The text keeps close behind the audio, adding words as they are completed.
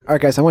All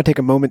right, guys, I want to take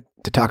a moment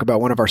to talk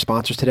about one of our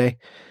sponsors today.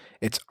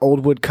 It's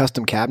Oldwood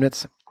Custom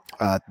Cabinets.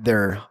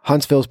 They're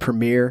Huntsville's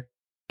premier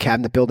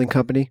cabinet building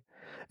company.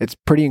 It's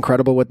pretty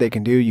incredible what they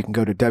can do. You can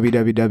go to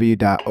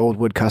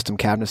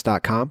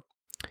www.oldwoodcustomcabinets.com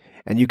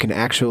and you can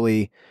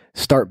actually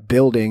start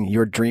building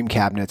your dream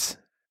cabinets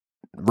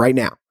right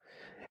now.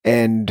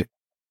 And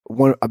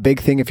a big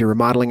thing if you're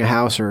remodeling a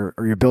house or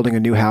you're building a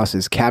new house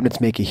is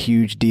cabinets make a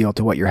huge deal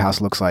to what your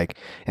house looks like.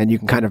 And you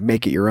can kind of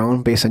make it your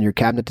own based on your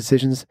cabinet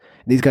decisions.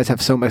 And these guys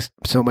have so much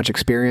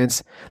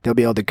experience. They'll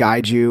be able to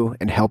guide you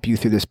and help you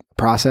through this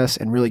process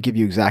and really give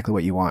you exactly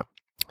what you want.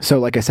 So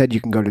like I said, you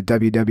can go to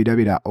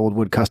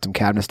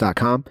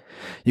www.oldwoodcustomcabinets.com.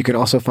 You can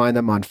also find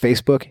them on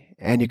Facebook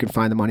and you can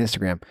find them on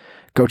Instagram.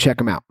 Go check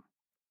them out.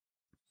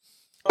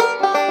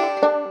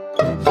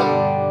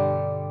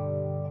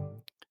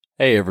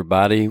 Hey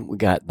everybody, we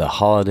got the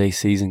holiday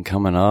season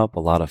coming up, a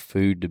lot of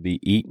food to be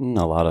eaten,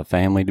 a lot of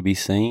family to be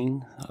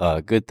seen.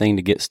 A good thing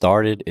to get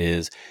started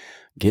is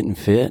getting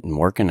fit and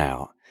working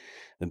out.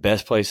 The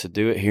best place to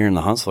do it here in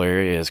the Huntsville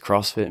area is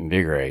CrossFit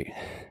Invigorate.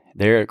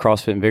 There at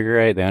CrossFit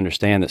Invigorate, they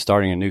understand that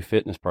starting a new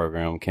fitness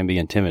program can be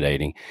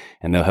intimidating,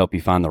 and they'll help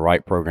you find the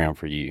right program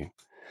for you.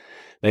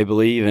 They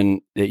believe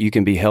that you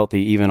can be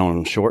healthy even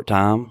on short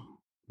time,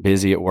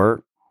 busy at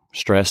work,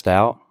 stressed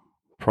out,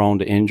 prone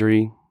to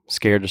injury,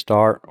 scared to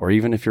start, or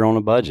even if you're on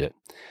a budget.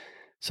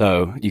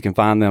 So you can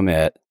find them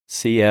at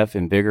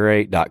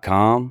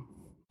cfinvigorate.com.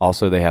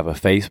 Also, they have a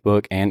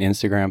Facebook and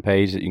Instagram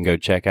page that you can go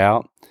check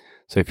out.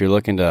 So if you're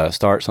looking to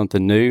start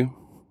something new,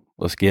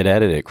 let's get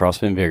at it at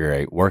CrossFit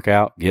Invigorate. Work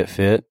out, get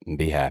fit, and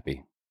be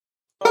happy.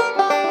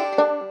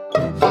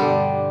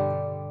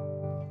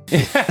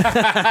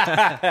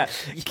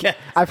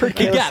 I've heard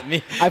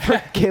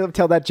Caleb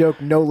tell that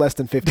joke no less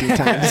than 15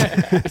 times.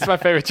 It's my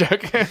favorite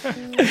joke.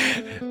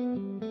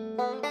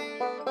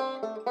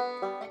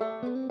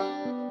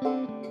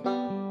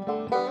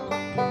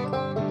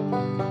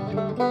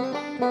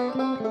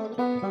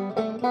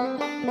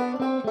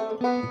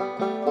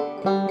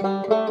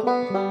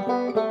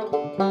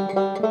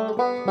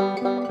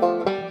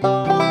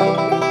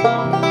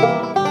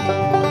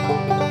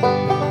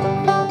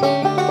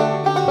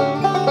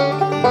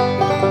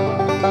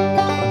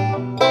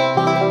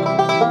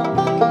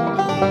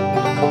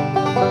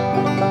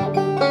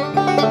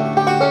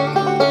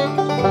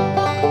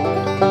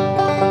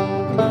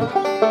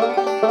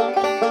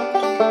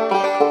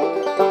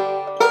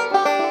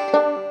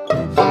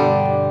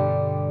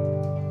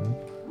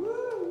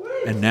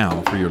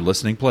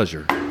 Listening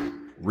pleasure,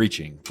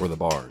 reaching for the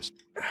bars.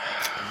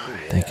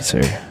 Thank you,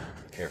 sir.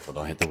 Careful,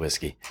 don't hit the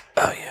whiskey.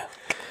 Oh, yeah.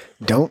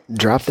 Don't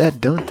drop that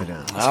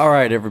dun-dun. All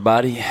right,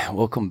 everybody.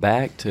 Welcome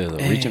back to the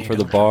Reaching for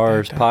the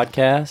Bars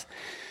podcast.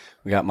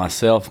 We got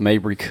myself,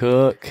 Mabry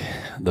Cook,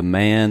 the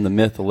man, the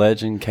myth, the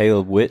legend,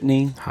 Caleb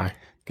Whitney. Hi.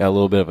 Got a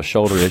little bit of a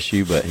shoulder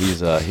issue, but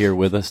he's here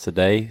with us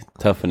today,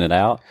 toughing it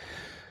out.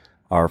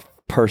 Our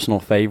personal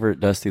favorite,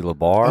 Dusty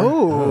LaBar.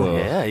 Oh,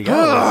 yeah, you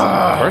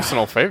got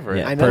Personal favorite.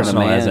 Yeah, I know.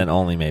 Personal man. as in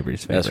only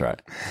Mabry's favorite. That's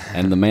right.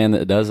 And the man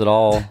that does it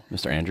all,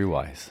 Mr. Andrew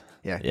Weiss.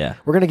 Yeah.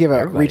 We're going to give a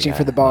Everybody reaching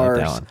for the I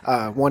like bars,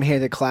 that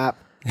one-handed clap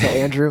to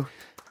Andrew.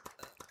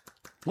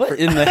 What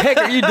in the heck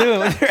are you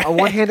doing? A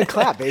one-handed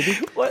clap, baby.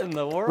 What in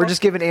the world? We're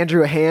just giving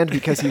Andrew a hand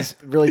because he's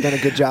really done a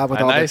good job with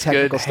A all nice, the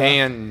technical good stuff.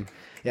 hand.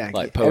 Yeah,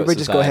 Like Poet everybody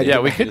just go ahead. Society. Yeah,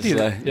 and we give could Just do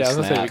that. like Yeah, I was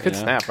going to say, we snap, could you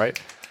know? snap,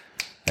 right?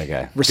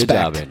 Okay. respect. Good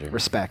job, Andrew.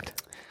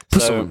 Respect.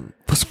 So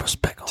Put some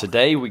respect on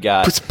today we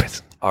got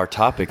our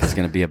topic is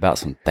going to be about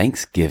some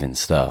Thanksgiving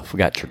stuff. We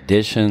got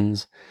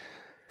traditions,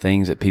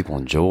 things that people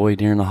enjoy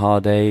during the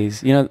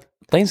holidays. You know,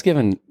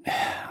 Thanksgiving,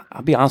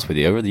 I'll be honest with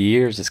you, over the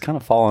years, it's kind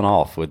of fallen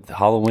off with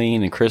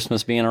Halloween and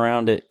Christmas being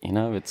around it. You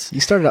know, it's...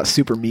 You started out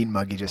super mean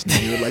muggy just now.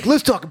 You were like,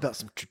 let's talk about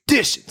some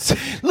traditions.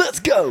 Let's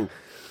go.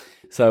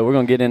 So we're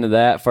going to get into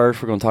that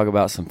first. We're going to talk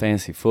about some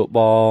fantasy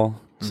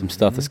football, some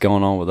stuff that's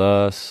going on with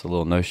us, a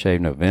little No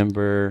Shave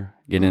November,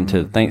 get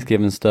into the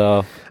Thanksgiving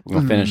stuff. We're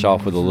going to finish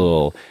off with a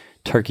little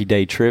Turkey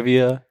Day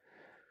trivia,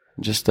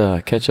 just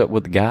catch up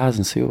with the guys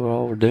and see what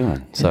all we're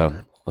doing. So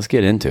let's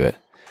get into it.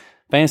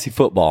 Fantasy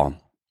football.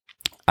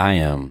 I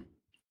am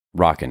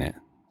rocking it.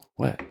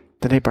 What?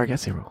 The Nate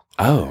Bargatze rule.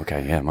 Oh,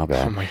 okay. Yeah, my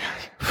bad. Oh, my God.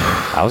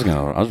 I was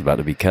about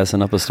to be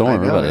cussing up a storm. I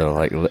know We're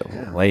about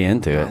to lay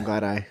into it. I'm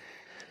glad I...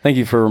 Thank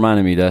you for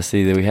reminding me,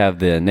 Dusty, that we have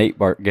the Nate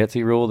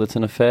Bargatze rule that's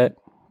in effect.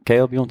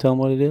 Caleb, you want to tell them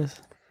what it is?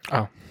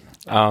 Oh.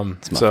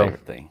 It's my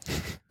favorite thing.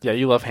 Yeah,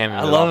 you love handing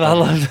I it love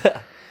off.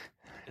 that.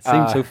 It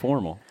seems so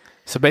formal.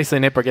 So basically,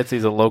 Nate Bargatze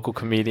is a local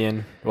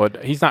comedian. Well,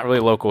 he's not really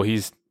local.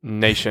 He's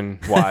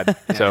nationwide.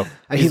 So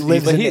He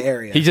lives in the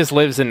area. he just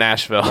lives in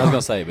Nashville. I was going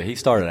to say, but he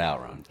started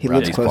out around. He around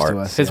lives these close to parts.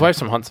 us. His yeah. wife's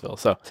from Huntsville.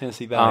 So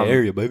Tennessee Valley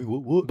area, baby.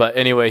 Whoop. But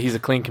anyway, he's a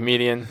clean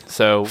comedian.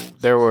 So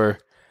there were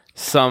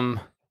some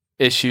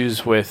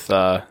issues with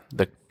the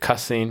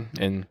cussing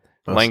and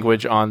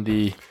language on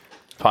the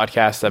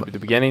podcast at the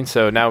beginning.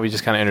 So now we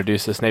just kind of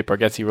introduced this Nate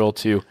Bargatze rule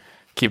to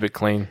keep it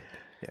clean.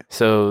 Yeah.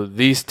 So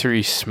these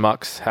three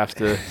schmucks have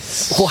to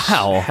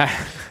Wow.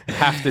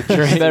 have to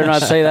drink. You better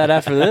not say that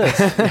after this.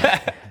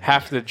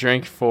 have to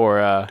drink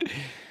for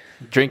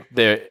drink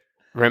their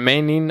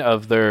remaining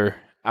of their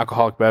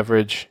alcoholic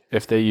beverage,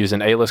 if they use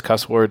an A-list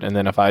cuss word, and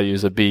then if I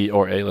use a B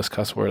or A-list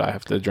cuss word, I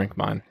have to drink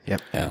mine.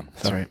 Yep. Yeah.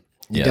 That's right.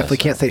 You Yeah, definitely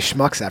so- can't say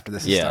schmucks after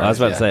this. Yeah, I was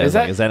about to say, Is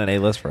is that an A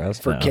list for us?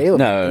 For No. Caleb.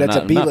 No, that's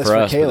not, a B not list for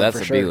for us, Caleb, but that's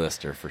for a sure.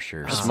 B-lister for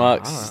sure. I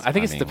Schmucks. don't know. I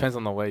think it mean, depends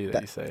on the way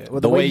that you say it. Well,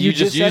 the way you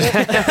just said used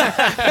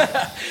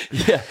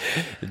it? Yeah,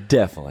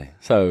 definitely.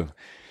 So,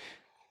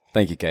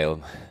 thank you,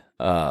 Caleb.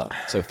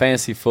 So,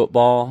 fantasy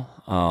football.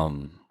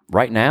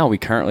 Right now, we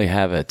currently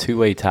have a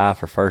 2-way tie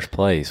for first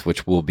place,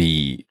 which will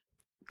be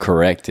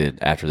corrected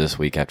after this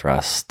week after I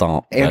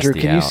stomp Andrew,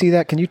 Dusty can you out. see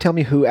that? Can you tell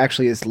me who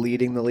actually is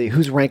leading the league?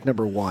 Who's ranked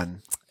number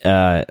 1?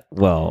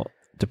 Well,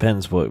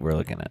 depends what we're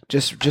looking at.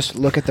 Just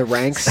look at the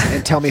ranks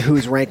and tell me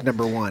who's ranked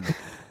number 1.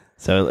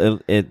 So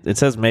it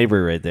says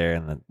Mabry right there,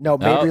 and then No, Oh,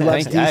 Mabry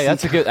loves thank you. Hey, DC.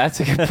 that's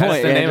a good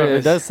point. the name Andrew. of It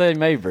his- does say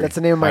Mabry. That's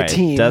the name of my all right,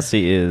 team.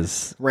 Dusty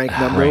is Ranked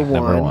number ranked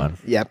one. number 1.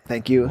 Yep,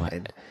 thank you. What?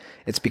 And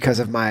it's because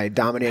of my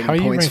dominating How are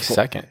you points. ranked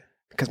second?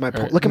 Because my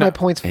Or- look at no. my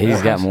points. He's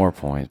for got more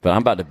points, but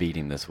I'm about to beat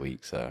him this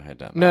week, so it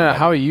doesn't No,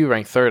 how are you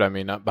ranked third? I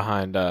mean, not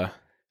behind.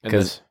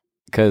 Because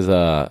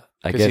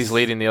I Because guess he's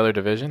leading the other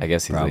division. I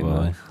guess he's Probably.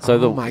 leading. So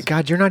Oh my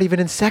God, you're not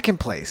even in second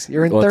place.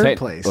 You're in third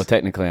place. Well,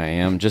 technically, I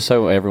am. Just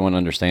so everyone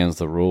understands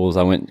the rules,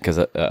 I went because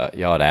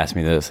y'all had asked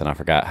me this, and I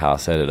forgot how I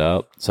set it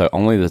up. So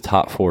only the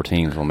top 4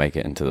 teams will make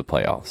it into the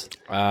playoffs.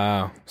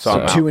 So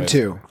I'm out, 2 and basically.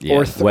 2. Yeah.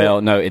 Or Well,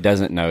 no, it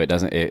doesn't. No, it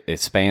doesn't. It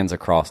spans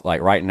across.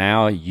 Like right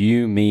now,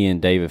 you, me,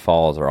 and David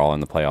Falls are all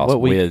in the playoffs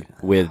What week?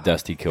 with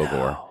Dusty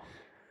Kilgore.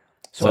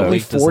 So only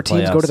week does 4 the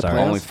teams go to the playoffs start?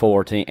 playoffs? Only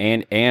 4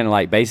 teams, and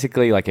like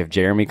basically, like if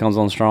Jeremy comes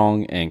on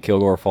strong and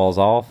Kilgore falls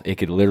off, it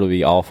could literally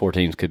be all 4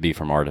 teams could be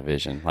from our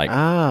division. Like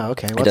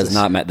okay. it does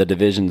not matter. The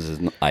divisions is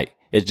like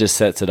it just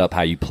sets it up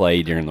how you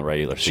play during the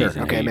regular Sure.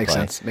 season. Okay, who you makes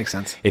play. sense. Makes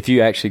sense. If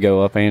you actually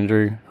go up,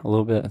 Andrew, a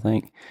little bit, I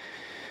think.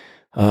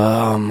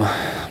 I'm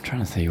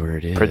trying to see where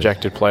it is.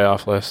 Projected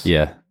playoff list.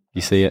 Yeah,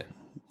 you see it.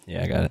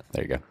 Yeah, I got it.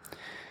 There you go.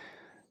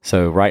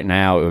 So right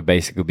now it would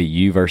basically be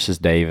you versus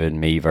David,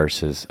 me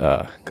versus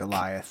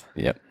Goliath.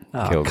 yep.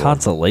 Oh, Kilgore.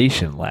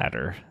 consolation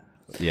ladder.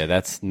 Yeah,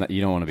 that's not,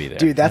 you don't want to be there,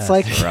 Dude, that's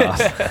like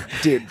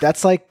dude,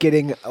 that's like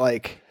getting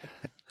like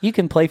You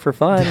can play for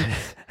fun.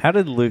 How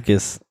did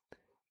Lucas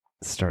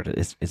start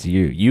it? It's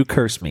you. You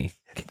curse me,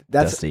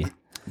 that's Dusty.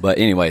 But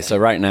anyway, so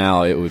right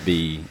now it would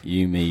be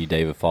you, me,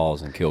 David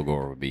Falls, and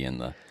Kilgore would be in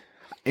the.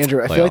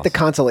 Andrew, I feel like the playoffs.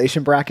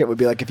 consolation bracket would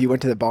be like if you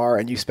went to the bar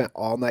and you spent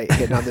all night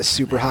hitting on this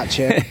super hot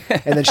chick,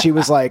 and then she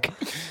was like,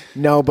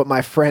 "No, but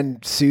my friend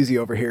Susie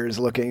over here is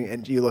looking,"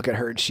 and you look at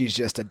her and she's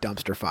just a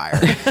dumpster fire,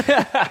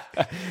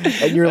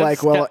 and you're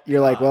like,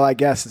 "Well, I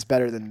guess it's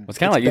better than." It's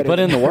kind of like you better put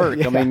in the than- work.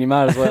 Yeah. I mean, you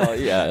might as well.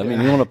 Yeah, I mean,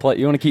 you want to play.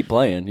 You want to keep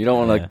playing. You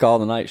don't want to call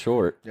the night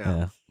short.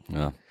 Yeah.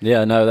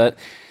 Yeah, no, that.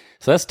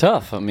 So that's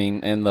tough. I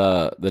mean, and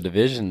the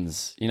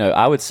divisions. You know,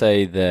 I would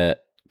say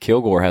that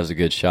Kilgore has a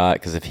good shot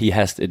because if he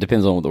has, it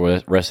depends on what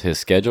the rest of his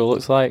schedule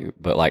looks like.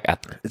 But like,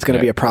 It's going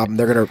to be a problem.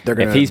 They're going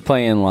to. if he's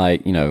playing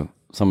like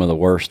some of the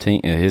worst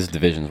team, his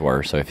division's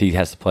worse. So if he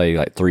has to play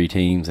like 3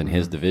 teams in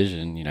his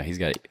division, he's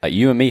got like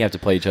you and me have to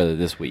play each other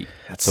this week.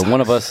 So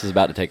one of us is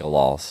about to take a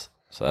loss.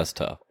 So that's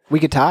tough. we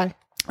could tie.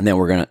 And then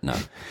we're gonna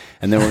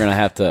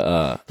have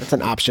to. That's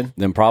an option.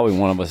 Then probably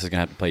one of us is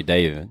gonna have to play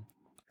Dave.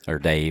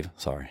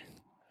 Sorry,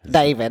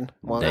 David.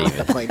 Well, David.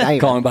 have to play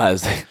David. Call him by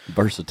his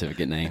birth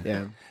certificate name.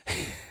 Yeah.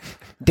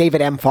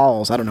 David M.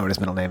 Falls. I don't know what his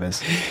middle name is.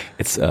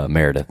 It's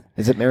Meredith.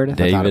 Is it Meredith?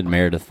 I thought David it-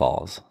 Meredith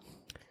Falls.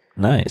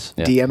 Nice.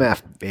 Yeah.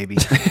 DMF, baby.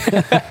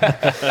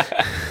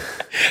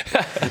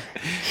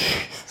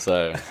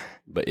 So,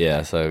 but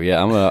yeah,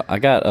 I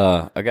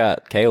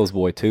got Kale's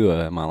boy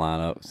Tua in my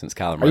lineup since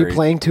Kyler Are Murray. you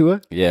playing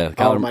Tua? Yeah.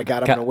 Oh my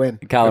God, I'm gonna win.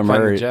 Kyler They're playing the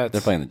Murray. Jets.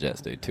 They're playing the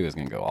Jets, dude. Tua's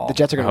gonna go off. The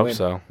Jets are I going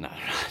to hope win. so. No,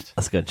 they're not.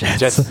 Let's go,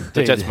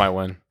 The Jets might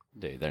win.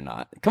 Dude, they're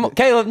not. Come on,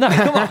 Caleb. No,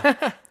 come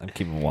on, I'm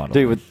keeping one.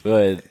 dude.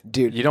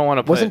 Dude, You don't want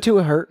to play. wasn't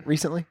Tua hurt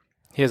recently?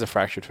 He has a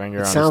fractured finger.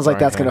 It on sounds his like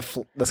that's throwing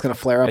gonna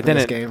flare up It in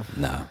this didn't-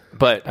 game. no.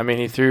 But I mean,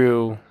 he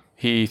threw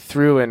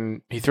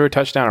a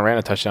touchdown and ran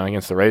a touchdown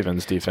against the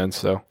Ravens defense.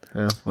 So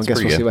Yeah, well, I guess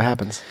pretty we'll see good. what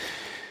happens.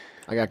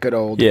 I got good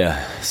old.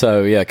 Yeah.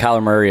 So yeah,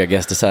 Kyler Murray, I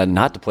guess, decided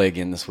not to play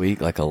again this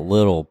week, like a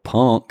little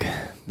punk.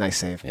 Nice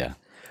save. Yeah.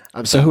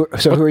 So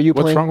who are you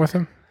what's playing? wrong with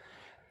him?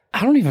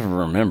 I don't even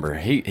remember.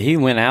 He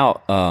went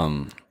out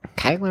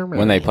Kyler Murray.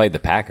 when they played the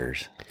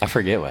Packers. I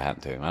forget what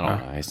happened to him. I don't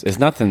know. It's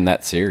nothing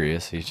that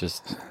serious. He's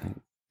just.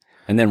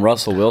 And then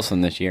Russell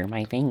Wilson this year.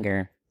 My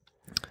finger.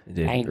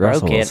 Dude, I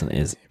Russell broke it. Wilson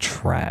is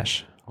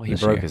trash. Well, he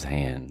this broke year. his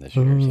hand this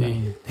year.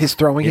 So. His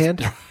throwing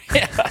hand.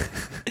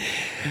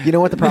 You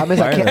know what the problem is?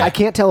 I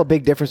can't tell a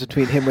big difference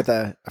between him with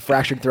a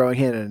fractured throwing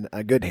hand and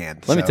a good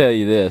hand. Let me tell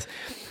you this.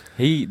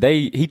 He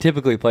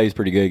typically plays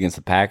pretty good against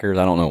the Packers.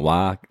 I don't know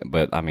why,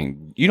 but I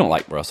mean, you don't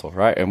like Russell,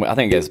 right? And I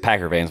think as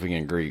Packer fans, we can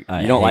agree.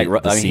 I You don't like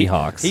hate the I mean,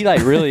 Seahawks. He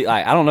like really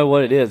like I don't know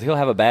what it is. He'll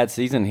have a bad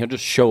season. He'll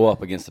just show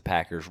up against the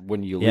Packers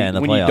when you Yeah, in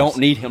the when you playoffs. don't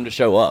need him to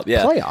show up.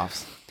 Yeah,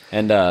 playoffs.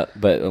 And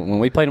but when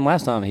we played him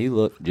last time, he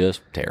looked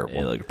just terrible.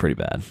 It looked pretty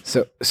bad.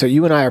 So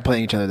you and I are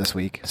playing each other this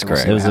week. So we'll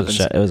correct. see It what was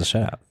happens. it was a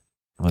shutout,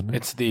 wasn't it?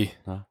 It's the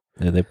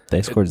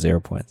They scored 0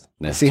 points.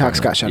 That's Seahawks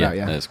true. got shut out,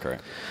 yeah. That is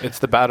correct. It's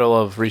the battle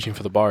of reaching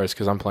for the bars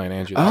because I'm playing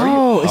Andrew.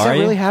 Oh, is that Are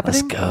you? really happening?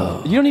 Let's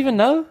go. You don't even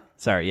know?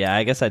 Sorry, yeah,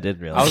 I guess I did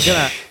realize.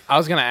 I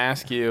was gonna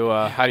ask you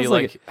how do you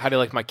was how do you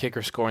like my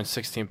kicker scoring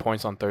 16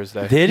 points on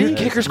Thursday? Did Your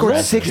kicker scored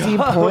 16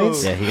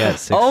 points. Yeah, he got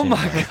 16. Oh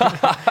my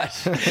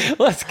gosh.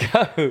 Let's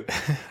go.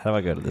 How do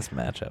I go to this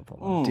matchup?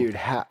 Hold on. Dude,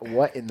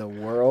 what in the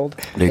world?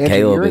 Dude, Andrew,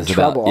 Caleb you're in is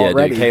trouble about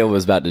already. dude, Caleb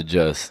was about to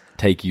just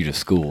take you to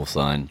school,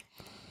 son.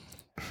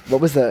 What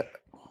was the?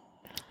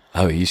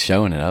 Oh, he's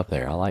showing it up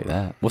there. I like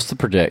that. What's the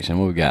projection?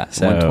 What we got?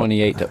 So-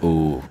 128 to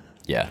ooh.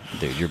 Yeah,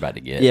 dude, you're about to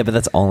get. Yeah, but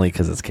that's only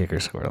because his kicker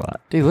scored a lot.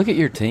 Dude, look at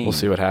your team. We'll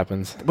see what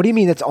happens. What do you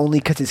mean? That's only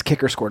because his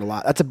kicker scored a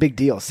lot. That's a big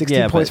deal.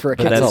 16 points for a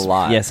kicker. that's a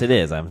lot. Yes, it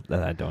is. I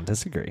don't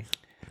disagree.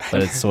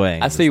 But it's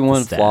swaying. I see the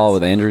one stats. flaw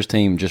with Andrew's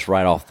team just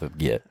right off the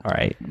get. All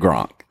right.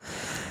 Gronk.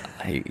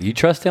 Hey, you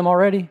trust him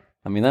already?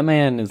 I mean, that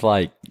man is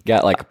like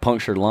got like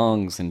punctured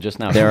lungs and just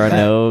now. There are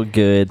no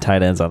good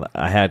tight ends on.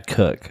 I had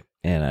Cook,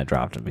 and I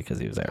dropped him because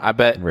he was there. I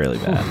bet really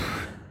bad.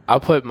 I'll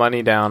put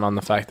money down on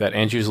the fact that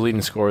Andrew's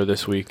leading scorer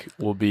this week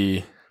will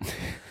be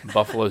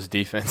Buffalo's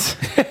defense.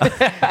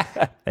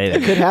 Hey,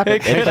 It could happen.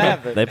 It could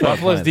happen. They put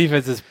Buffalo's points.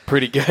 defense is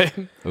pretty good.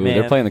 Ooh,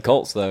 they're Man. playing the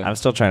Colts though. I'm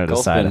still trying to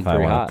Colts decide been if I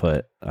pretty want hot. to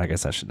put. I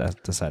guess I should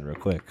decide real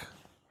quick.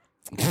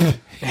 you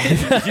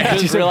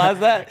just realize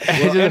that?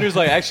 Andrew's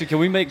like, actually, can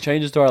we make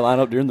changes to our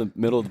lineup during the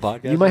middle of the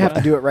podcast? You might have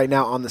to do it right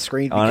now on the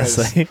screen because,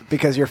 Honestly.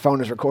 because your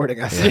phone is recording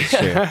us.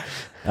 Sure.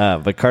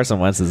 But Carson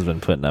Wentz has been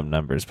putting up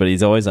numbers, but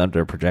he's always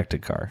under a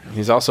projected car.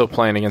 He's also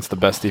playing against the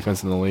best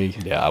defense in the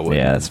league. Yeah, I would.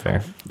 Yeah, that's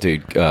fair.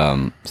 Dude,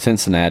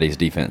 Cincinnati's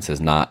defense has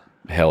not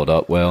held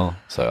up well,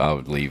 so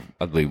I'd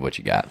leave what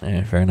you got.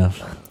 Yeah, fair enough.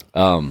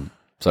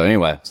 So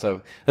anyway,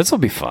 so this will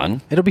be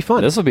fun. It'll be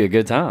fun. This will be a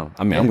good time.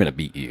 I mean, I'm going to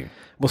beat you,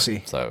 We'll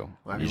see. so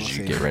I mean, you we'll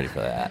should see. get ready for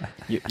that.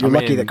 You're I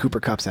lucky mean- that Cooper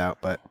Cup's out,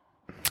 but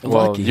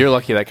Well, Lucky. you're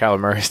lucky that Kyler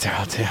Murray's still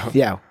out too.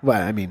 yeah. Well,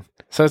 I mean,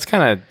 So it's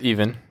kind of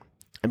even.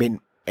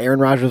 Aaron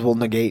Rodgers will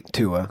negate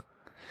Tua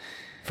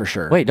for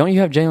sure. Wait, don't you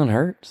have Jalen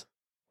Hurts?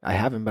 I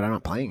have him, but I'm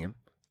not playing him.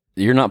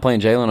 You're not playing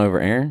Jalen over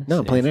Aaron? No,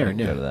 I'm playing Aaron.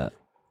 Go Yeah. to that.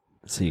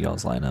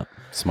 Seagulls lineup.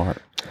 Smart.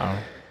 Oh.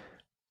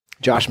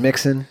 Josh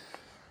Mixon.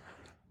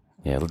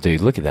 Yeah, dude,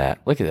 look at that.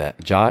 Look at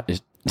that.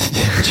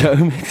 Joe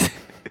Mixon.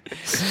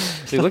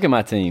 Dude, look at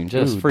my team.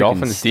 Just Ooh, freaking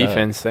Dolphins stuck.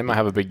 defense, they might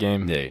have a big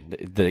game.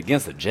 Dude,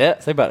 against the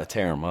Jets, they about to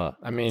tear them up.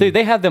 I mean- dude,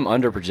 they have them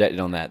under projected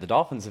on that. The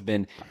Dolphins have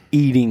been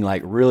eating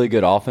like really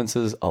good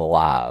offenses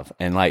alive,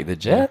 and like the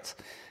Jets.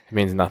 It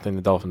means nothing.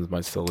 The Dolphins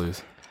might still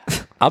lose.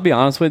 I'll be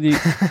honest with you,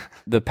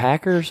 the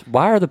Packers.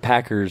 Why are the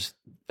Packers?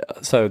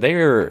 So they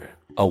are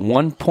a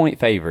 1-point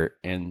favorite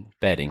in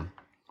betting,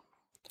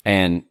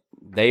 and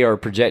they are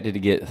projected to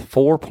get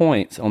 4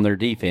 points on their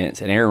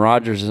defense, and Aaron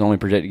Rodgers is only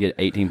projected to get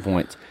 18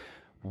 points.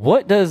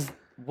 What is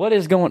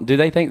going? Do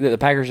they think that the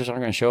Packers just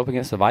aren't going to show up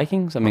against the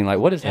Vikings? I mean, like,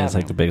 what is Yeah, it's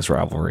happening? like the biggest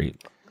rivalry.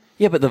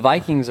 Yeah, but the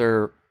Vikings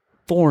are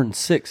 4-6.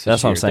 this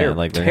That's what I'm year. saying. They're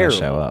Like they're gonna terrible.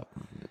 show up.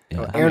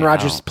 Yeah. Aaron mean,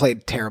 Rodgers how?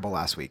 played terrible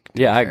last week.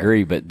 Yeah, I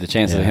agree, but the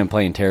chances of Yeah. him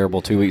playing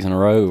terrible 2 weeks in a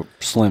row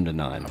slim to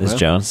none. Is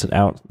Jones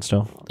out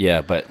still?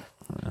 Yeah, but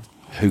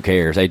who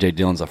cares? AJ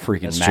Dillon's a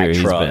freaking That's Mack true.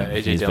 He's truck. been, AJ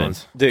he's been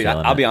Dillon's. Dude,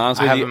 killing I'll be it.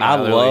 honest I with have you. him in my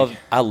other league.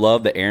 I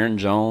love the Aaron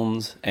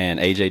Jones and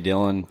AJ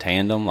Dillon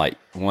tandem, like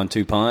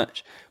 1-2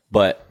 punch.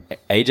 But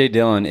AJ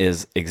Dillon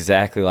is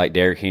exactly like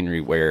Derrick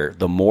Henry, where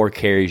the more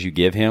carries you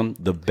give him,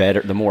 the better,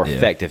 the more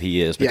effective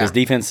he is. Because Yeah.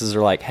 defenses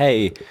are like,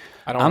 hey,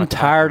 I don't I'm wanna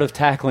tired of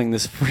tackling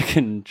this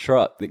freaking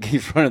truck that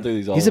keeps running through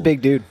these. He's a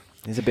big dude.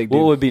 He's a big dude.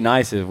 Well, it would be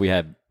nice if we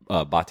had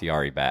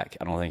Bakhtiari back.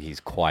 I don't think he's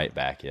quite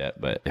back yet,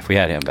 but if we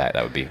had him back,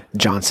 that would be.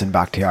 Johnson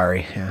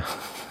Bakhtiari. Yeah.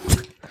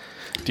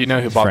 Do you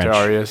know who French.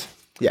 Bakhtiari is?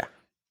 Yeah.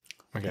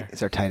 Okay.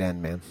 He's our tight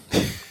end, man.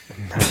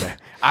 Okay.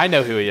 I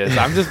know who he is.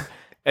 I'm just,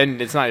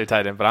 and it's not your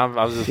tight end, but I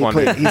was just He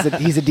wondering. played,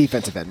 he's a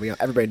defensive end.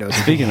 Everybody knows.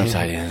 him. Speaking of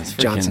tight ends,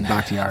 Johnson freaking-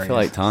 Bakhtiari. I feel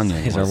like Tanya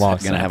He's was our long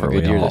going to have a snapper.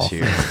 good We year all- this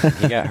year.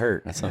 He got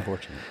hurt. That's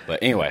unfortunate. But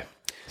anyway,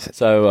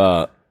 so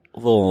a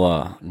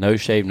little No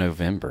Shave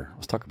November.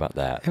 Let's talk about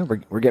that. Yeah,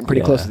 we're getting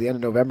pretty Yeah. close to the end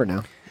of November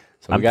now.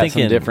 So we got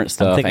some different I'm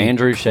stuff. thinking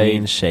Andrew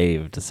clean shaved.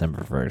 shave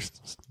December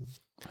 1st.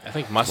 I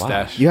think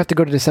mustache. You have to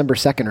go to December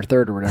 2nd or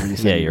 3rd or whatever you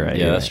said. Yeah, you're right.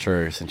 Yeah, you're that's right.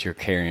 true. Since you're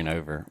carrying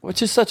over,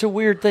 which is such a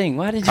weird thing.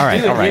 Why did you All right,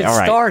 do it? all right, It all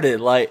right. started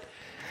like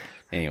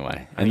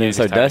anyway, and then Andy's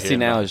so tired of Dusty hearing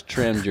now about has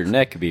trimmed your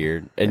neck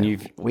beard, and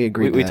we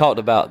agreed We to that. talked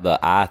about the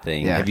eye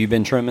thing. Yeah. Have you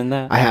been trimming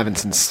that? I haven't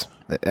since.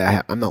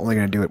 I'm not only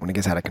going to do it when it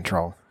gets out of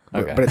control.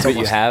 Okay. But it's you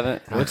almost,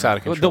 haven't. It looks out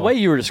of Well, control. The way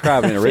you were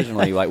describing it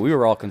originally, like we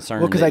were all concerned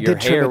Well, 'cause that I your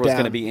did trim hair it was going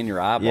to down. be in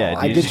your eyeball. Yeah,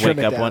 I you did just trim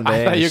wake it up down. one I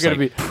day. I thought and you were just gonna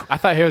like, be. I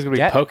thought he was gonna be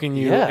Yeah, poking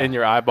you yeah. in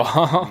your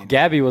eyeball.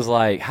 Gabby was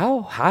like,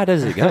 "How high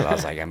does it go?" I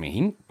was like, "I mean,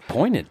 he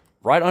pointed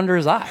right under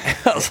his eye."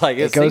 I was like,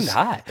 "It goes seemed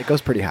high." It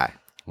goes pretty high.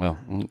 Well,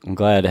 I'm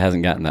glad it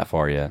hasn't gotten that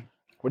far yet.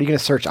 What are you going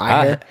to search?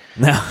 Eye hair?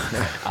 No.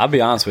 I'll be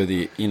honest with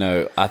you. You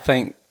know, I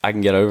think I can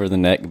get over the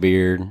neck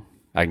beard.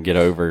 I can get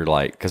over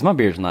because my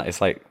beard's not.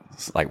 It's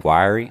like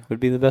wiry would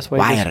be the best way.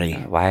 Wiry.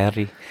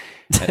 Wiry.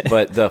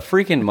 But the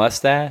freaking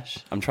mustache,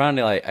 I'm trying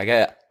to I try to you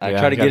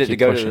get gotta it to keep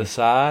go pushing. to the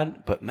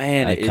side, but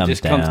man, It it comes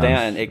just comes down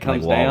down. It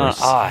comes like down. walrus.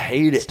 Oh, I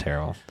hate It's it.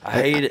 terrible. I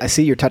hate it. I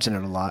see you're touching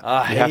it a lot.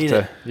 I You have hate to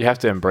it. you have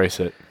to embrace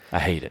it. I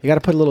hate it. You got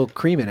to put a little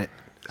cream in it.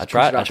 I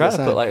try Push it off to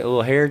the put side. like a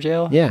little hair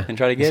gel, Yeah. and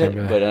try to get it,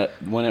 Same but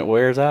when it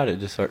wears out, it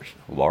just starts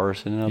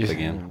walrusing it up You-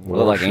 again.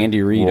 Look like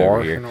Andy Reid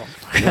over here.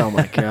 Oh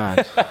my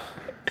god. I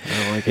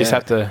don't like You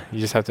just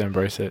that. have to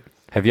embrace it.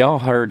 Have y'all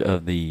heard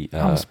of the?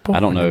 was I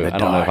don't born know. in the I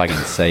don't know if I dark.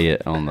 can say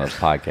it on the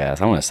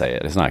podcast. I'm going to say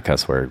it. It's not a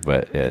cuss word,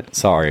 but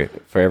sorry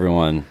for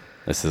everyone.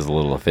 This is a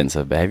little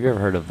offensive. But have you ever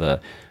heard of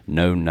the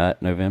No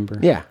Nut November?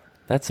 Yeah.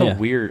 That's so Yeah.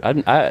 weird.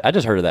 I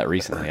just heard of that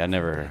recently. I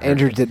never. Heard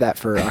Andrew did that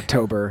for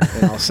October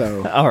and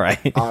also All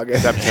right.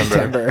 August,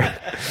 September.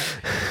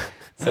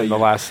 In the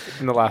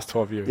last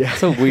 12 years. Yeah.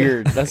 That's a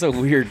weird. That's a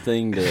weird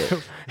thing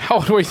to. How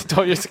old were you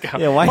 12 years ago?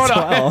 Yeah, why Hold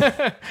on.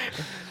 12?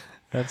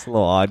 That's a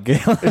little odd, Gail.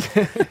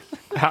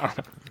 I don't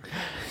know.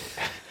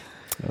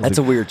 That's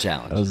a weird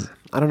challenge.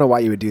 I don't know why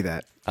you would do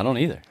that. I don't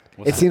either.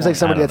 It seems like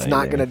somebody I don't that's know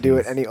not either. going to do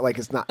it any like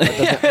it's not.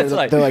 It doesn't, they're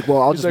like- like,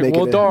 well, I'll He's just like, make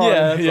well, it. darn.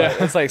 Yeah, it's, Yeah.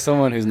 Like, it's like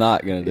someone who's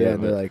not going to do Yeah, it.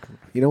 and they're But, like,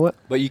 you know what?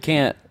 but you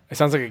can't. It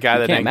sounds like a guy You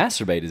that can't ain't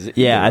masturbate. Is it?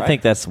 Yeah, right? I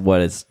think that's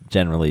what it's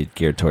generally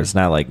geared towards. It's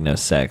not like no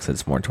sex.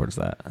 It's more towards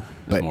that. It's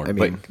But, more- I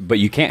mean- but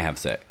you can't have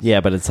sex. Yeah,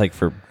 but it's like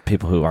for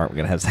people who aren't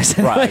going to have sex.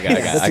 Right. I got,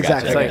 anyways. That's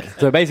exactly you. right.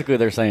 So basically,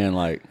 they're saying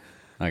like,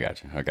 I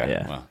got you. Okay.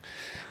 Yeah. Well,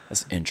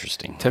 that's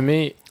interesting. to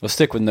me. Let's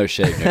stick with no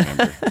shave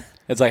November.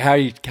 It's like how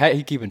you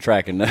keeping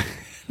track of no?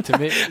 To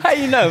me, How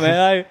you know,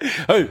 man?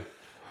 Hey.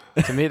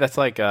 to me, that's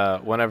like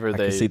whenever I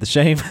they can see the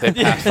shame. they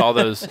passed all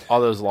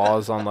those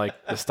laws on like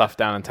the stuff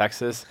down in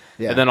Texas,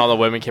 Yeah. and then all the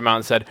women came out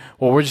and said,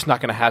 "Well, we're just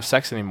not going to have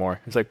sex anymore."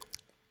 It's like,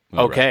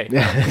 Oh, okay,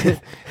 Yeah.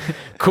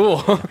 cool.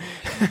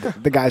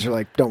 The guys are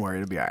like, don't worry,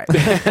 it'll be all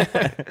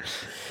right.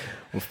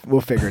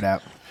 we'll figure it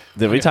out.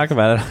 Did we talk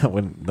about it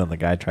when the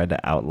guy tried to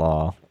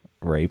outlaw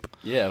rape?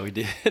 Yeah, we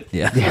did.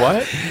 Yeah.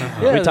 What?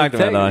 Yeah, We talked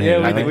about it on here,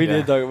 Yeah, didn't we we?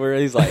 did. Talk, where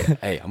he's like,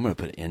 "Hey, I'm going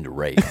to put an end to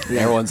rape." And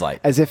everyone's like,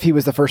 As if he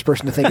was the first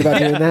person to think about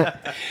doing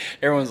that.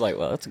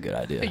 "Well, that's a good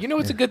idea." You know,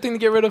 it's a good thing to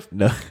get rid of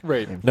No,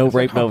 rape. no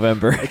rape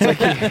November.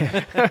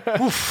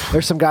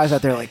 There's some guys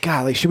out there like,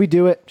 golly, should we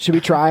do it? Should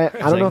we try it?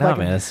 I don't know if I no,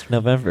 can. man. It's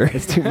November.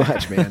 It's too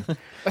much, man.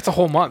 That's a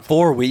whole month.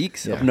 4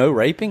 weeks Yeah. of no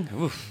raping.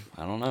 Oof,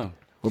 I don't know.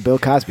 Well, Bill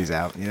Cosby's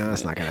out. You know,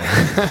 that's not going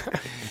to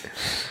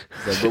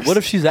But what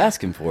if she's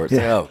asking for it?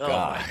 It's Yeah. like,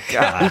 oh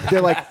God.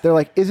 They're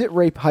like, is it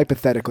rape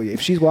hypothetically?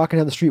 If she's walking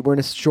down the street wearing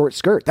a short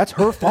skirt, that's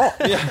her fault.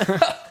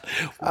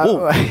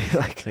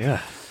 Like,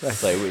 Yeah.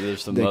 It's like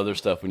there's some other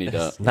stuff we need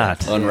to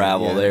not.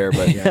 unravel Yeah. there,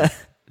 but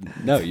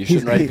no, you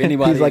shouldn't rape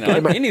anybody. He's like, in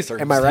am I, any am I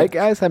circumstance. right,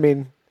 guys? I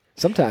mean,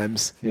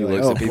 sometimes He you're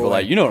looks like, at people boy.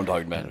 like, you know what I'm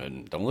talking about.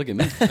 And don't look at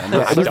me.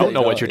 I don't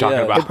know what you're talking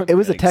about. It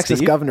was a Like, Texas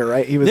Steve? governor,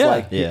 right? He was Yeah.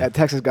 like, Yeah. a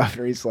Texas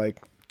governor. He's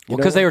like, Well,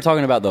 because they were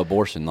talking about the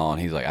abortion law,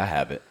 and he's like, I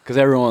have it. Because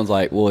everyone's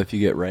like, well, if you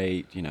get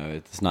raped,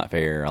 it's not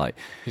fair. Like,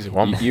 He's like,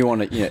 well, you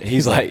want to,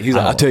 he's like,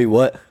 I'll tell you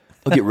what,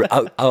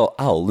 I'll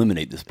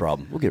eliminate this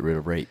problem. We'll get rid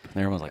of rape. And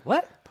everyone's like,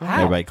 what? How?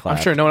 Everybody I'm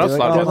clapped. sure no one else They're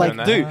thought like,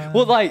 about oh, doing that. Dude,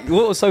 well, like,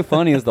 what was so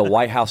funny is the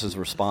White House's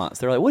response.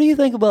 They're like, what do you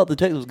think about the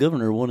Texas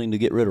governor wanting to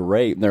get rid of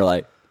rape? And they're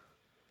like,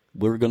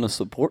 we're going to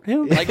support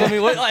him? Like, I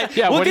mean, what, like,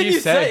 Yeah, what what do can you you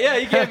say? say? Yeah,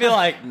 you can't be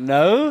like,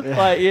 no.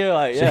 Like, yeah.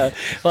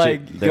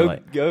 Like, They're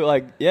like- go,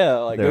 like, yeah.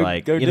 Like, They're go,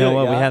 like, go you do know it,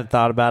 what? We guy." hadn't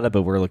thought about it,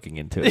 but we're looking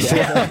into it.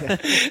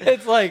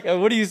 It's like,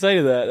 what do you say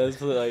to that?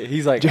 That's like,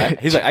 he's like,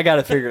 I got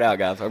to figure it out,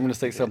 guys. I'm going to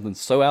say something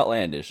so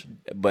outlandish,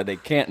 but they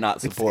can't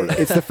not support it.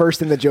 it's the first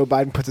thing that Joe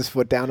Biden puts his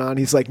foot down on.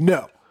 He's like,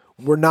 no,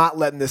 we're not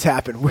letting this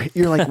happen.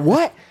 You're like,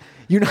 what?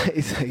 You're not.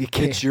 It's like, you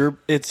can't.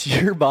 It's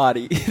your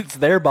body. It's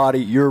their body.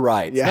 Your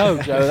rights. Yeah.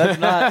 No, Joe, that's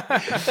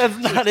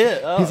not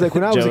it. Oh. He's like,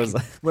 when I Joe was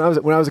was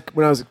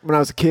when I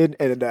was a kid,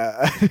 and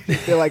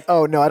they're like,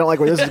 oh no, I don't like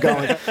where this is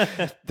going.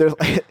 There's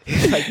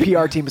like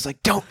PR team is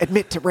like, don't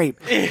admit to rape.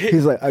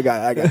 He's like, I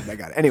got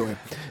it. Anyway,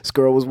 this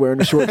girl was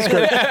wearing a short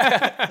skirt.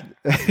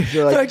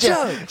 They're like,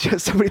 Joe.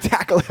 just somebody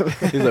tackle him.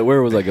 He's like,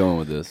 where was I going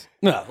with this?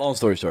 No, long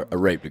story short, I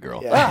raped a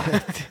girl. Yeah.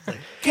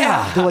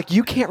 They're like,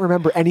 you can't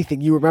remember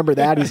anything. You remember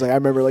that? He's like, I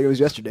remember like it was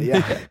yesterday.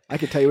 Yeah, I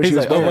can tell you what He's she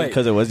was like, oh, wearing. wait.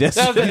 Because it was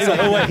yesterday. He's like,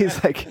 oh wait.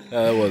 He's like,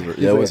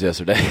 It was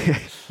yesterday.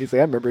 he's like,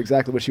 I remember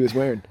exactly what she was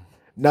wearing.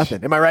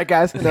 Nothing. Am I right,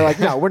 guys? And they're like,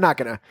 no, we're not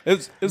gonna.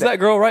 It was that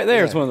girl right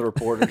there. It's one of the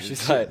reporters.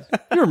 She's like,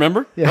 you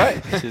remember? Yeah.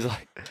 Right? She's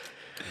like,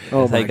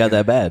 Oh That's how my you got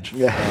that badge.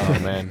 Yeah.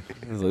 Oh man,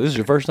 this is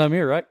your first time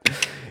here, right?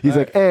 He's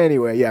like,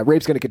 anyway, yeah,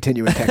 rape's gonna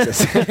continue in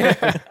Texas.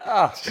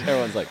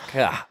 Everyone's like,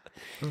 God.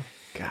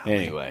 God,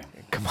 Anyway.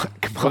 come on.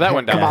 well that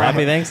went down. Kamala,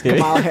 Happy Thanksgiving.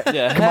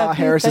 Yeah. Kamala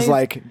Harris is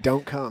like,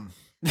 don't come.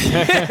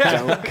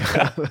 Don't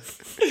come.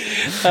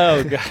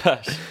 Oh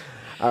gosh.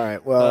 All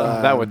right.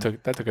 Well,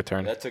 that took a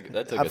turn. That took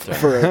a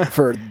turn.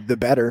 for the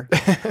better.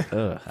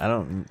 Ugh, I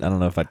don't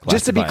know if I'd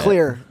Just to be classify it.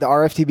 clear, the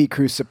RFTB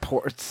crew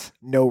supports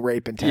no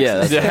rape in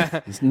Texas.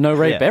 Yeah, there's no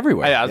rape Yeah.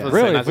 everywhere. Yeah, I was about to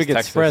say, really, not if we just could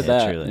Texas. spread Yeah,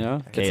 that, truly.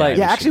 it's Okay, like,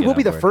 Yeah, we actually, should we'll get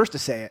be the on board. first to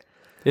say it.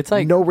 it's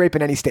like, No rape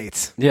in any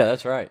states. yeah,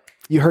 that's right.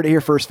 You heard it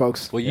here first,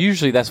 folks. Well,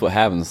 usually that's what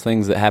happens.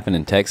 Things that happen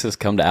in Texas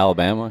come to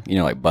Alabama.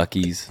 Like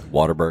Buc-ee's,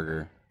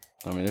 Whataburger,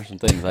 I mean, there's some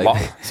things like Law,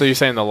 so you're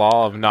saying the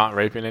law of not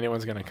raping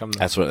anyone's going to come?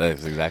 that's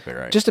exactly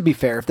right. Just to be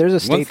fair, if there's a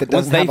state Once- that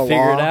once doesn't they have a figure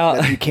law it out-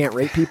 that you can't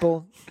rape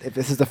people, if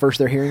this is the first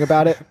they're hearing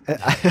about it,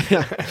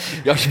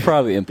 Y'all should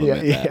probably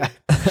implement yeah.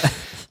 that.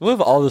 What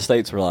if all the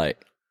states were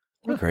like,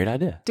 what a great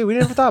idea? Dude, we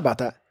never thought about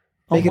that.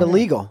 Make it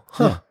illegal,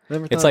 huh?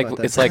 Never It's thought like about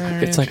that. it's like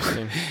Very it's like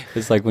interesting.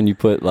 it's like when you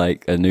put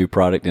like a new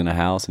product in a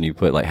house and you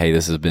put like, hey,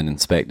 this has been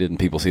inspected, and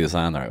people see the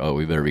sign, they're like, oh,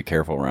 we better be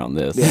careful around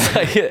this. It's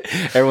like,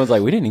 everyone's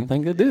like, we didn't even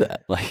think to do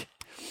that. Like,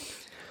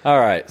 all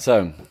right,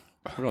 so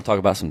we're gonna talk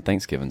about some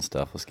Thanksgiving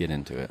stuff. Let's get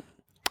into it.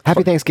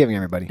 Happy Thanksgiving,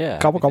 everybody. Yeah,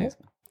 Couple. happy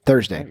Thanksgiving.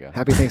 Thursday. you go.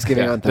 Happy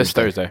Thanksgiving Yeah, on this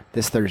Thursday. Thursday.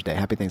 This Thursday.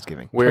 Happy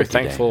Thanksgiving. We're Turkey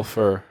Day. thankful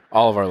for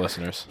all of our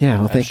listeners Yeah,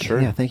 well, That's thank true.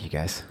 you. Yeah, thank you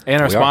guys.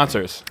 and our We are.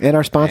 sponsors. And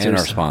our sponsors. And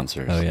our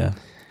sponsors. Oh yeah.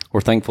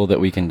 We're thankful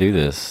that we can do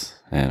this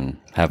and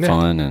have Yeah.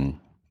 fun and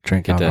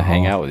Drink get to alcohol.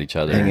 hang out with each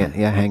other.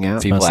 Hang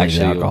out. People Mostly the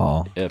actually,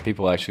 alcohol. yeah,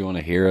 people actually want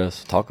to hear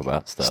us talk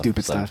about stuff.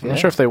 Stupid So- stuff, I'm yeah. not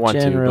sure if they want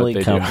Generally to,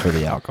 but come they do. for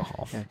the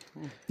alcohol.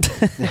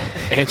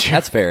 Andrew,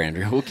 That's fair,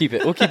 Andrew. We'll keep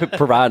it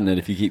providing it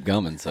if you keep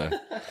coming. So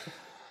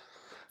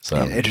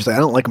Yeah, interesting. I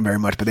don't like them very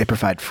much, but they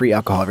provide free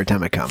alcohol every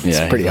time I come. It's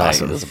pretty he's like,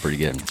 awesome. This is pretty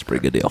good. It's a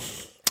pretty good deal.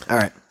 All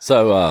right.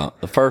 So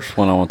the first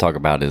one I want to talk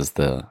about is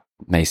the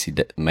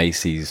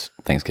Macy's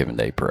Thanksgiving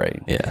Day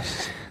Parade. Yeah.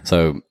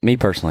 So me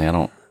personally,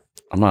 I'm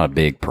not a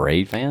big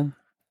parade fan.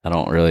 I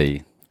don't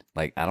really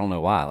like. I don't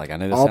know why. Like I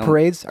know this All sounds-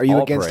 parades? Are you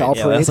all against parades. all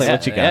Yeah, parades? that's like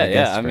what you got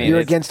against I parades. mean, You're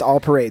it's- against all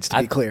parades, to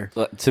be I- clear.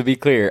 To be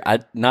clear,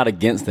 I'm not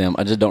against them.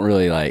 I just don't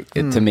really like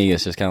it. To me,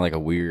 it's just kind of like a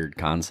weird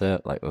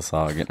concept. Like let's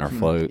all get in our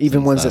floats. Even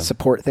and ones that stuff.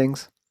 support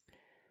things.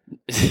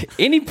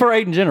 Any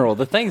parade in general,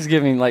 the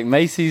Thanksgiving, like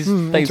Macy's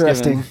Thanksgiving,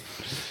 interesting.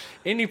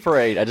 any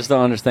parade, I just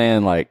don't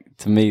understand. Like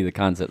to me, the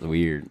concept's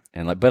weird,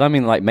 and like, but I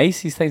mean, like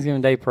Macy's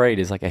Thanksgiving Day Parade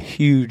is like a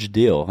huge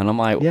deal, and I'm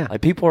like, Yeah. like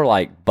people are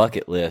like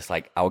bucket list,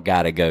 like I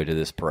gotta go to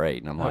this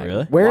parade, and I'm like,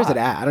 really? Where is why? it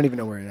at? I don't even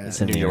know where it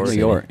is. in New York New City.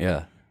 York,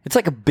 yeah, it's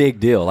like a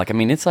big deal. Like I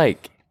mean, it's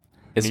like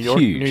it's New York,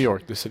 huge. New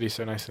York, the city's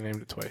so nice. I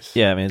named it twice.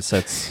 Yeah, I mean, it's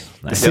nice.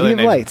 City other of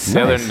name- Lights.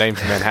 The other Nice. name's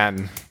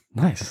Manhattan.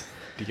 nice.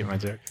 Do you get my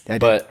joke? I did.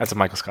 But That's a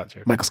Michael Scott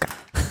joke. Michael Scott.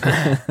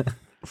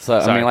 so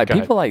I Sorry, mean, like go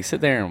people like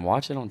sit there and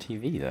watch it on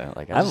TV though.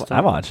 Like I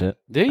don't- watch it.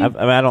 Do you? I mean,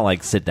 I don't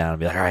like sit down and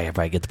be like, all right,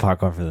 everybody get the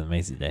popcorn for the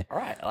Macy's Day. All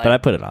right, like, But I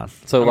put it on.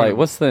 so like,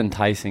 what's the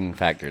enticing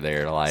factor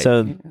there? To like,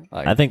 So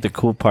like, I think the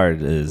cool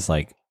part is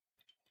like,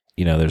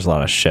 you know, there's a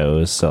lot of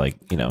shows. So like,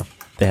 you know,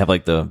 they have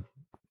like the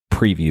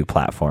preview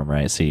platform,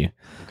 right? So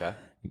okay.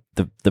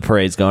 the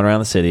parade's going around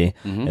the city,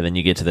 Mhm. and then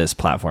you get to this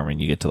platform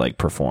and you get to like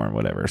perform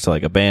whatever. So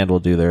like a band will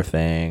do their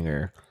thing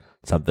or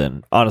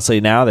something. Honestly,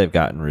 now they've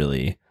gotten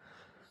really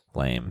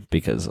lame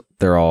because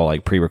they're all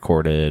like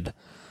pre-recorded,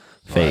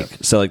 fake.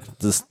 So like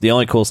the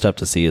only cool stuff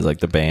to see is like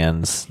the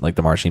bands, like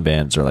the marching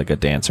bands, or like a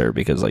dancer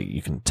because like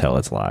you can tell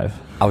it's live.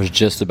 I was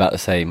just about to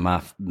say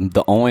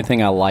the only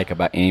thing I like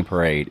about any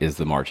parade is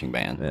the marching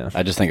band. Yeah.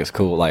 I just think it's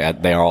cool.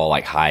 Like they're all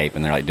like hype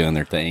and they're like doing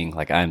their thing.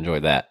 Like I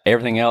enjoy that.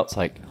 Everything else,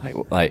 like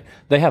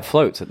they have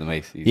floats at the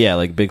Macy's. Yeah,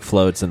 like big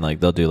floats and like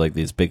they'll do like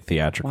these big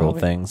theatrical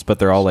things, but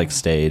they're all like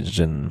staged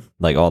and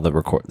like all the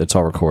it's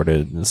all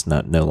recorded. It's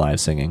not no live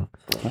singing.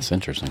 That's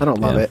interesting. I don't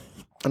love Yeah. it.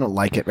 I don't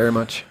like it very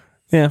much.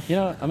 Yeah, You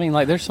know, I mean,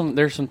 like there's some.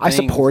 I Things,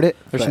 support it,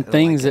 There's but some I don't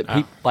things like that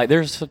people like.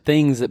 There's some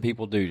things that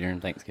people do during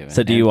Thanksgiving.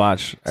 So do you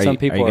watch? Are some you,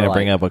 people are you are going to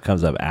bring like- up what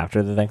comes up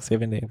after the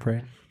Thanksgiving Day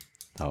parade?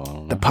 Oh, I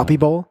don't The know. Puppy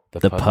Bowl?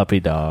 The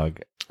puppy dog,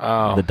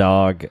 Oh, the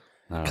dog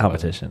No,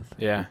 competition.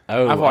 yeah.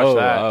 Oh, I've watched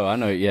that. Oh, I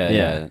know. Yeah,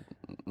 Yeah. yeah.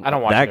 I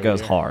don't watch That it every goes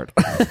year. hard.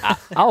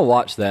 I'll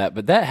watch that,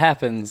 but that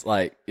happens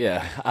like,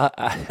 yeah,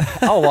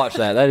 I'll watch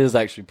that. That is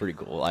actually pretty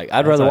cool. Like,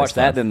 I'd rather always watch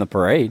that fun. than the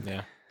parade.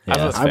 Yeah. Yeah,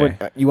 I've- that's I would.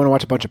 fair. You want to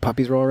watch a bunch of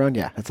puppies roll around?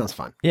 Yeah, that sounds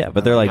fun. Yeah,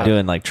 but they're like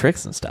doing like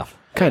tricks and stuff.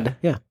 Kind of.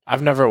 Yeah.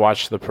 I've never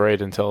watched the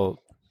parade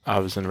until I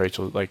was in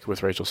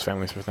with Rachel's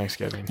family for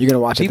Thanksgiving. You gonna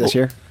watch it this People-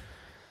 year?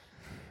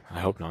 I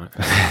hope not.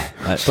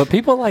 But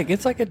people like,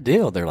 it's like a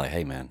deal. They're like,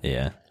 hey, man,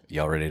 Yeah,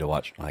 y'all ready to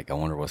watch? Like, I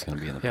wonder what's going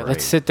to be in the Yeah, parade.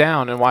 let's sit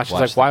down and watch. It's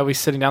Watch like, why are we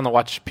sitting down to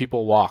watch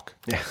people walk?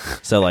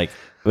 so like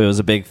it was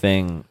a big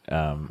thing.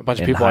 A bunch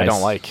of people I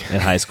don't like.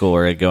 in high school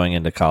or going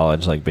into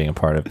college, like being a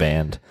part of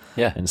band,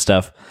 Yeah. and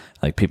stuff.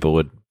 Like people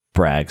would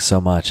brag so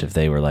much if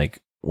they were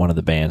like one of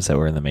the bands that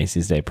were in the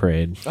Macy's Day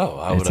Parade. Oh,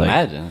 I It's would like-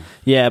 imagine.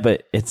 Yeah,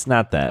 but it's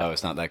not that. Oh,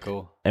 it's not that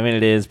cool. I mean,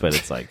 it is, but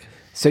it's like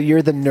So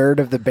you're the nerd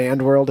of the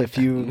band world if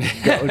you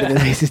go to the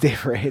Macy's Day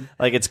Parade.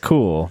 it's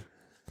cool,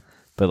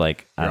 but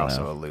like I You're don't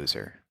also know. a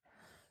loser.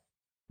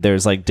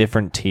 There's like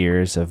different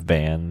tiers of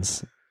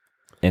bands,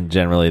 and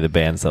generally the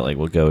bands that like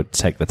will go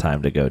take the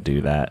time to go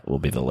do that will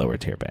be the lower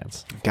tier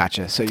bands.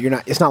 Gotcha. So you're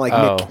not. It's not like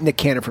Oh. Nick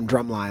Cannon from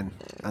Drumline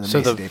on the So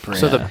Macy's the Day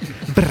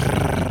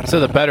Parade. so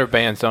the better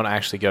bands don't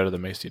actually go to the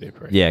Macy Day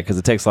parade. Yeah, because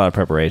it takes a lot of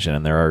preparation,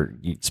 and they're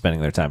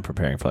spending their time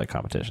preparing for like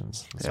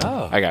competitions.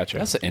 Oh, I got you.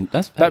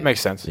 That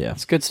Makes sense. Yeah.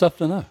 That's good stuff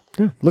to know.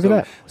 Look at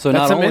that. So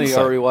That's not some only insight.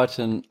 are we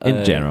watching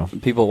In general.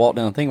 people walk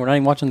down the thing, we're not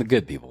even watching the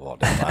good people walk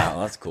down. Wow,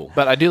 that's cool.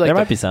 But I do like There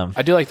might be some.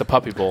 I do like the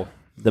Puppy Bowl.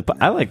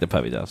 I like the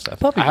puppy dog stuff.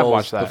 Puppy I have Bowl's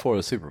watched that. before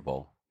the Super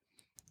Bowl.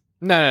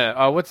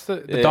 No. What's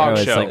the Yeah, dog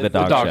it's show? like the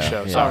dog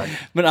show. Yeah. Sorry.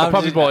 But The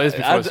Puppy Bowl is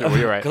before the Super Bowl.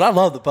 You're right. Because I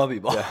love the Puppy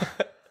Bowl.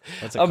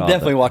 What's it I'm called,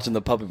 definitely though? watching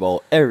the Puppy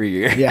Bowl every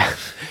year. Yeah.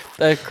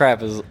 That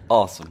crap is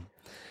awesome.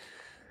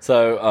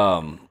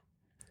 So,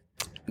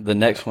 the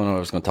next one I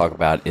was going to talk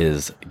about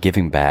is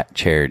giving back,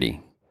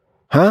 charity.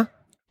 Huh?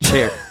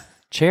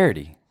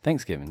 Charity.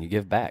 Thanksgiving. You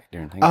give back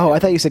during Thanksgiving. Oh, I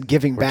thought you said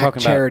giving back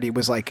talking about- charity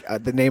was like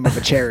the name of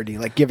a charity,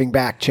 like giving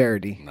back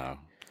charity. No.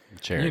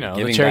 Charity. You know, the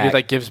Giving charity back.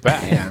 that gives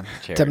back. Yeah.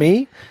 Charity. To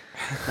me?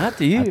 Not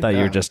to you. I thought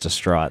you were just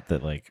distraught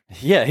that like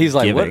Yeah, he's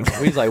like, Giving. what?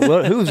 He's like,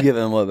 what? Who's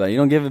giving what back? You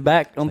don't give it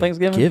back on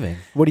Thanksgiving? giving.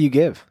 What do you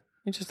give?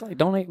 You just like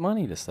donate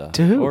money to stuff.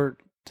 To who? Or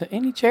to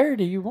any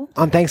charity you want.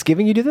 On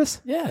Thanksgiving you do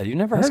this? Yeah, you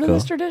never That's heard cool.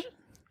 of this tradition?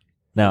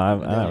 No,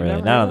 I'm not you really.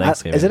 never Not on heard of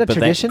Thanksgiving. is it a but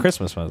tradition?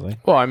 Christmas mostly.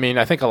 Well, I mean,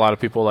 I think a lot of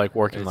people like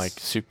work in It's- like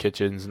soup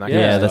kitchens and that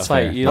Yeah, kind of that's stuff.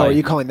 like fair. you Oh, like, are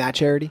you calling that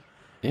charity?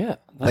 yeah,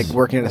 Like that's-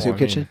 working in a well, soup I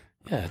mean, kitchen?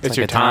 yeah, it's it's like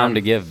your a time time.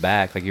 to give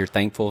back. Like you're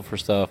thankful for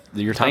stuff.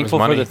 You're Time is thankful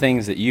for money. the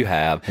things that you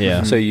have.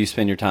 Yeah. So you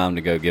spend your time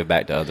to go give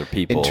back to other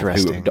people who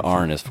Interesting.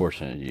 aren't as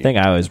fortunate as you. The thing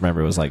I always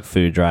remember was like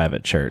food drive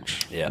at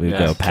church. Yeah. We'd Yeah.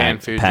 go Canned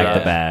pack food the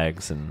drive.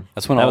 bags, and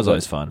That's when that all was the-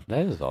 always fun.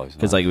 That is always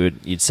Because fun. like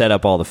you'd set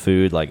up all the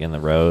food like in the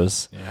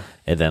rows,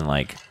 and then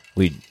like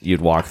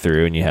you'd walk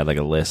through and you had like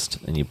a list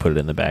and you put it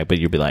in the bag, but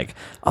you'd be like,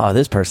 oh,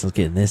 this person's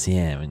getting this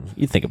yam, and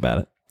you think about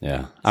it.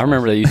 Yeah, I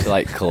remember they used to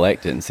like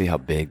collect it and see how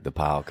big the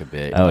pile could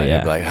be. Oh, Like, yeah.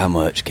 they'd be like, how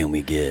much can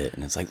we get?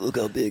 And it's like, look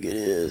how big it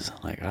is.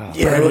 Like, oh,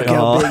 Yeah, look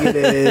how Oh. big it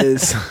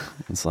is.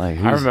 it's like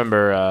I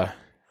remember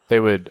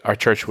our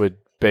church would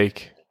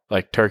bake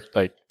like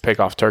pick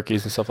off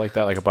turkeys and stuff like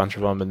that, like a bunch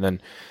of them, and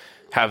then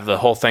have the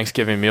whole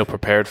Thanksgiving meal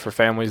prepared for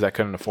families that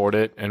couldn't afford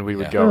it, and we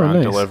would Yeah. go Oh, around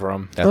and nice. deliver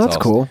them. That's, That's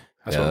awesome. cool.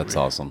 That's Yeah, what that's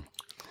we- awesome.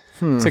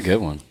 It's a good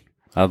one.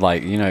 I'd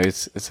like,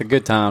 it's a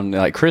good time.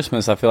 Like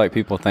Christmas, I feel like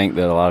people think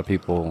that a lot of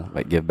people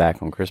like give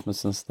back on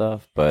Christmas and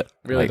stuff, but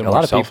Really, like, they're a more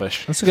lot of people,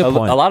 selfish. That's a good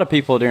point. a lot of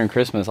people during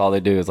Christmas, all they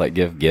do is like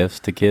give gifts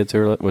to kids,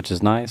 which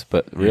is nice.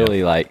 But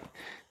really, like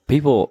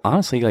people,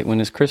 honestly, like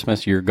when it's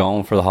Christmas, you're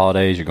gone for the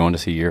holidays. You're going to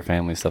see your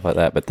family, stuff like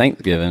that. But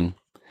Thanksgiving,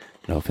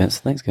 no offense,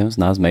 Thanksgiving's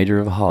not as major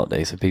of a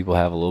holiday, so people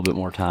have a little bit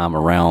more time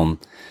around.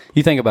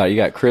 You think about it, you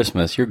got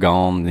Christmas, you're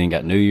gone, then you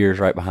got New Year's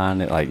right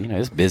behind it. Like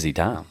it's busy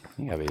time.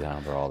 You gotta be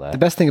down for all that. The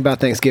best thing about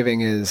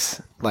Thanksgiving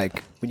is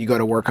like when you go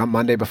to work on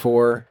Monday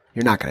before,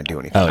 you're not going to do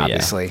anything, Oh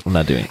obviously. yeah, I'm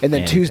not doing. And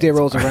then anything. Tuesday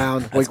rolls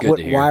around. Like, good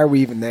to hear. why are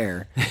we even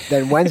there?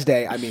 Then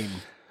Wednesday, I mean,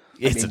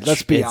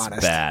 let's be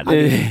honest. Bad.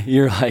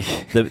 You're like,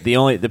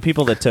 the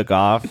people that took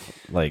off,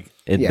 like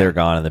Yeah. they're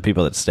gone, and the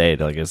people that stayed,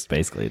 like it's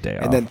basically a day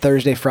off. And then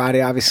Thursday,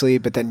 Friday, obviously,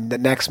 but then the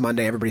next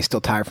Monday, everybody's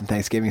still tired from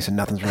Thanksgiving, so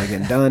nothing's really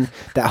getting done.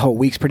 That whole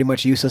week's pretty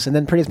much useless, and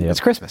then it's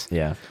Christmas.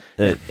 yeah,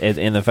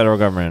 in the federal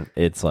government,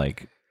 it's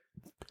like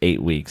 8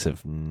 weeks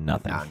of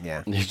nothing.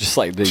 Yeah. you're just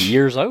like the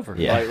year's over.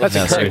 Yeah. Like, That's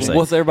no, seriously.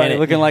 what's everybody And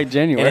looking like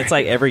January? And it's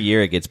like every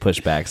year it gets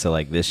pushed back. So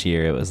like this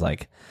year it was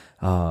like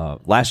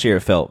last year it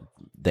felt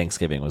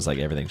Thanksgiving was like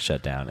everything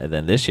shut down, and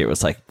then this year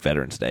was like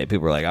Veterans Day.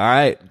 People were like, "All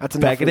right, That's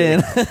back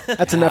enough it for in."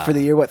 That's enough for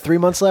the year. What, 3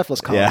 months left?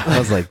 Let's call Yeah, it. I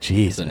was like,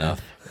 "Geez,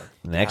 enough.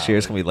 Next year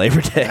it's gonna be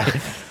Labor Day."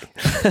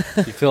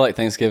 You feel like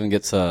Thanksgiving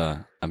gets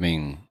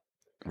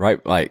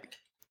right, like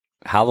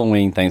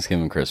Halloween,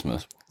 Thanksgiving,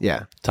 Christmas,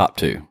 Yeah. top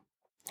two.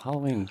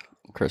 Halloween,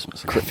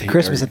 Christmas,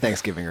 Christmas and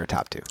Thanksgiving are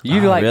top two.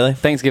 You Oh, like really?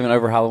 Thanksgiving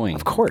over Halloween?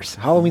 Of course.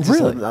 Halloween's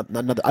Really? just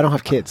another. I don't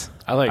have kids.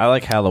 I like. I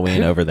like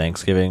Halloween over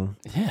Thanksgiving.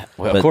 Yeah.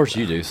 Well, But- of course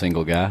you do,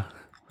 single guy.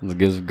 It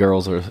gives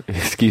girls an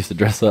excuse to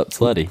dress up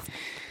slutty.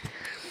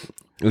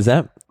 Is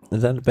that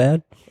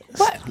bad?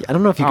 I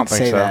don't know if you I can don't think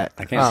say so. that.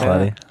 I can't say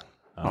Slutty? that.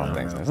 I don't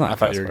think so. It's not I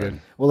thought you were good.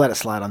 We'll let it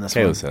slide on this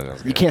Caleb one. said that was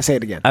You good. can't say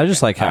it again. I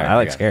just like All right, I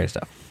like okay. scary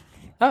stuff.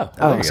 Oh,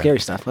 Oh, scary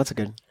stuff. That's a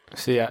good.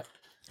 See,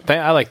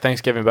 I like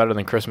Thanksgiving better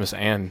than Christmas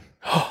and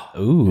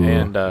Ooh,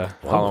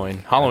 Halloween.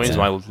 Halloween's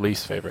my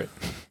least favorite.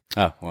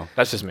 Oh, well,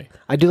 That's just me.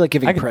 I do like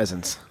giving I can-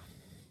 presents.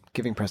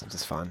 Giving presents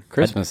is fun.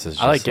 Christmas is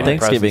just I like getting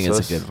Thanksgiving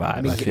presents, is so a good vibe.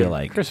 I mean, feel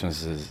like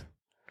Christmas is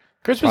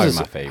Christmas Probably is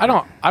my favorite.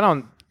 I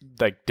don't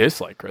like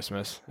dislike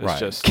Christmas. It's Right.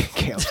 just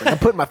Caleb's like, I'm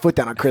putting my foot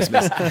down on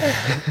Christmas. well,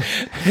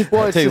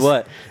 I'll it's tell you just-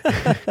 what.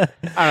 I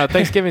don't know.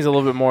 Thanksgiving's a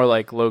little bit more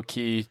like low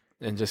key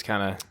and just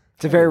kind of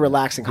It's a very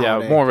relaxing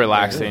holiday. more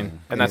relaxing, Yeah.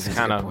 and that's That's a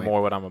kind good of point.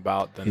 more what I'm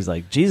about. Than he's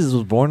like Jesus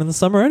was born in the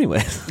summer,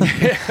 anyways.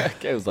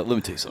 Okay, it was like, let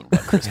me tell you something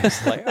about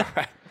Christmas. Like, all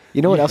right.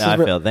 You know what else No, I is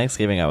re- feel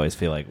Thanksgiving. I always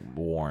feel like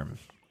warm.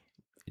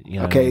 You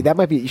know what I Okay, mean? that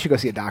might be. You should go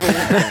see a doctor.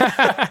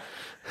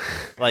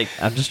 like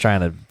I'm just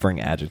trying to bring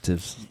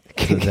adjectives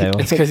to the table.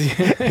 it's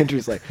because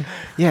Andrew's like,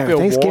 yeah, Feel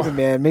Thanksgiving, warm.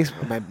 man, makes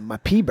my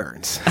pee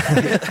burns.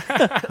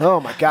 Oh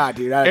my god,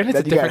 dude! and it's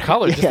a different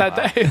color just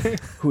that day.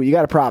 Ooh, you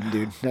got a problem,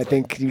 dude. I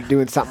think you're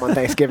doing something on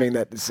Thanksgiving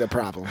that is a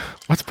problem.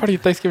 What's part of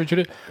your Thanksgiving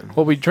tradition?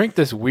 Well, we drink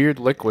this weird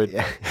liquid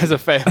as a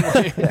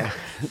family.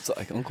 It's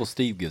like Uncle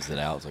Steve gives it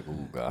out. It's like,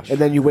 oh gosh. And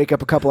then you wake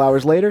up a couple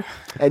hours later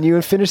and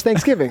you finish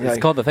Thanksgiving. It's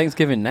Like, called the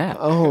Thanksgiving nap.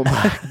 oh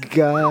my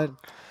god,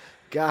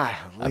 God.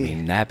 I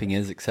mean, napping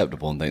is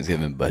acceptable on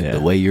Thanksgiving, but Yeah.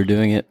 the way you're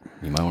doing it,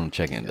 you might want to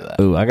check into that.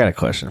 Ooh, I got a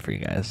question for you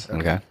guys.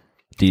 Okay.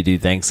 Do you do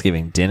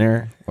Thanksgiving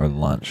dinner or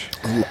lunch?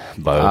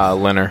 Both.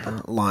 Leonard.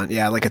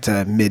 Yeah, like it's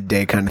a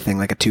midday kind of thing,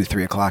 like a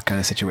 2-3 o'clock kind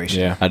of situation.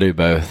 Yeah. I do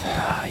both.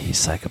 Ah, you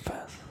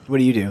psychopath. What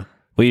do you do?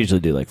 We usually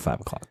do like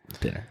 5 o'clock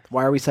dinner.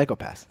 Why are we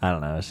psychopaths? I don't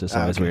know. It's just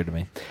always okay. weird to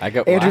me. I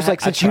go. Andrew's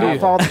like, I since you don't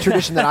travel. follow the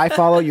tradition that I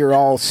follow, you're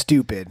all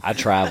stupid. I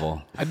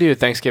travel. I do a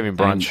Thanksgiving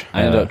brunch.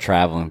 I end up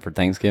traveling for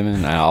Thanksgiving.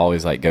 And I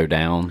always like go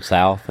down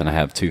south, and I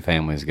have 2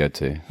 families to go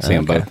to. See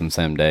them both on the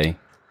same day.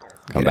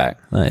 Come back.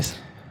 Nice.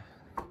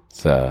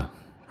 So,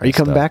 Are you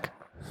coming back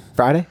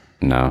Friday?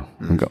 no,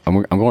 I'm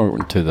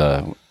going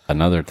to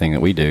another thing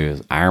that we do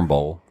is Iron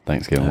Bowl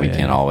Thanksgiving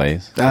weekend yeah.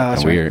 always.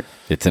 that's And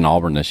it's in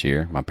Auburn this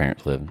year. My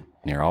parents live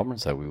near Auburn,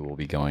 so we will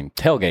be going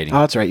tailgating. Oh,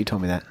 that's right. You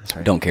told me that. That's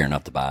right. Don't care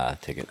enough to buy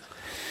tickets.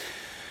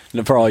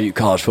 And for all you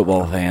college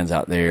football fans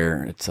out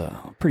there, it's a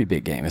pretty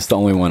big game. It's the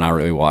only one I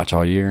really watch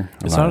all year.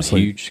 It's I'm not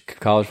honestly- a huge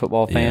college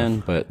football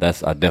fan, but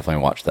I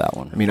definitely watch that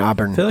one. I mean,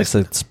 Auburn. I feel like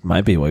it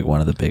might be like one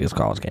of the biggest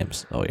college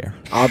games all year.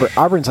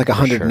 Auburn's like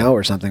 100-0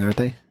 or something, aren't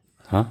they?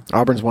 Huh?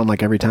 Auburn's won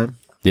like every time.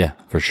 Yeah,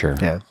 for sure.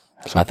 Yeah.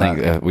 I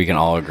think we can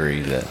all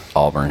agree that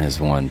Auburn has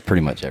won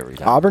pretty much every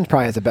time. Auburn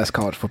probably has the best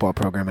college football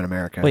program in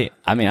America. Wait,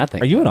 I mean, I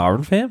think. are you an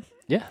Auburn fan?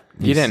 Yeah.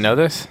 You didn't know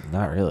this?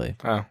 Not really.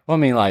 Oh, Well, I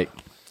mean, like,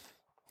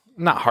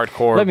 not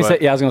hardcore. let me but say.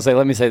 Yeah, I was gonna say.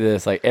 Let me say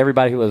this. Like,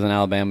 everybody who lives in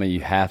Alabama,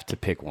 you have to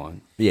pick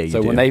one. Yeah, you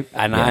So do. when I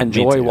me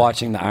enjoy too.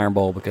 watching the Iron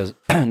Bowl because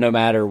no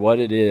matter what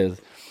it is,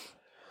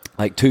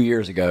 like 2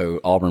 years ago,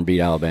 Auburn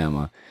beat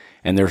Alabama,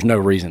 and there's no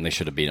reason they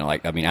should have beaten.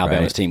 Like, I mean,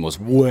 Alabama's Right. team was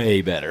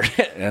way better,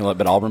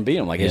 but Auburn beat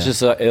them. Like, it's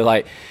just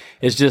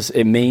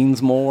it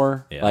means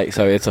more. Yeah. Like,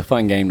 so it's a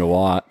fun game to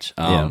watch.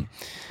 Yeah.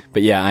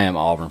 But yeah, I am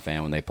an Auburn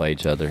fan when they play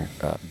each other.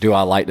 Do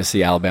I like to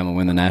see Alabama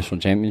win the national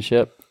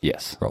championship?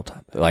 Yes. Roll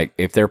Tide. Like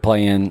if they're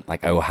playing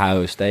like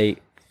Ohio State,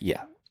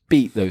 yeah,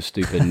 beat those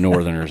stupid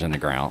Northerners in the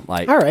ground.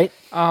 Like, All right.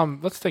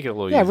 let's take it a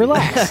little Yeah, easy.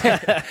 relax.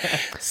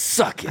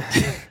 suck it.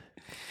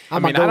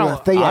 I'm I mean, not I going don't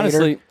with theater.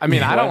 Honestly, I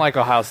mean, I don't like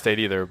Ohio State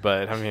either,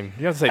 but I mean,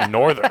 you have to say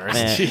Northerners.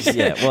 Man, Jeez.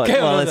 yeah,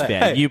 well, let's be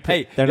honest.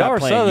 They're y'all not are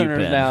playing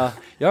Southerners UPenn. now.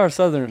 Y'all are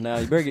Southerners now.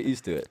 You better get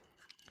used to it.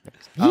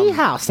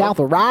 Yeehaw, South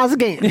will rise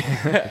again.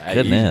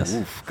 Goodness.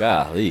 Oof,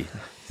 golly.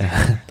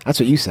 That's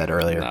what you said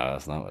earlier. No,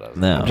 that's not what I was.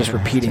 No, I'm just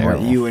repeating what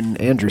you and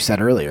Andrew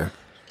said earlier.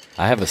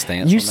 I have a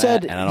stance. You on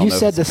said that, and I don't you know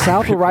said if the it's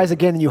South will rise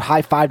again, and you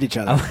high-fived each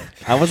other.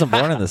 I wasn't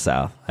born in the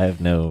South. I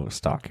have no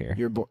stock here.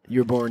 You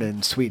were born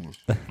in Sweden.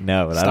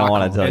 No, but I don't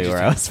want to tell you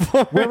where I was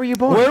born. Where were you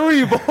born? Where were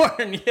you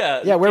born?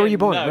 Yeah. yeah, where were you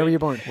born? Where were you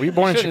born? Were you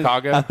born in Should've-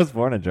 Chicago? I was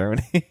born in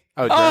Germany.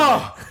 Oh,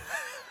 Germany.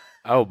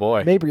 Oh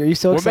boy. Mabry, are you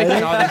so We're making,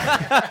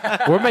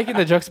 excited? we're making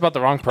the jokes about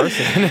the wrong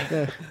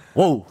person.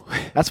 Whoa.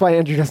 That's why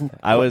Andrew doesn't.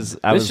 I was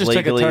just took a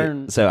legally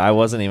turn. so I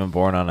wasn't even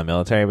born on a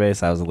military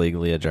base. I was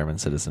legally a German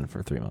citizen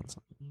for 3 months.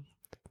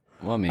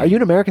 Well, I mean, Are you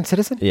an American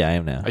citizen? Yeah, I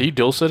am now. Are you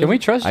dual citizen? Can we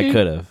trust you? I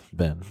could have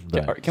been.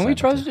 but Can we decided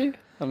trust not you?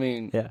 I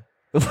mean, to.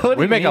 Yeah.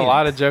 We make a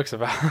lot of jokes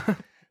about.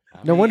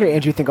 No wonder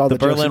Andrew think all the,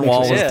 The jokes he Berlin makes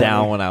Wall are- was Yeah.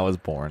 down when I was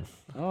born.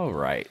 All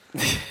right.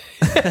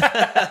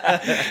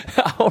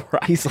 All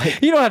right. He's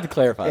like, You don't have to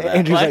clarify that.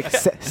 Andrew's like,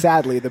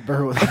 sadly, the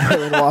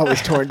Berlin Wall was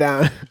torn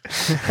down.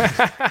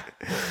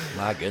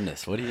 My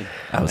goodness, what do you?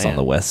 I was on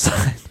the west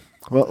side.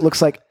 Well, it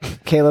looks like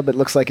Caleb. It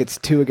looks like it's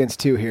 2 against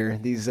 2 here.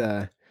 These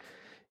what?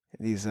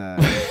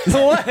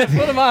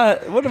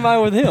 What am I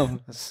with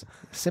him?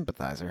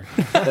 sympathizer.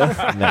 No.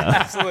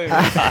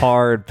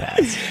 Hard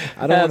pass.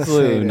 I don't want to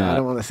Absolutely say. not. I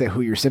don't want to say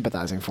who you're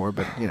sympathizing for,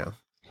 but you know.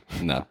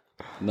 No,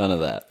 none of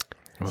that.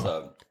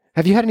 So,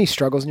 Have you had any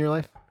struggles in your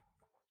life?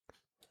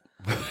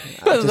 does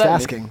Just that mean?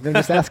 asking. They're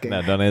just asking.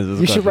 No, don't answer this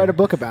You should question. write a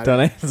book about Don't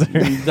it.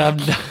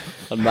 answer.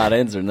 I'm not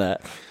answering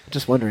that.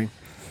 Just wondering.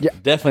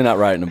 Definitely not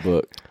writing a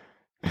book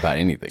about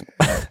anything.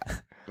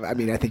 I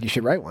mean, I think you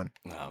should write one.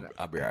 No,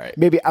 I'll be all right.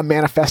 Maybe a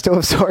manifesto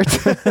of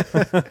sorts.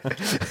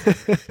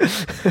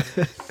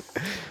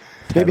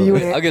 Maybe you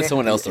and I'll get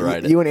someone else to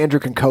write it. You and Andrew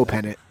can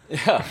co-pen it.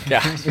 Yeah,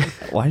 gosh.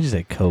 Why'd you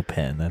say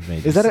co-pen? That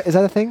made Is that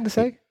a thing to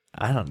say?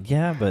 I don't.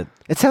 Yeah, but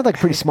It sounds like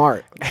pretty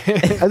smart.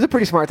 That's a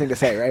pretty smart thing to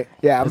say, right?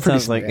 Yeah, I'm it pretty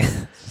sounds like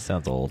yeah.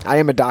 sounds old. I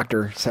am a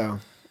doctor, so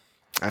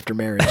after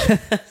marriage.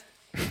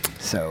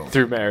 So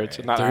Through marriage,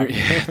 not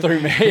Through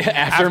marriage,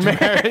 after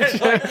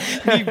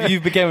marriage. you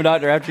became a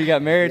doctor after you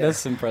got married.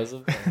 That's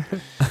impressive.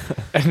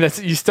 and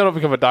that's you still don't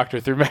become a doctor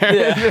through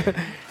marriage.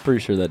 Pretty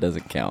sure that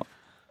doesn't count.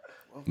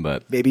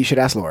 But maybe you should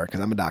ask Laura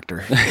because I'm a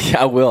doctor.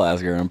 yeah, I will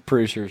ask her. I'm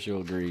pretty sure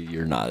she'll agree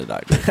you're not a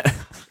doctor.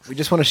 We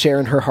just want to share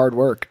in her hard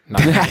work.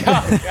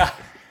 I'm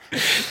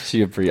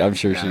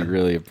sure she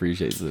really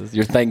appreciates this.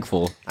 You're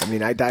thankful. I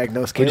mean, I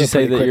diagnosed Would Caleb you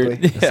say pretty that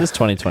quickly. This is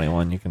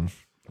 2021. You can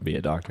be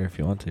a doctor if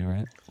you want to,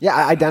 right? Yeah,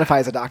 I identify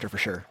as a doctor for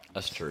sure.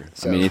 That's true.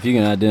 So- I mean, if you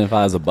can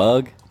identify as a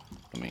bug,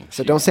 I mean.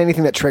 So don't say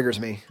anything that triggers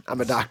me. I'm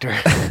a doctor.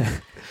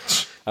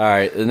 All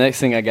right. The next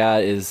thing I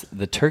got is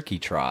the turkey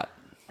trot.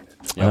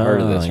 Y'all heard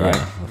of this, yeah, right?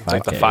 the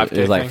like the 5K. 5K It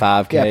was like thing?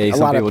 5K. Yeah, a Some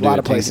lot of- people do lot it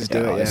of places do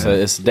it, yeah. So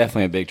it's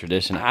definitely a big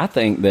tradition. I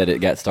think that it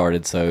got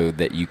started so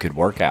that you could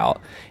work out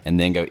and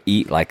then go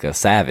eat like a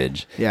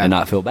savage Yeah. and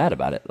not feel bad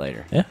about it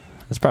later. Yeah,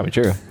 that's probably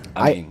true.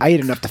 I I eat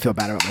enough to feel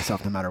bad about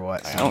myself no matter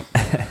what. I So.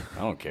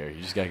 don't care.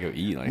 You just gotta go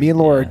eat. Like, Me and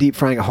Laura are deep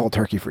frying a whole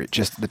turkey for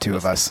just the two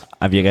of us.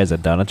 Have you guys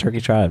done a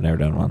turkey trot? I've never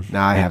done one. No,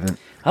 I haven't.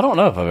 I don't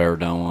know if I've ever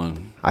done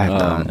one. I have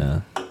not.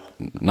 Yeah.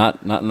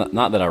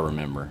 Not that I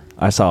remember.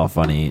 I saw a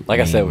funny. Like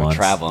I said, meme we're once.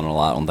 traveling a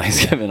lot on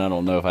Thanksgiving. I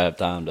don't know if I have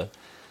time to.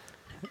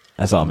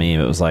 I saw a meme.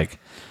 It was like,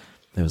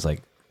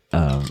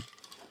 I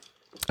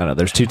don't know.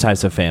 There's two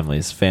types of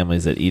families: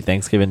 families that eat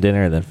Thanksgiving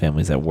dinner, and then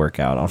families that work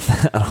out on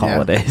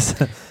holidays.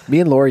 Me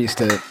and Laura used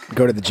to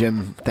go to the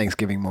gym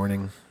Thanksgiving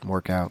morning,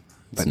 work out.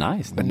 It's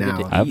nice. but You get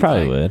now- to I eat, probably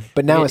like- would.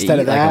 But now you get to instead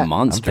eat of like that, a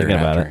monster thinking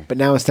about after. it. but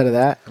now instead of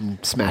that,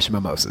 I'm smashing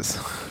mimosas.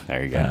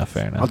 There you go. Yeah,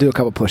 fair enough. I'll do a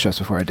couple push-ups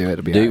before I do it.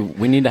 It'll be all right.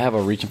 We need to have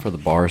a reaching for the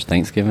bars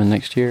Thanksgiving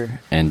next year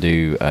and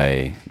do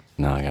a.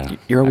 No, I gotta.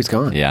 You're always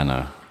gone. Yeah, I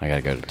know. I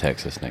gotta go to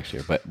Texas next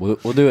year, but we'll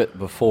do it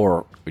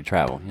before we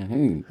travel.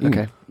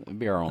 Okay. It'll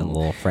be our own A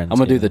little friends I'm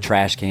gonna do game. the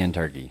trash can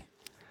turkey.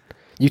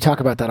 You talk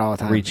about that all the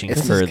time. Reaching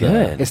it's, for the.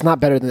 good. it's not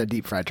better than a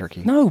deep fried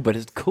turkey. No, but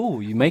it's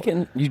cool. You make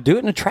it. You do it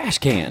in a trash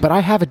can. But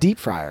I have a deep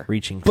fryer.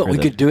 Reaching But for we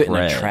the could do it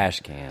bread. in a trash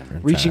can.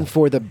 Reaching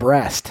for the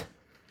breast.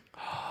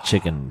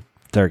 Chicken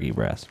turkey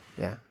breast.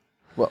 Yeah.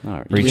 Well, All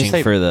right. You Reaching just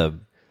say- for the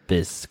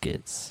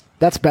biscuits.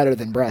 that's better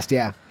than breast.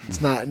 Yeah.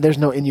 It's not. There's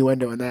no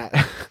innuendo in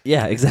that.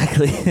 Yeah,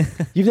 exactly.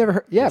 You've never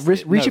heard. Yeah.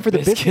 Reaching for the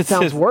biscuit biscuits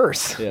sounds is-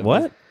 worse. Yeah,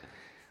 What?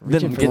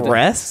 Reaching The for the-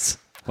 breasts?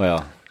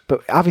 Well,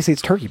 But obviously,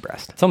 it's turkey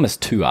breast. it's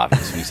almost too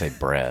obvious when you say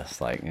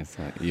breast. Like it's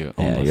like you.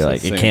 Yeah, almost you're like,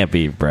 assume- it can't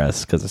be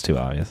breasts because it's too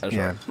obvious. That's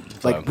Yeah.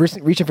 right. Like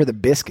reaching for the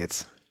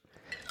biscuits.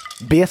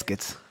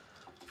 Biscuits.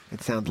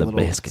 It sounds The a little.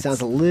 biscuits.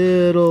 Sounds a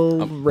little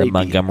The rapey.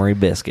 Montgomery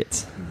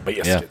Biscuits.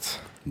 Biscuits.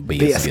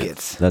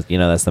 Biscuits.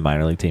 That's the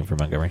minor league team for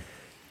Montgomery.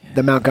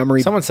 The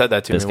Montgomery Someone said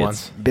that to Biscuits. me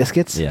once.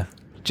 biscuits. Yeah.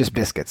 Just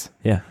biscuits.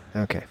 Yeah.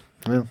 Okay.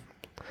 Well,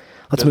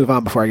 let's move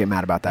on before I get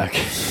mad about that.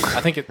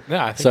 I think it.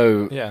 Yeah. I think,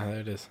 So- yeah, there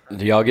it is.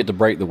 Do y'all get to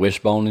break the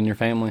wishbone in your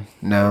family?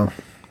 No.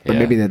 But Yeah.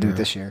 maybe they'll do it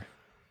this year.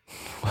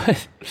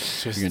 What?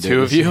 Just You're gonna do two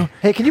it of this you. year?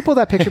 Hey, can you pull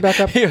that picture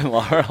back up? You and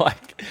Laura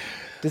like.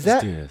 Does Let's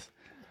that? do this.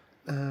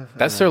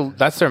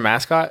 That's their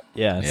mascot.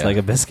 Yeah, it's Yeah. like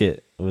a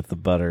biscuit with the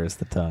butter as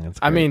the tongue. It's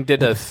I great. mean,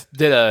 did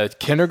a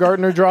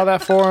kindergartner draw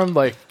that for him?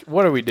 Like,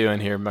 what are we doing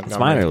here, Montgomery? it's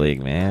minor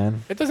league,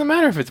 man. It doesn't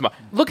matter if it's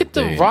look at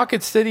the Dude.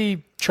 Rocket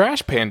City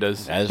Trash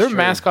Pandas. That is Their true.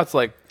 mascot's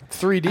like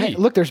 3D. Hey,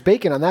 look, there's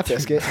bacon on that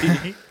biscuit.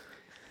 I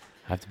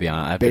have to be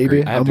honest. I have Baby, to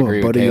agree, I have I'm to a agree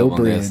with buddy Caleb of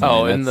on this. bread.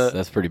 Oh, Man, and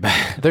that's pretty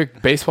bad. Their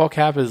baseball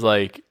cap is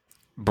like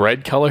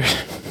bread color.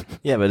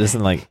 Yeah, but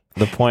isn't like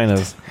the point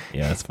of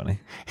yeah, that's funny.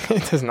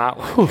 It does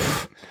not look.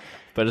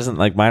 But isn't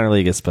like minor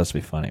league is supposed to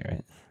be funny,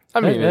 right?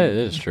 I mean, That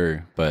is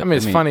true, but I mean,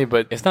 it's funny,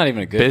 but it's not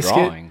even a good Biscuit?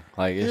 drawing.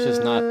 Like it's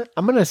just not.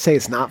 I'm gonna say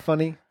it's not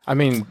funny. I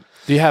mean,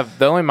 do you have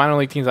the only minor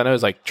league teams I know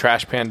is like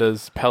Trash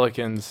Pandas,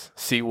 Pelicans,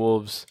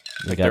 Seawolves.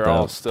 You Like got they're the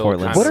all still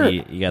Portland kind of-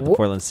 Sea. You got the what-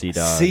 Portland Sea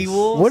Dogs.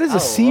 Seawolves? What is I a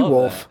love sea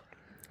wolf? that.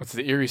 It's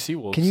the Erie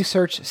Seawolves. Can you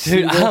search Dude,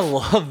 sea I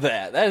wolf? love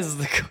that. That is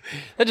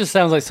that just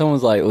sounds like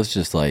someone's like, let's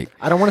just like.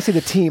 I don't want to see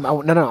the team.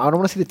 No, I don't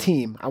want to see the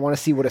team. I want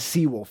to see what a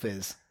sea wolf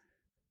is.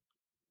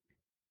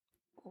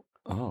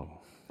 Oh.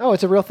 Oh,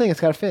 it's a real thing.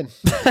 It's got a fin.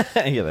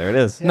 Yeah, there it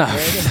is. No,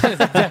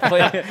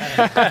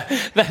 that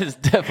is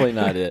definitely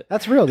not it.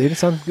 That's real, dude.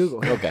 It's on Google.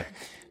 Okay,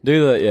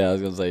 do the I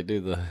was gonna say do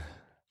the.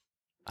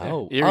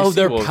 Oh, Erie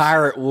they're Seawolves.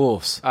 pirate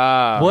wolves.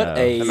 Ah, What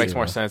a- that makes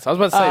more sense. I was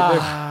about to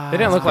say they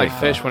didn't look like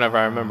fish whenever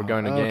I remember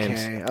going to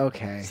games.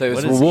 Okay. So it's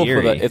What a is wolf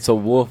Erie? it's a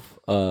wolf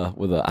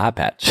with an eye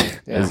patch.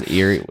 Yeah. Is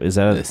Erie? Is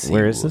that The sea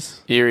where is wolves.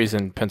 this? Erie's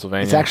in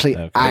Pennsylvania. It's actually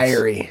Okay.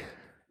 Irie.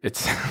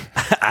 It's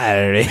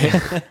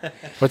uh-uh.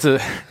 what's a?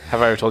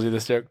 Have I ever told you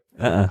this joke?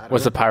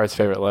 What's the pirate's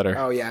favorite letter?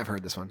 Oh yeah, I've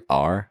heard this one.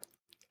 R.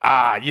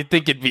 Ah, you'd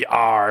think it'd be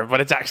R, but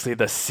it's actually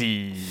the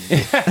C.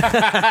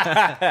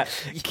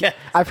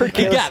 I've heard You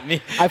Caleb, got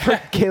me. I've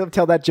heard Caleb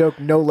tell that joke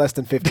no less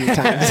than 15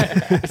 times.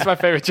 It's my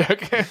favorite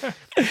joke.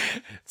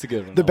 It's a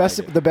good one. the I best,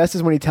 like it. the best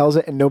is when he tells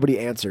it and nobody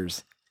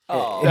answers.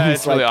 Oh. And Yeah, he's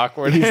it's really like-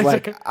 awkward. He's It's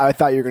like, I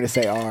thought you were going to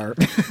say R.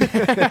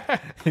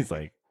 He's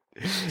like,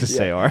 just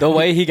say R. The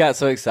way he got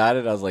so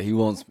excited, I was like,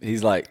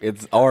 he's like,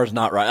 it's R's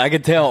not right. I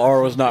could tell R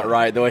was not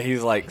right the way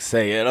he's like,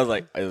 say it. I was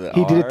like, is it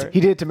He R? did it. He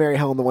did it to Mary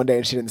Helen the one day,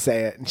 and she didn't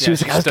say it. And she Yeah, was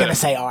she like, "I was stood going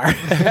to him. say R."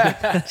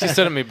 She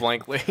stood at me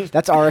blankly.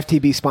 That's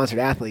RFTB sponsored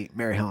athlete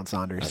Mary Helen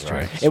Saunders. That's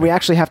right. And we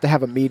actually have to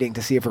have a meeting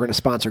to see if we're going to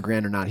sponsor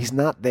Grant or not. He's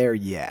not there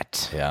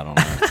yet, Yeah, I don't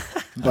know.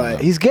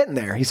 but he's getting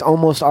there. He's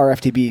almost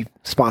RFTB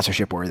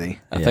sponsorship worthy.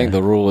 I think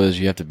the rule is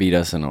you have to beat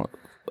us in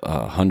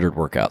 100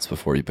 workworkouts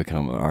before you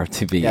become an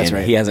RTB. That's and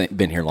right. he hasn't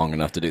been here long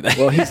enough to do that.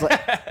 Well, he's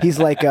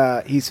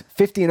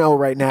 50-0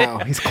 right now.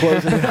 He's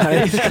closing it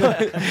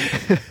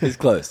out. he's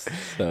close.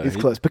 So He's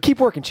close, but keep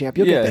working, champ.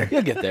 You'll get there.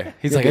 You'll get there.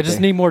 He's You'll like, I get just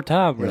there. need more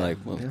time. We're like,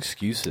 well,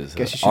 excuses.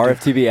 Guess you should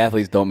do- RFTB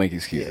athletes don't make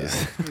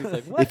excuses.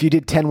 If you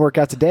did 10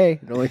 workouts a day,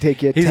 it'd only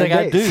take you He's 10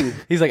 like, days. I do.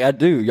 He's like, I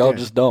do. Y'all Yeah.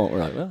 just don't. We're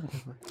like, well,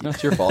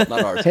 that's your fault,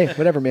 not ours. Hey,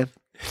 whatever, man.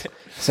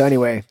 So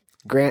anyway,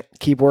 Grant,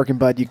 keep working,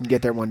 bud. You can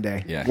get there one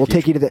day. Yeah, we'll keep-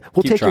 take you to the.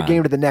 We'll keep take your trying.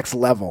 game to the next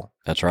level.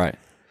 That's right.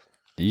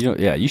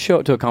 You show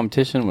up to a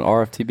competition with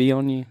RFTB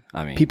on you.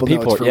 I mean, People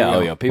know it's for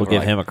real. People We'll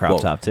give are him a like, crop "Whoa."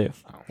 top too.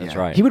 That's Yeah.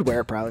 right. He would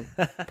wear it probably.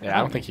 Yeah, I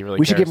don't think he really.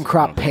 We should give him cares.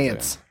 crop I don't think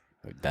pants,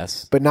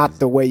 That's. but not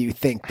the way you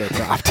think they're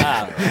cropped.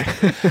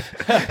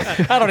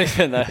 I don't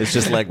even know. It's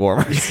just leg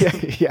warmers.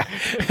 yeah.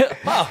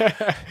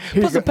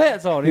 Put some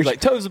pants on. He's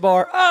like, toes the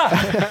bar.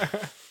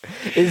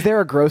 Is there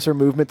a grosser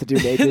movement to do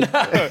naked?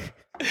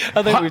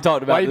 I think we've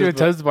talked about Why are you doing this.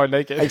 toes to bar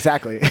naked?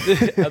 Exactly. I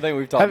think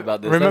we've talked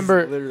about this.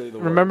 Remember, That's literally the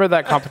word. remember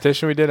that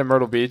competition we did in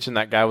Myrtle Beach, and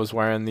that guy was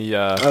wearing the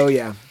Oh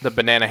yeah,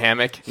 banana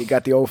hammock, you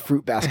got the old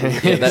fruit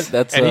basket. Yeah,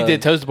 that's and he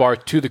did toes to bar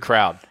to the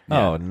crowd.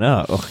 Oh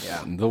no.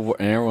 and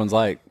everyone's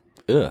like,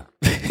 ugh.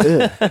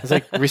 It's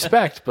like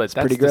respect, but that's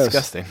pretty gross.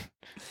 disgusting.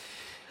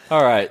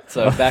 All right,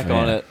 so back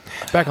on it.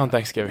 Back on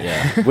Thanksgiving.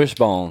 Yeah,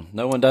 wishbone.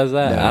 No one does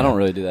that. No. I don't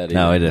really do that either.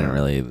 No, I didn't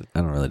really. I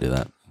don't really do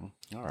that.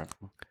 All right,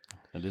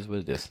 it is what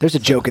it is. There's a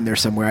joke in there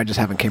somewhere. I just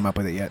haven't came up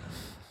with it yet.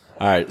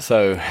 All right,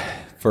 so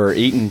for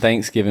eating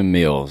Thanksgiving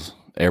meals,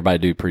 everybody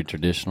do pretty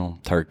traditional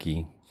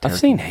turkey. I've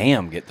seen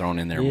ham get thrown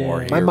in there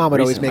more. My here mom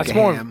would always recently. make That's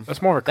a more. ham.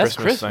 That's more of a That's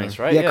Christmas, Christmas,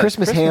 thing. right? Yeah,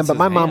 Christmas ham, but is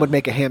my mom ham. would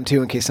make a ham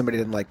too in case somebody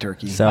didn't like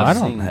turkey. So I've I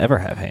don't seen- ever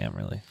have ham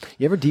really.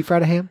 You ever deep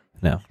fried a ham?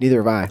 No, Neither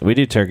have I. we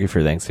do turkey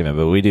for Thanksgiving,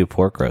 but we do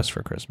pork roast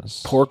for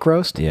Christmas. Pork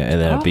roast, Yeah,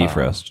 and then a beef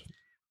Oh. roast.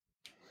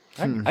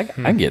 I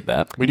can get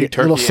that. We do a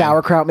turkey. little and-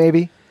 sauerkraut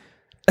maybe.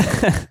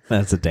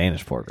 That's a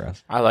Danish pork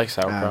roast. I like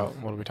sauerkraut.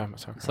 What are we talking about?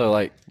 Sauerkraut. So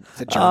like,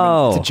 It's a German.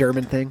 Oh. It's a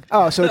German thing.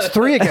 Oh, so it's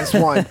 3 against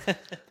 1.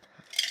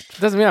 It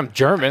doesn't mean I'm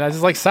German. I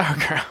just like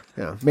sauerkraut.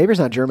 Yeah, Maber's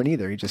not German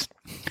either. He just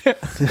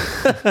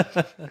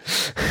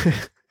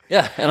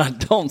yeah, and I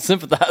don't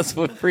sympathize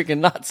with freaking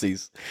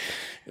Nazis.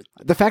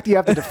 the fact that you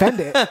have to defend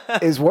it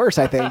is worse.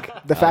 I think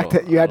the fact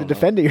that you had to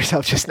defend it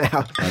yourself just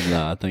now.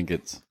 No, I think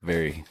it's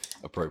very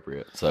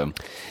appropriate. So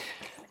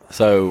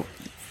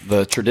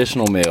the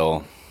traditional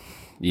meal,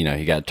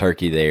 you got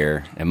turkey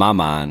there. In my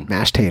mind,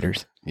 Mashed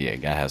taters. yeah, you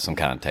gotta have some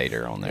kind of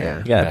tater on there. Yeah.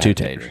 You gotta have two have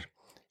taters.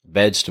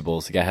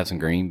 Vegetables, you gotta have some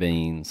green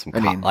beans. Some I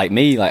mean- like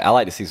me, like I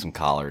like to see some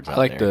collards. I out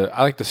like there.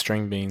 I like the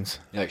string beans.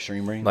 You like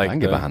string beans. Like I can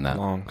get the behind that.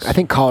 longs. I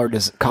think collard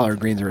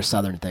greens are a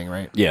southern thing,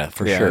 right? Yeah,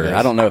 for Yeah, sure. it is.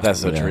 I don't know if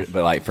that's the Yeah. truth,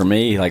 but like for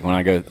me, like when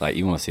I go, like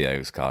you want to see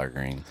those collard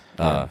greens.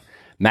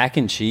 Mac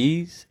and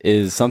cheese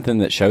is something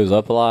that shows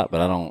up a lot, but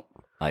I don't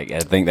like. I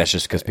think that's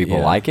just because people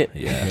Yeah. like it.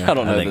 Yeah. I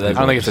don't know. I think if that's,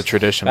 I don't think it's a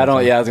tradition. I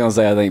don't. Yeah, I was gonna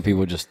say. I think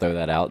people just throw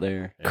that out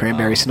there.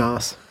 Cranberry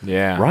sauce.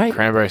 Yeah. Right.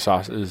 Cranberry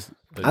sauce is.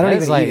 I don't It's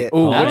even like, eat it.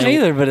 Ooh, I which- don't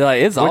either, but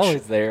like it's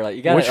always there. Like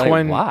you got Which like,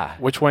 one? Why?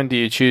 Which one do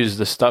you choose?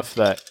 The stuff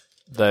that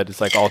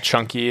is like all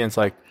chunky and it's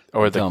like,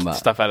 or the Talking about-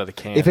 stuff out of the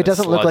can. If it that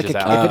doesn't look like sludges a,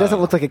 out? if it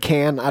doesn't look like a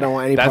can, I don't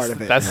want any that's part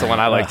of it. that's the one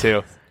I like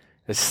too.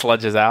 It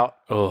sludges out.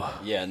 Oh,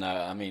 Yeah, no.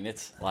 I mean,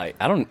 it's like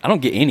I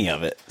don't get any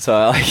of it. So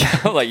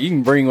like, I'm like you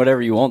can bring whatever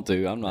you want to.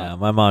 I'm Yeah, not.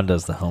 my mom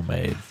does the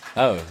homemade.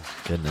 Oh,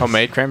 Goodness.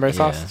 homemade cranberry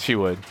sauce. Yeah. She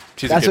would.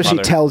 She's That's a good what she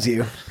mother. tells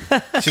you.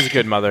 She's a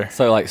good mother.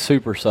 so like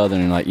super southern,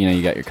 and like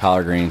you got your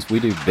collard greens. We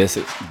do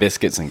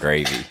biscuits and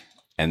gravy,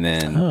 and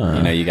then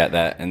you got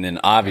that, and then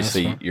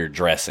obviously your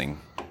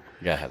dressing.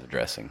 You gotta have the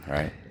dressing,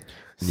 right?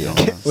 Yeah,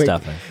 Wait.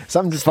 stuffing.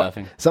 Something just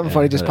Stuffing. something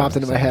funny just popped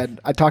into my stuffing. head.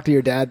 I talked to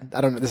your dad.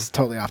 I don't know. This is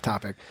totally off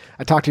topic.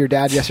 I talked to your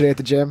dad yesterday at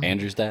the gym.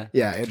 Andrew's dad.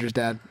 Yeah, Andrew's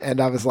dad. And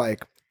I was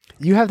like,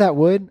 "You have that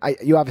wood?"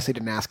 You obviously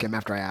didn't ask him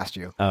after I asked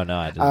you. Oh no,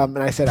 I didn't. And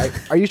I said,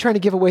 "Are you trying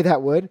to give away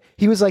that wood?"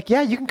 He was like,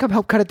 "Yeah, you can come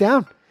help cut it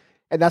down."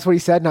 And that's what he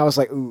said. And I was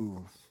like,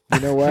 "Ooh, you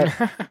know what?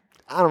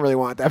 I don't really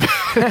want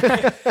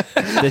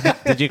that."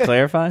 did you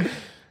clarify?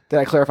 Did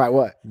I clarify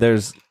what?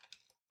 That's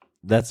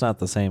not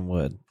the same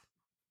wood.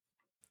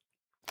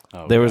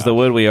 Oh, There was the gosh.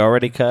 wood we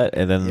already cut,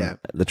 and then Yeah.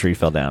 the tree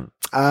fell down.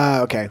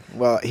 Okay.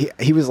 Well,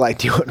 he was like,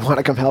 "Do you want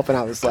to come help?" And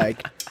I was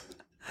like,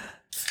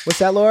 "What's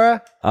that,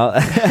 Laura?" I'll,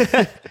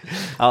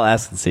 I'll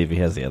ask and see if he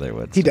has the other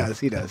wood. He does.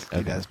 He does.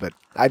 He does. But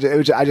I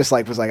just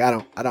like was like, I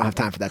don't have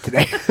time for that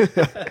today.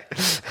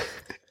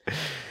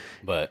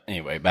 But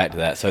anyway, back to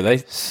that. So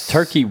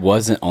turkey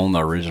wasn't on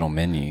the original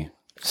menu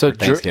So for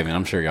Thanksgiving.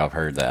 I'm sure y'all have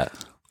heard that,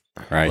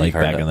 right? Like You've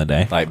heard back that. in the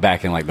day? like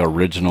back in like the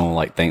original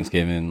like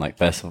Thanksgiving like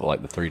festival,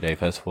 like the 3-day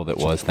festival that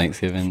was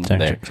Thanksgiving. Check,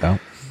 There, check,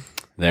 check.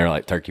 They're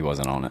like turkey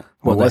wasn't on it.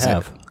 What What'd was they it?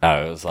 have?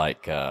 Oh, it was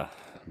like a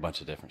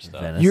bunch of different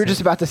stuff. Venison. You were just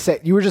about to say.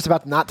 You were just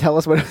about to not tell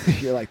us what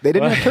you're like. They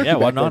didn't have turkey. Yeah,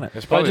 back wasn't then. on it.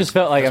 It's Well, I just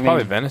felt like, it's I mean-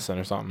 probably venison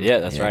or something. Yeah,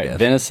 that's Yeah, I right. guess.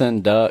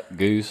 Venison, duck,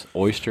 goose,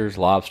 oysters,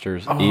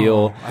 lobsters,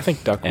 eel, I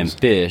think duck and was.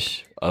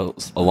 fish,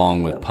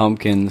 along with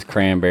pumpkins,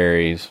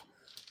 cranberries.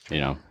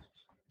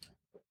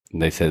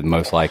 They said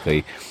most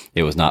likely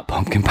it was not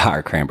pumpkin pie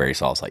or cranberry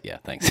sauce. Like, yeah,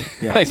 thanks.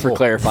 Thanks for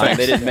clarifying.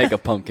 They didn't make a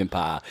pumpkin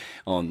pie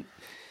on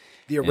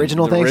The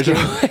original the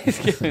Thanksgiving. original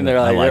Thanksgiving.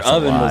 They're like, like their to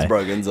oven was lie.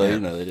 broken, so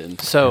they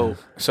didn't. So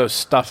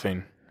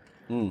stuffing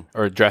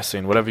or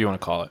dressing, whatever you want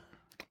to call it.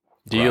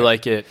 Do you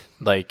like it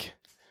like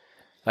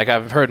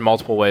I've heard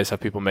multiple ways how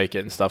people make it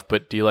and stuff,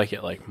 but do you like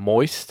it like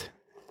moist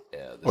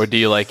or do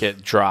you like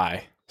it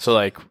dry? So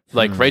like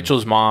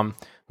Rachel's mom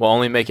will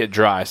only make it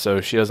dry,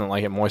 so she doesn't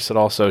like it moist at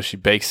all. So she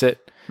bakes it,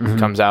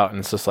 comes out, and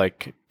it's just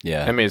like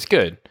Yeah. I mean, it's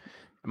good.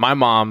 my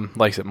mom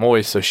likes it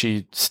moist, so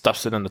she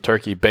stuffs it in the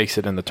turkey, bakes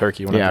it in the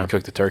turkey when I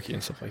cook the turkey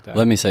and stuff like that.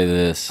 Let me say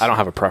this. I don't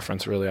have a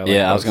preference really.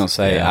 I I was going to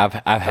say, I've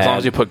had, as long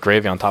as you put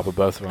gravy on top of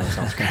both of them, it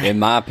sounds great. in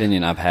my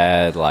opinion, I've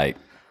had like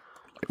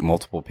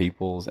multiple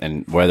people's,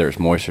 and whether it's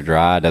moist or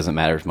dry, it doesn't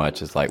matter as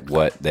much as like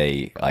what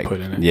they like put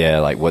in it. Yeah,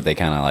 like what they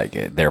kind of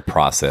like their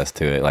process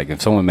to it. Like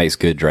if someone makes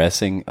good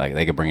dressing, like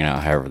they can bring it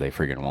out however they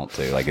freaking want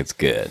to. Like it's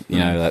good. You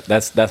know,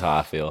 that's how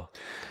I feel.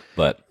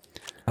 But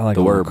I like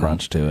the the word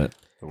crunch to it.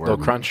 the Little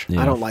word, crunch.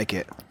 Yeah. I don't like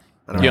it.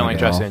 I You don't like it at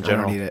dressing all. in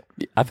general? I don't eat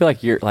it. I feel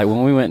like you're like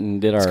when we went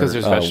and did our 'cause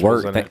there's vegetables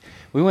work in it.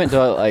 we went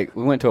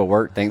to a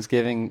work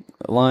Thanksgiving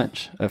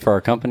lunch for our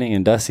company,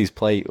 and Dusty's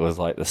plate was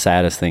like the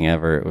saddest thing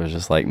ever. It was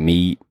just like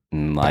meat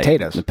and like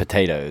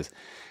potatoes.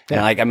 And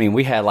like, I mean,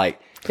 we had like,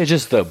 it's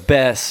just the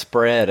best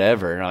spread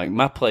ever. And like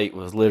my plate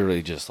was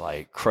literally just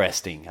like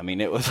cresting. I mean,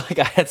 it was like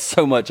I had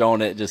so much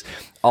on it, just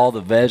all the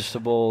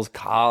vegetables,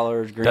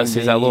 collards, green Dusty's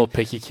beans. that little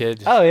picky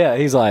kid. Oh yeah,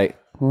 he's like,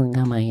 Well, I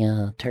got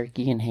my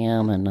turkey and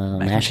ham and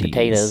mashed cheese.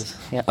 potatoes.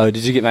 Yeah. oh,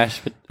 did you get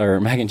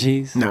mac and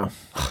cheese? No,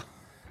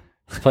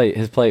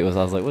 His plate was.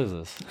 I was like, what is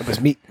this? it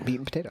was meat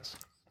and potatoes.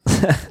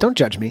 Don't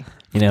judge me.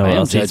 You know I who am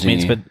else eats judging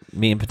you.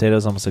 meat and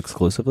potatoes almost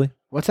exclusively?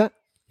 What's that?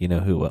 You know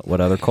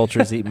what other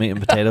cultures eat meat and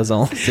potatoes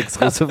almost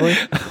exclusively?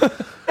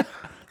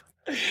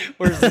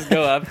 Where does this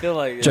go? I feel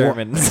like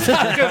Germans.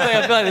 I was gonna say,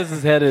 I feel like this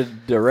is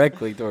headed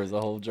directly towards the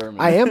whole German.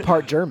 I am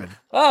part German.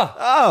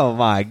 Oh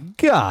my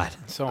God.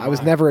 So I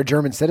was never a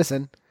German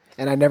citizen,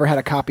 and I never had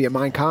a copy of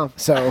Mein Kampf.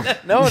 So,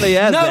 Nobody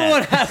has No that.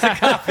 one has a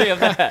copy of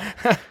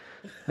that.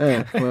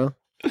 well,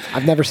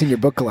 I've never seen your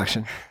book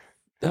collection.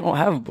 I don't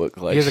have a book He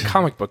collection. has a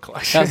comic book I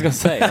collection. was gonna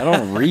say I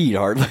don't read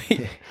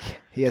hardly.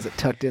 He has it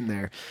tucked in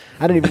there.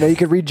 I didn't even know you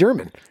could read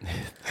German.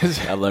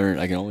 I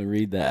learned I can only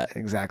read that.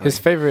 Exactly. His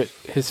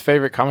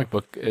favorite comic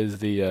book is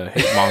the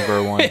Hate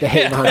Monger one. the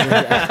hate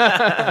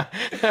monger.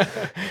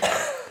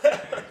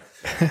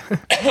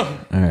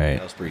 All right.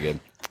 That was pretty good.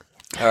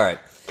 All right.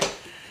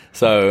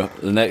 So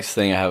the next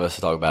thing I have us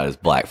to talk about is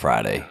Black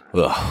Friday.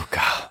 Oh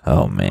God,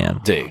 Oh man.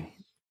 dude,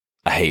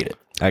 I hate it.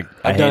 I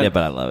hate done- it,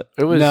 but I love it.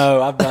 It was No,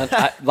 I've done.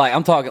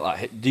 I'm talking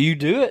like. Do you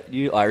do it?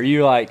 Are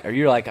you like?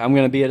 I'm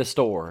gonna be at a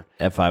store.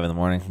 At 5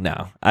 a.m.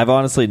 No, I've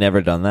honestly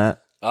never done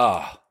that.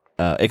 Oh,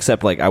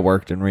 Except like I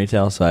worked in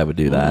retail, so I would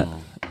do that.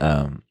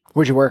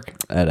 Where'd you work?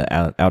 At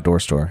an outdoor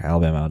store,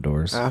 Alabama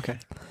Outdoors. Oh, okay.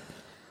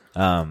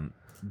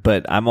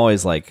 But I'm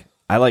always like,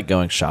 I like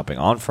going shopping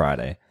on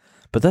Friday.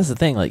 But that's the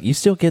thing, like you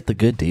still get the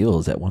good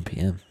deals at 1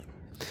 p.m.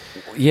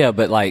 yeah,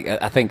 but like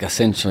I think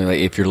essentially, like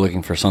if you're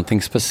looking for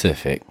something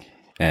specific,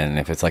 and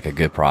if it's like a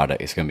good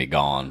product, it's gonna be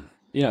gone.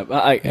 You know,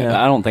 I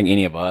don't think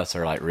any of us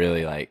are like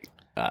really like.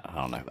 I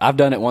don't know. I've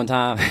done it one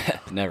time,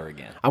 never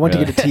again. I went to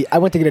get a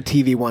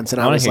TV once, and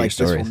I wanna was hear like,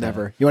 your "This will stories,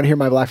 never." You want to hear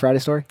my Black Friday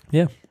story?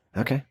 Yeah.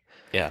 Okay.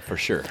 Yeah, for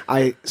sure.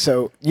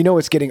 So you know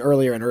it's getting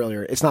earlier and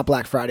earlier. It's not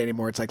Black Friday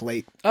anymore. It's like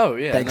late. Oh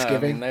yeah,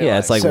 Thanksgiving? Yeah,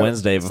 it's like So-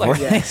 Wednesday before.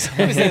 Let me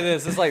say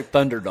this: it's like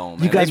Thunderdome.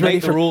 Man. You guys they ready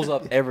make the for- rules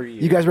up every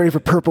year? You guys ready for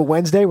Purple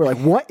Wednesday? We're like,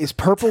 what is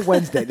Purple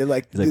Wednesday? They're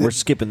like, He's like, we're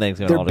skipping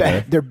Thanksgiving they're,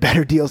 altogether. they're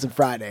better deals than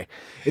Friday.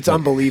 It's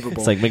unbelievable.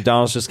 It's like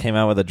McDonald's just came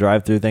out with a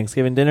drive-through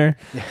Thanksgiving dinner.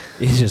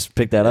 You just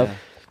pick that up.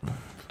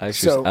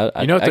 Actually, So-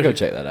 I You know what I go they're-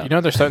 check that out. You know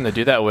what they're starting to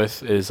do that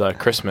with is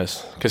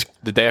Christmas, because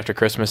the day after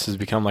Christmas has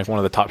become like one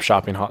of the top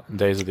shopping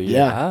days of the year.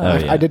 yeah, Oh,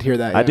 yeah. I did hear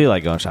that. I yeah. do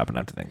like going shopping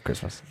after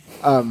Christmas.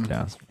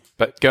 Yeah.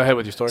 But go ahead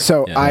with your story.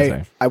 So Yeah,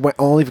 sorry. I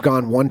only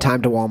gone one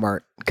time to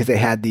Walmart because they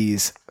had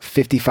these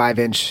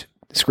 55-inch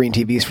screen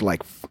TVs for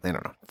like, I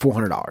don't know,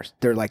 $400.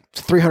 They're like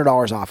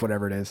 $300 off,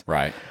 whatever it is.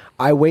 Right.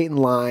 I wait in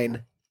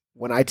line.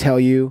 When I tell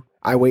you,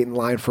 I wait in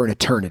line for an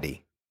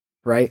eternity,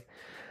 right?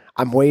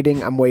 I'm waiting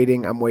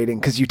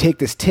because you take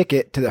this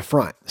ticket to the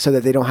front so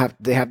that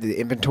they have the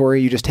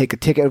inventory. You just take a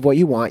ticket of what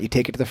you want. You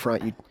take it to the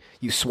front.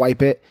 You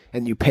swipe it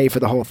and you pay for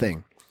the whole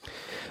thing.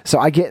 So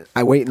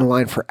I wait in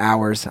line for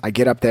hours. I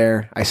get up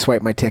there, I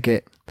swipe my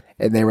ticket,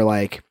 and they were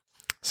like,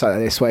 so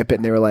they swipe it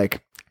and they were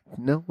like,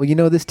 no,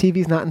 well, this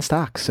TV's not in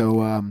stock.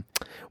 So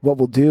what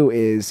we'll do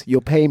is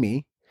you'll pay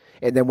me,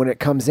 and then when it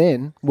comes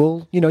in,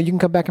 you can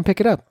come back and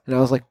pick it up. And I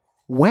was like,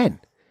 when?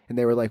 And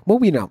they were like, well,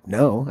 we don't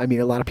know. I mean,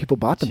 a lot of people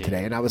bought them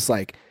today. And I was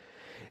like,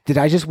 did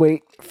I just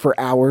wait for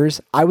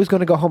hours? I was going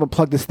to go home and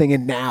plug this thing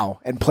in now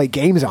and play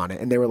games on it.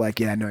 And they were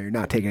like, yeah, no, you're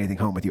not taking anything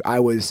home with you. I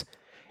was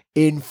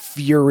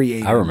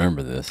infuriated. I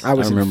remember this. I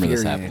was remember this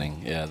infuriated.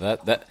 happening.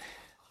 Yeah,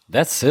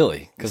 that's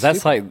silly because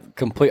that's like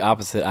complete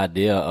opposite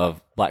idea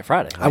of Black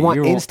Friday. I want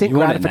instant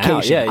want it now.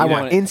 gratification. Yeah, I you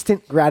want it-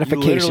 instant You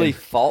gratification. literally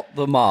fought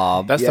the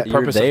mob. That's the You're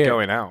purpose of there.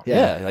 going out.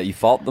 Yeah, like you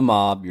fought the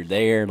mob. You're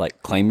there.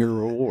 Like claim your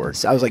reward.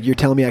 So I was like, you're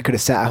telling me I could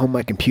have sat at home on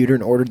my computer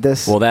and ordered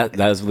this? Well, that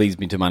leads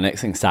me to my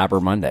next thing,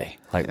 Cyber Monday.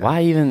 Like,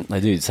 why even,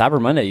 like, dude?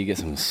 Cyber Monday, you get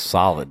some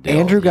solid deals.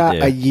 Andrew got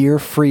do. a year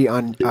free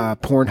on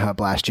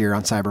Pornhub last year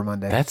on Cyber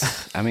Monday.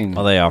 That's, I mean,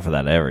 Well, they offer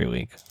that every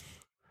week.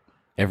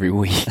 every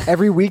week.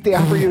 Every week they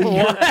offer you a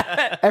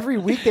year. Every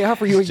week they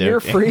offer you a year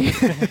Joking.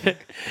 free.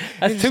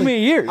 That's too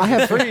many years. I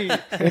have free.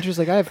 Andrew's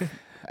like,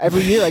 I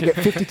Every year I get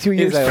 52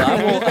 years.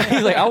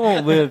 He's like, I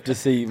won't live to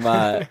see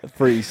my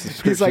free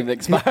subscription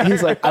expire.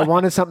 He's like, I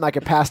wanted something I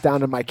could pass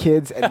down to my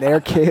kids and their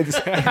kids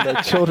and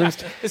their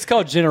children's. It's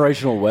called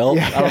generational wealth.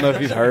 Yeah. I don't know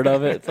if you've heard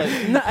of it. It's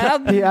like, no,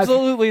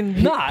 absolutely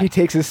not. He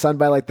takes his son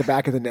by like the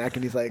back of the neck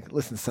and he's like,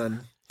 listen,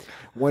 son,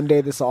 one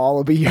day this all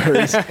will be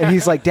yours. And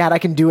he's like, Dad, I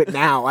can do it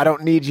now. I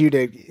don't need you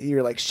to.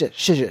 You're like, shut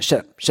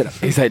up.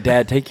 He's like,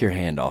 Dad, take your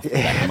hand off the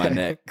back of my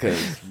neck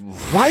because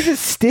Why is it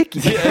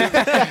sticky?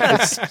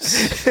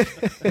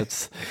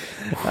 it's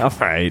All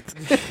right.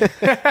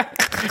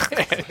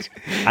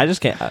 I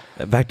just can't.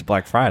 Back to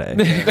Black Friday.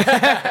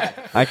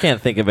 I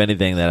can't think of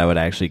anything that I would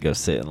actually go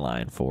sit in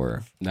line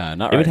for. no,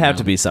 not It right would have now.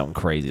 to be something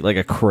crazy, like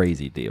a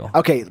crazy deal.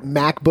 Okay,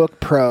 MacBook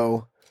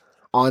Pro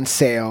on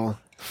sale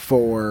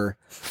for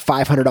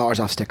 $500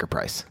 off sticker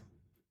price.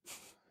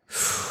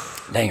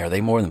 Dang, are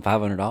they more than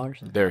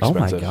 $500? They're Oh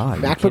my expensive. god! are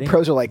you MacBook kidding?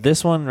 Pros are like,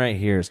 This one right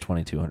here is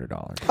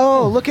 $2,200.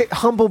 oh, look at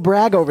humble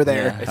brag over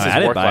there. It's I his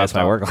didn't work buy it. It's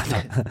my laptop.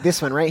 work laptop.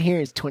 This one right here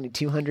is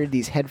 $2,200.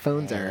 These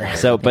headphones are.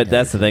 So, but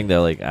that's the thing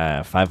though. Like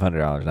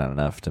 $500 not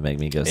enough to make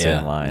me go sit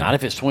in line. Not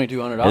if it's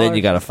 $2,200. and then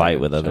you got to fight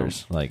with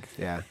others. Like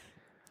Yeah.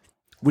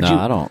 Would No, you?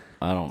 I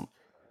don't.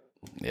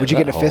 Yeah, Would you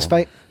get in a fist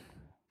fight?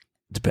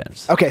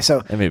 depends. Okay, so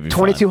It may be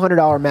fun.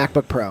 $2,200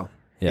 MacBook Pro.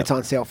 Yep. It's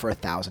on sale for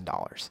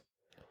 $1,000.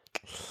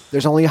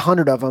 There's only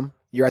 100 of them.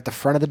 You're at the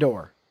front of the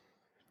door.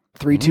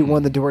 3, 2,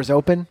 1. The door's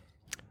open.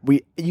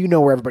 You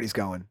know where everybody's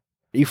going.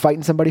 Are you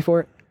fighting somebody for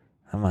it?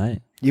 I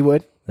might. You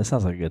would. That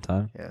sounds like a good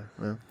time. Yeah.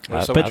 Well,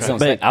 There's so but-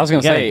 much- I was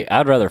gonna you gotta- say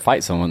I'd rather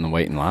fight someone than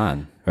wait in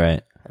line.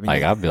 Right.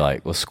 Like I'd be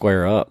like, let's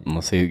square up and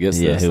let's see who gets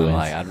Yeah, this. who And wins?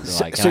 like, I'd be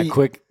like, so can I you-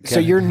 quick. so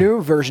your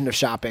new version of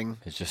shopping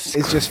it's just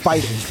is just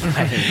fighting.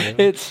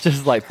 it's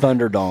just like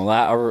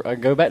Thunderdome. I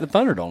go back to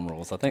Thunderdome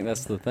rules. I think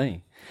that's the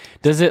thing.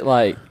 Does it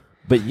like?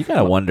 But you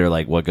gotta wonder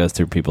like what goes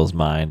through people's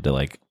mind to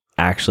like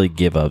actually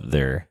give up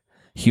their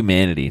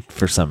humanity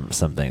for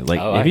something. Like,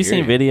 Oh, I have you hear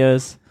seen you.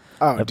 videos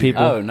Oh, of dude.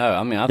 people? Oh no!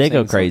 I mean, I've they seen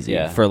go some- crazy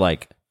yeah. for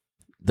like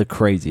the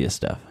craziest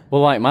stuff.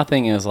 Well, like my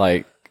thing is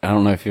like I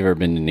don't know if you've ever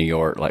been to New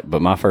York, like,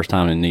 but my first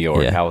time in New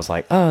York, Yeah. I was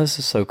like, oh, this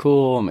is so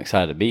cool. I'm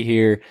excited to be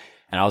here.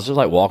 And I was just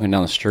like walking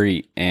down the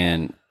street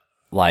and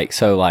like,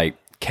 so like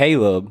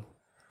Caleb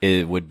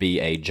it would be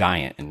a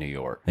giant in New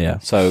York. Yeah.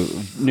 So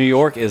New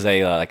York is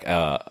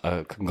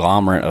a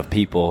conglomerate of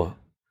people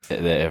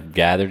that have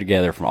gathered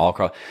together from all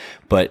across.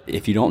 But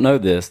if you don't know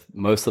this,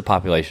 most of the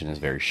population is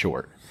very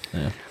short.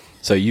 Yeah.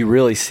 So you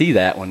really see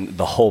that when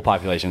the whole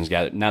population is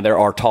gathered. Now there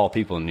are tall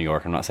people in New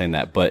York. I'm not saying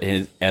that, but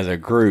as a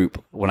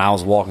group, when I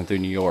was walking through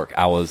New York,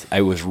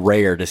 it was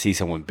rare to see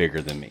someone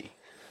bigger than me.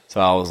 So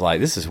I was like,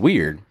 this is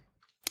weird.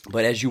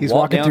 But as you He's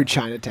walk walking down, through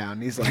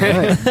Chinatown. He's like,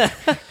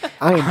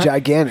 I am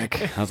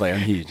gigantic. I was like,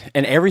 I'm huge.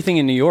 And everything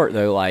in New York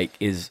though, like,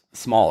 is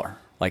smaller.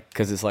 Like,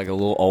 because it's like a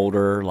little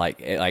older, like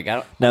I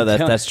don't. No, I'm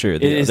that's true.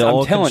 The I'm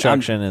old telling-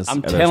 construction is.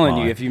 I'm they're telling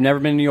smaller. you, if you've never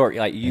been to New York,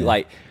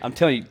 like I'm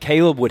telling you,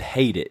 Caleb would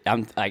hate it.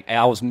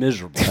 I was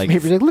miserable. Like,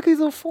 Maybe like, look at these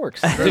little forks.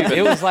 Dude,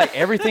 it was like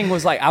everything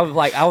was like I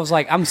was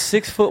like I'm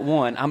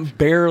 6'1". I'm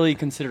barely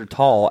considered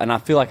tall, and I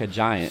feel like a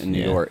giant in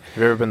New Yeah. York. Have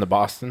you ever been to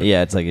Boston?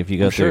 yeah, it's like if you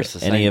go I'm sure through it's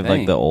the any same of like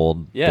thing. the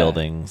old Yeah.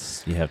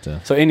 buildings, you have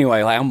to. So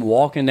anyway, like I'm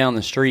walking down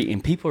the street,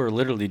 and people are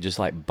literally just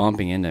like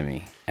bumping into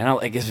me, and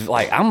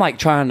I'm like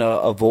trying to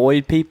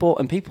avoid people,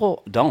 and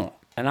people don't.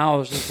 And I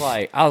was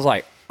like,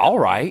 all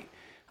right.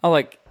 I was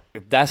like,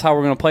 if that's how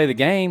we're going to play the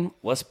game,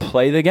 let's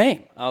play the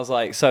game. I was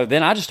like, so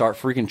then I just start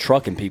freaking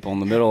trucking people in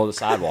the middle of the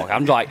sidewalk.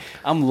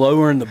 I'm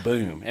lowering the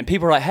boom. And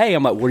people are like, hey,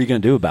 I'm like, what are you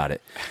going to do about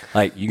it?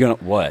 Like, you going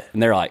to what?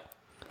 And they're like,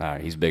 all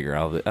right, he's bigger.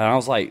 And I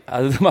was like,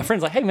 my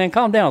friend's like, hey, man,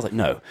 calm down. I was like,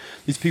 no,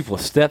 these people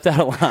have stepped out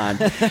of line.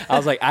 I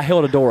was like, I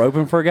held a door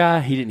open for a guy.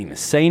 He didn't even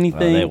say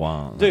anything. they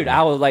won't. Dude,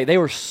 I was like, they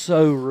were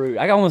so rude.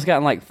 I almost got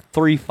in like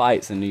 3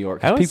 fights in New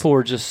York. 'cause How is- people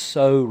were just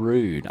so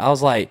rude. I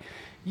was like,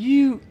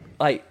 you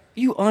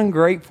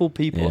ungrateful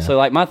people. Yeah. So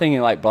like my thing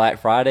in like Black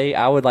Friday,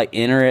 I would like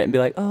enter it and be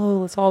like, oh,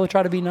 let's all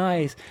try to be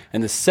nice.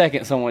 And the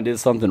second someone did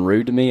something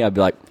rude to me, I'd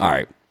be like, all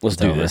right, let's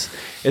do over. this.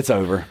 It's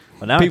over.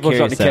 Well, now People are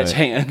starting to catch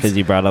hands. because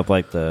you brought up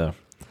like the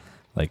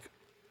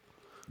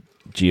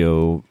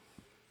geo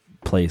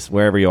place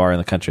wherever you are in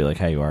the country, like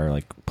how you are,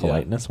 like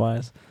politeness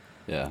wise.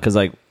 Yeah. Because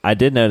like I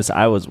did notice,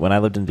 when I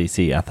lived in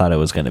DC, I thought it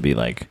was going to be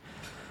like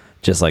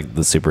just like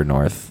the super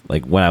north.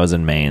 Like when I was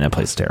in Maine, that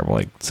place is terrible.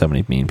 Like so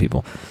many mean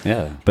people.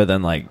 Yeah. But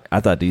then like I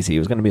thought DC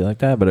was going to be like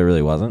that, but it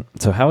really wasn't.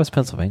 So how is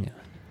Pennsylvania?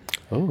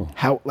 Oh.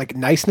 How, like,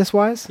 niceness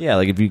wise? Yeah,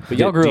 like if you But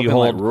y'all grew do up you in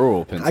like hold,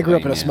 rural I Pennsylvania. grew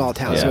up in a small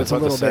town, so Yeah. it's a I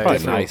was little about bit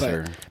to say, different.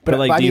 nicer. but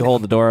like I do you mean-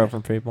 hold the door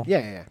open for people?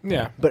 Yeah.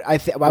 Yeah. But I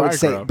Where would I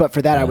say, grew up. but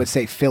for that, I Yeah. would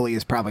say Philly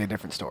is probably a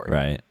different story.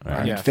 Right. I Right.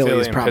 mean, Yeah, Philly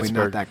is and probably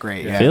Pittsburgh. not that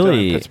great. Yeah, Yeah.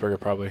 Philly- Pittsburgh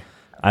probably.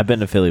 I've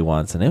been to Philly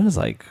once, and it was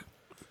like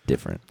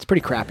different. It's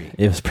pretty crappy.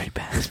 It was pretty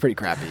bad. It's pretty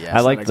crappy. Yeah. I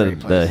it's like not a the great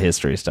place.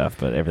 history stuff,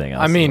 but everything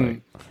else. I is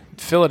mean,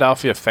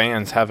 Philadelphia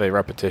fans have a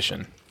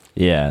repetition.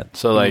 yeah.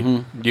 So like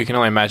you can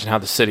only imagine how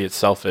the city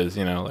itself is,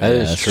 you know. Like, That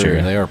is that's true.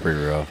 true. They are pretty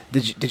rough.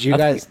 Did you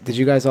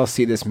guys all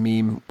see this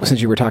meme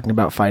since you were talking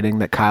about fighting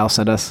that Kyle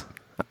sent us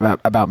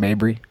about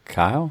Mabry?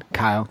 Kyle?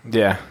 Kyle.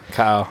 Yeah,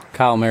 Kyle.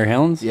 Kyle Mary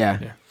Helens?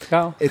 Yeah.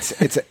 Kyle? It's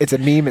a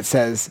meme. It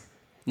says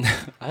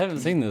I haven't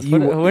seen this. You-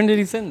 When did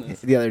he send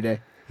this? the other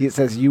day. It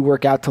says you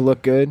work out to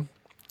look good.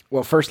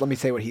 Well, first let me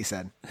say what he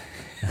said.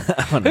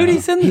 Who did he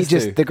send He this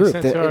just to? the group.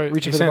 He sent to our-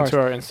 Reaching he for the sent to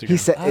Bars. our Instagram. He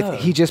said Oh.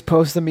 he just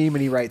posts the meme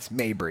and he writes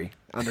Mabry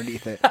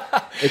underneath it.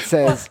 It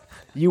says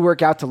you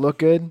work out to look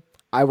good.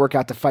 I work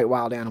out to fight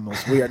wild animals.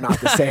 We are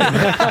not the same.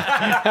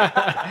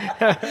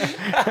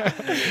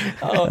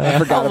 I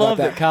forgot I love about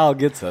that. Kyle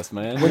gets us,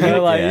 man. When you-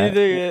 Yeah. you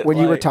do it, When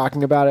you were like-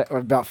 talking about it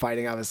about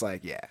fighting, I was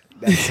like, yeah.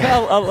 That's,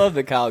 I love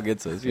that Kyle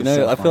gets us. You know,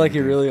 so I feel like funny, he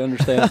dude. really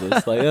understands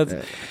us. Like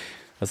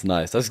that's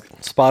nice. That's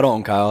spot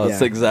on, Kyle. That's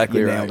Yeah,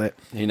 exactly you right. nailed it.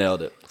 He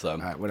nailed it. So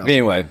right, what else?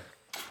 anyway,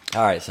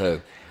 all right. So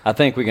I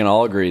think we can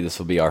all agree this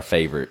will be our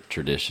favorite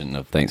tradition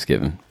of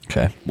Thanksgiving.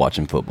 Okay.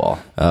 Watching football.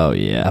 Oh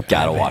yeah.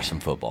 Gotta watch some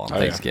football on yeah.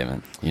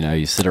 Thanksgiving. You know,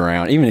 you sit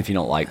around, even if you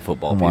don't like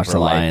football, And watch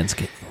people the are like, Lions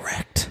get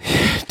wrecked.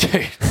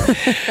 Dude,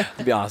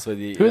 to be honest with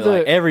you, Who are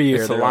like, every year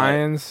it's the they're like-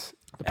 Lions.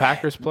 The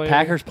Packers play.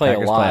 Packers play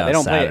Packers a lot. play on they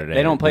don't Saturday, play.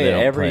 They don't but play they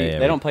don't every. play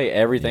They don't play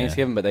every yeah.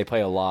 Thanksgiving, but they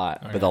play a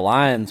lot. But the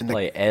Lions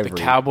play every. The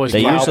Cowboys.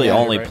 They play usually all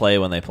day, only right? play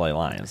when they play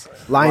Lions.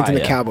 Lions and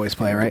Right, the yeah. Cowboys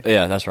play, right?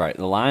 Yeah, that's right.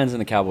 The Lions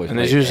and the Cowboys. And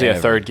there's play usually a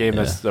every- third game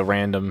that's the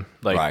random,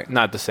 like Right.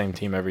 not the same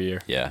team every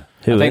year. Yeah,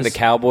 Who I think is? the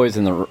Cowboys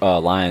and the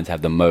Lions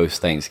have the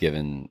most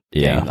Thanksgiving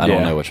Yeah. games. I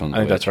don't Yeah. know which one. I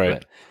think that's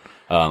right.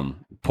 But,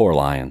 poor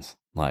Lions.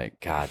 Like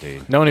God,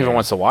 dude. No one even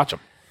wants to watch them.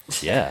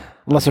 Yeah.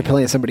 Unless they're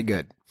playing somebody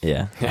good.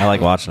 Yeah. I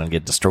like watching them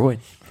get destroyed.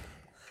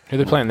 Who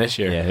they playing this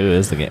year? Yeah. Who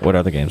is the game? What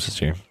are the games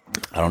this year?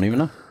 I don't even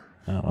know.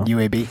 I don't know.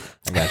 UAB.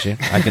 I got you.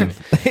 I can.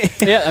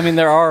 Yeah, I mean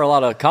there are a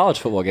lot of college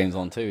football games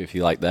on too, if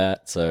you like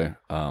that. So,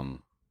 trying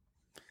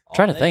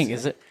to think,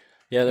 is it?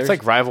 Yeah, there's It's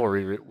like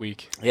rivalry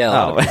week. yeah, a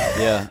lot Oh. of it.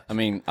 Yeah. I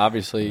mean,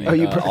 obviously, Oh,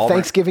 you Auburn,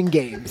 Thanksgiving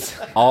games.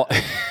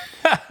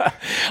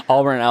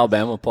 Auburn and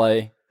Alabama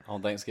play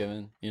on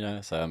Thanksgiving. You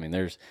know, so I mean,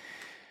 there's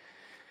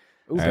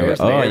Ooh, All right, Bears,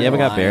 oh Bears. yeah, we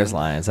got Lions. Bears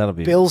Lions. That'll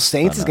be Bills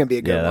Saints fun. is gonna be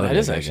a good Yeah, that'll one. be That a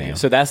is good actually game.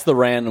 so that's the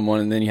random one,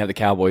 and then you have the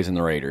Cowboys and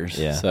the Raiders.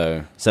 Yeah.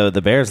 So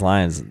the Bears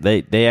Lions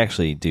they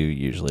actually do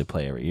usually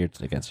play every year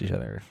against each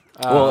other.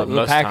 well, the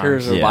most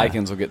Packers times. or Yeah.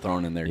 Vikings will get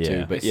thrown in there too.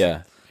 Yeah. But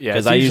yeah, Yeah,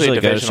 Because it's I usually a usually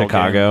go to divisional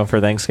Chicago game. for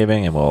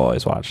Thanksgiving, and we'll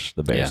always watch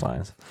the Bears Yeah.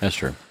 Lions. that's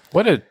true.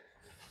 What a!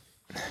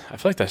 I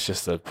feel like that's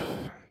just a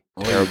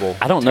terrible.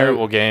 I don't know.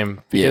 terrible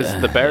game because Yeah.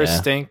 the Bears Yeah.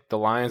 stink. The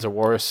Lions are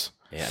worse.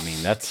 Yeah, I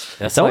mean that's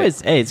It's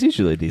always it's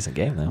usually a decent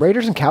game though.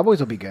 Raiders and Cowboys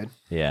will be good.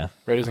 Yeah,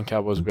 Raiders and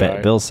Cowboys will be all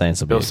right. Bills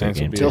Saints will be Bills a good Saints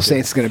will game be too. Bill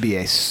Saints is going to be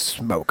a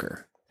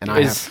smoker. And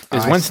Is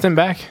Winston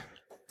back?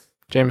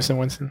 Jameson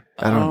Winston.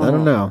 I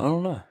don't know. I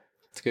don't know.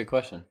 It's a good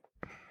question.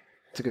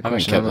 It's a good I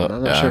haven't question. kept I'm up.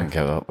 not I sure. haven't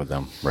kept up with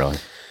them really.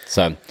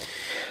 So,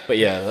 but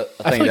yeah,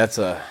 I think like- that's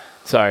a.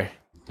 Sorry,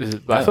 but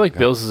I Go, feel like go.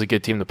 Bills is a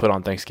good team to put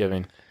on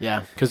Thanksgiving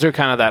Yeah. because they're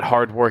kind of that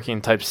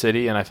hardworking type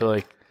city, and I feel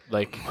like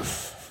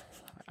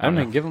I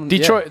mean, give them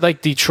Detroit,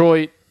 like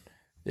Detroit.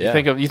 Yeah.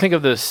 You think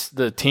of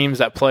the teams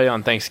that play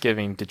on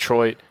Thanksgiving.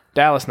 Detroit,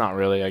 Dallas, not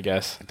really, I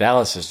guess.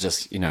 Dallas is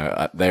just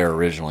they're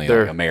originally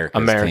They're like America's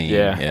America, team.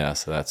 yeah.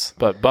 So that's.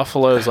 But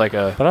Buffalo's like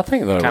a But I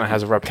think the Kinda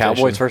has a reputation.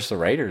 Cowboys versus the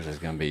Raiders is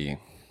going to be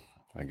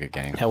a good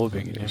game. Hell of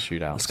a good game.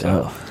 Shootout. Let's So,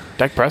 go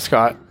Dak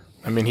Prescott.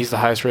 I mean, he's the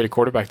highest rated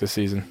quarterback this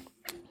season.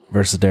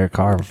 versus Derek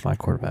Carr, my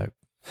quarterback.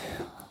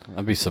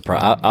 I'd be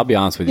surprised. I'll be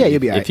honest with Yeah, you. you'll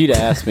be if alright. you'd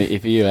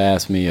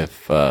asked me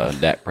if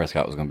Dak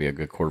Prescott was going to be a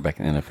good quarterback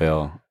in the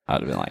NFL,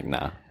 I'd have been like,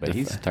 nah. But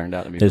he's turned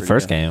out to be His pretty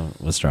first good. game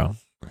was strong.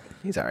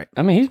 He's all right.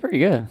 I mean, he's pretty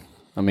good.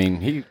 I mean,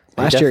 he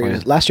Last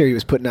year he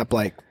was putting up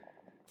like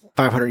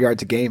 500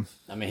 yards a game.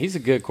 I mean, he's a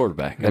good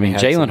quarterback. I Then he mean,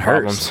 had some Jalen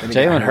Hurts. problems.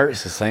 Jalen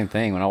Hurts, the same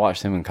thing. When I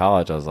watched him in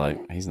college, I was like,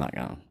 he's not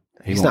going.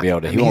 He He's won't not- be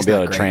able to. I He mean, won't he's be not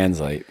able to great.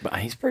 translate. But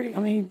he's pretty. I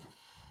mean,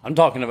 I'm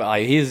talking about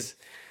like he's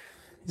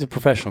a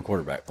professional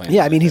quarterback playing.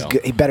 Yeah, I in mean the he's NFL.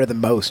 good. He's better than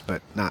most,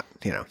 but not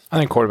I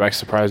think quarterbacks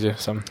surprise you.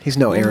 Some he's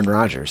no Aaron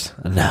Rodgers.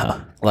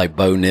 No, Like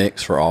Bo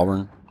Nix for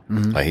Auburn.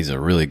 Mm-hmm. Like he's a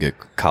really good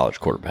college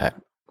quarterback.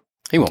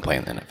 He won't play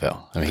in the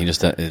NFL. I mean, he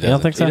just doesn't.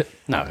 don't think so?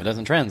 No, it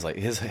doesn't translate.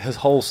 His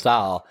whole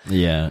style.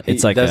 yeah, It's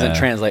it's like doesn't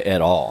translate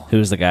at all.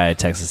 Who's the guy at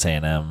Texas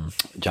A&M?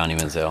 Johnny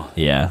Manziel.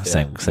 Yeah,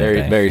 same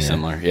Very thing. very Yeah.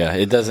 similar. Yeah,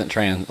 it doesn't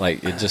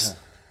like it just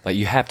like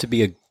you have to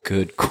be a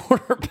good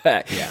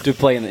quarterback to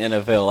play in the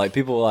NFL. Like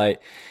people like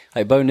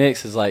Bo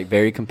Nix is like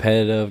very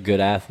competitive,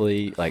 good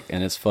athlete, like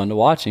and it's fun to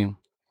watch him.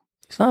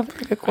 He's not a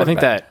very good I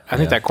quarterback.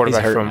 think that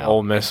quarterback hurt from now.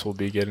 Ole Miss will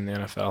be good in the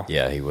NFL.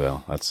 Yeah, he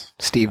will. That's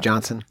Steve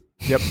Johnson.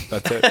 Yep,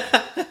 that's it.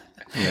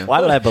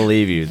 Why did I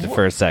believe you the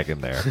first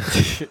second there?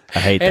 I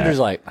hate Andrew's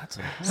that. like that's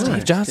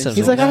Steve Johnson.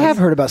 He's like, I have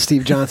heard about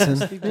Steve Johnson.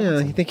 Yeah,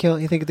 you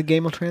think the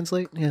game will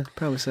translate? Yeah,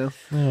 probably so.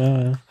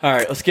 all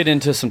right. Let's get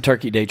into some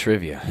Turkey Day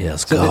trivia. Yeah,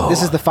 let's So go.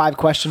 this is the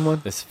 5-question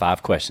one. This is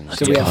 5 questions.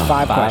 So we have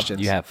 5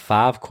 questions. You have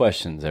 5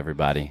 questions,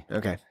 everybody.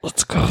 Okay.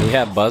 Let's go. Do we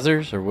have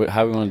buzzers, or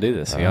how we want to do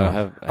this? We gotta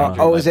have.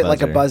 Oh, is it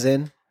like a buzzer. buzz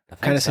in I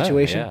think kind of so,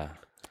 situation? Yeah,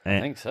 I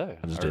think so.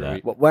 I'll just do Or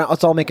that. Well,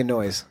 let's all make a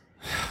noise.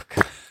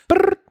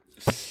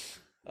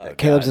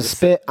 Caleb's a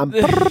spit. I'm.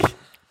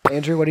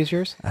 Andrew, what is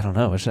yours? I don't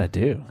know. What should I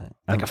do?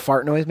 Like a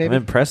fart noise, I'm maybe?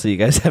 impressed that you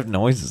guys have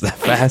noises that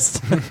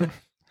fast.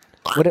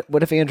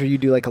 What if Andrew, you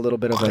do like a little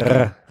bit of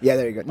a... Yeah,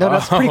 there you go. No,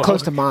 that's pretty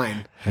close to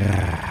mine.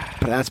 But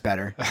that's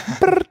better.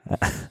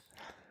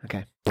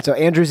 Okay. So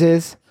Andrew's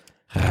is...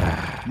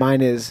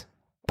 Mine is...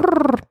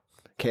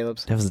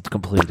 Caleb's. That was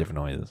completely different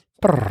noises.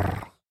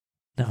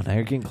 No, now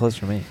you're getting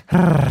closer to me.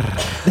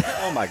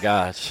 Oh my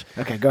gosh!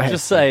 Okay, go ahead.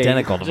 Just say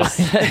Identical to just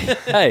mine.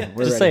 hey,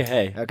 We're just say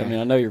ready. hey. Okay. I mean,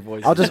 I know your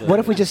voice. I'll just... What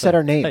if we just said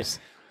our names?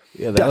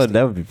 Yeah, that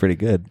would be pretty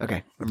good.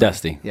 Okay.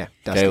 Dusty? Yeah,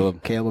 Dusty.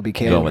 Caleb. Caleb will be I'm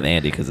Caleb. going with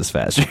Andy because it's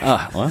faster.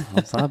 Well,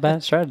 that's not a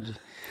bad strategy.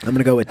 I'm going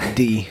to go with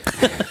D.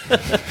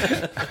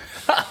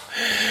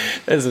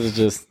 This is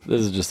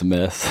just a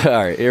mess. All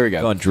right, here we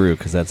go. Going Drew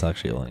because that's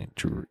actually only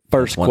Drew.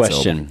 First one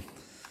question: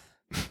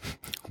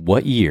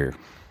 what year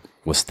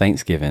was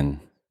Thanksgiving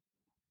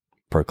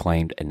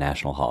proclaimed a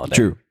national holiday?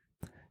 syllable.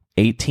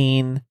 Drew.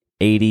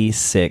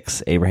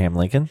 1886. Abraham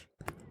Lincoln.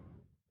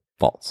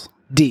 False.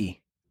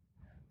 D.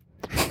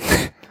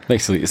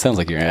 Basically, it sounds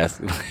like you're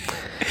asking.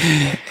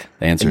 The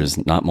answer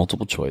is not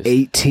multiple choice.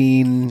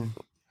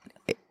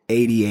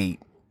 1888.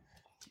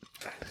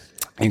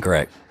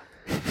 Incorrect.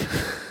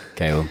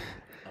 Caleb.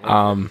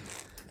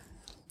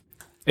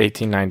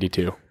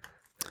 1892.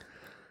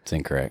 It's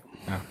incorrect.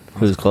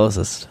 Who's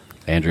closest?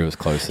 Andrew was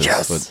closest.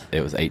 Yes.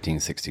 It was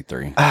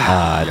 1863.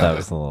 I thought it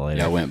was a little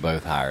later. Yeah, went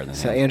both higher than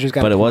So him. Andrew's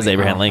got But a it was point.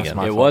 Abraham Oh, Lincoln.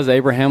 that's It my was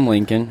Abraham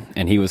Lincoln,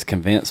 and he was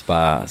convinced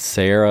by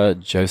Sarah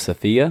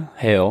Josephia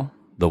Hale,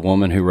 the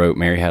woman who wrote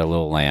Mary Had a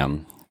Little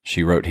Lamb.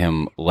 She wrote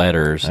him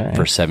letters All right.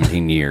 for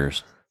 17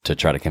 years to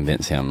try to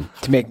convince him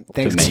fault. To make to make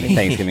Thanksgiving.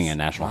 Thanksgiving a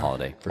national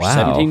holiday. For Wow.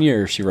 17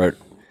 years, she wrote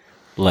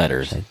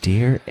letters.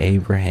 Dear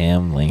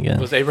Abraham Lincoln.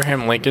 Was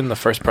Abraham Lincoln the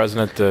first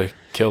president to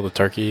kill the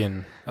turkey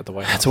at the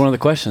White House? That's one of the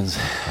questions.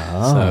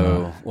 Oh.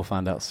 So we'll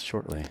find out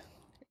shortly.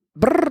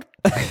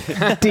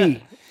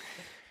 D.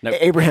 Nope.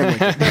 Abraham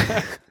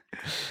Lincoln.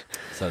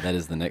 So that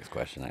is the next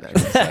question,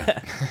 actually. So,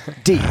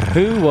 D.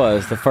 who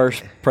was the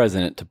first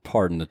president to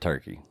pardon the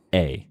turkey?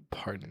 A.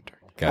 Pardon turkey.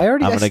 Okay. I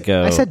already. I'm gonna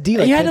go- I said D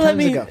like You 10 had to let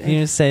times me. ago. You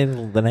just say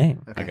the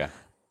name. Okay.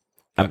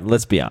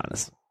 Let's be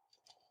honest.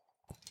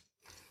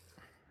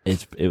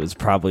 It was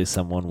probably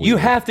someone. You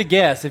weird. have to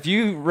guess. If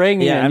you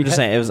ring Yeah, in, I'm you just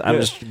ha- saying. It was. I'm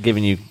just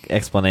giving you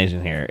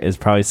explanation here. It's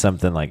probably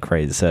something like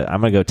crazy. So I'm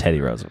gonna go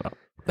Teddy Roosevelt.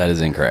 That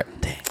is incorrect.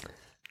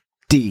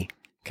 D.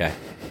 Okay.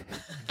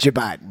 Joe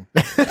Biden.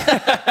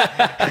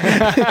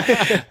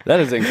 That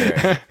is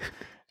incorrect.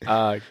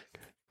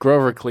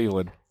 Grover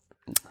Cleveland.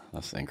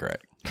 That's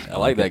incorrect. I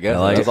like that guess. I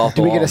like That was it. off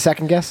Do the we get wall. a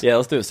second guess? Yeah,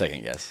 let's do a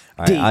second guess.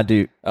 All D. right, I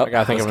do. Oh, I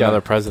gotta think let's of go. another I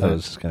was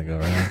president. just gonna go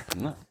around.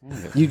 No.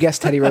 You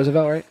guessed Teddy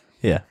Roosevelt, right?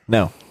 Yeah.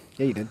 No.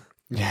 Yeah, you did.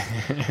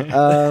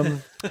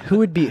 Who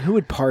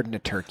would pardon a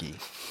turkey?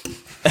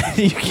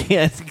 You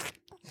can't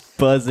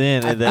buzz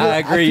in and then. I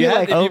agree. feel You have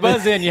like to, if you open-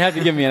 buzz in, you have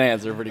to give me an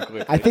answer pretty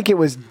quick. I think it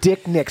was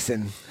Dick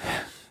Nixon.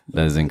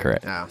 That is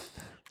incorrect. Oh.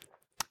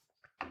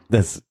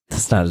 that's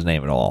not his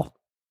name at all.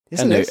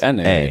 Yes, I it knew. is. I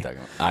knew. A. What you're talking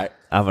about. All right.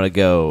 I'm gonna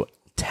go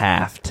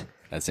Taft.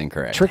 That's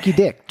incorrect. Tricky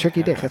Dick.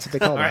 Tricky Dick. That's what they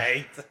call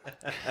him.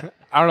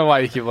 I don't know why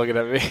you keep looking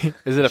at me.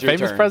 Is it a It's your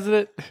famous turn.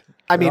 president?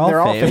 I mean, They're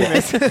all they're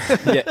all famous.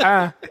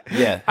 Yeah.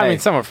 Yeah. I Hey. mean,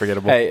 somewhat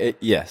forgettable. Hey,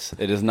 yes,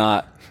 it is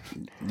not.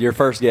 Your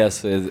first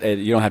guess is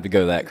you don't have to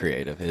go that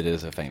creative. It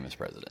is a famous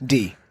president.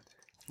 D.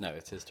 No,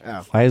 it's his turn.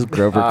 Oh. Why is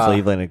Grover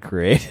Cleveland a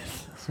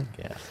creative?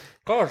 Yeah.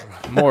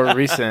 More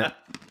recent.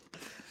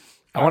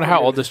 I wonder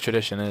how old this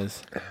tradition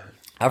is.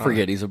 I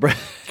forget he's a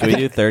president. Can we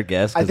do third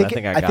guess? I Because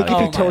think I I got think it. if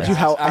he my told you gosh.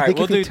 how, All I right, think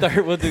we'll if he do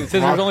third. We'll do since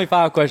there's only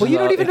 5 questions. Well, you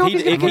don't even know if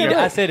he's gonna get it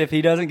I right. said if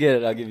he doesn't get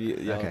it, I'll give you.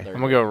 Okay. Third.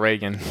 I'm gonna go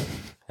Reagan.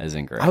 That is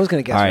incorrect. I was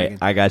gonna guess. All right, Reagan.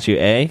 I got you.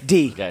 A.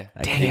 D. Okay.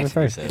 Dang it.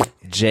 First. Said.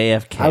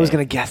 JFK. I was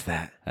gonna guess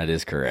that. That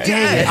is correct.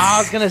 Dang it. I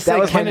was gonna say That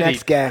was Kennedy. my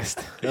next guess.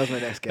 That was my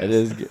next guess. It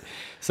is. Good.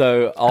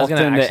 So was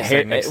gonna often, actually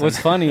say Nixon. what's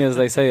funny is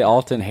they say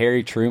often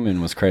Harry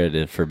Truman was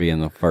credited for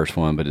being the first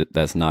one, but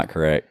that's not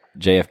correct.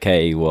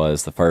 JFK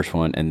was the first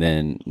one, and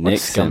then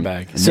Nixon.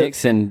 scumbag?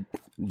 Nixon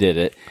did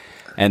it,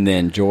 and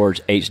then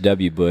George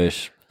H.W.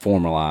 Bush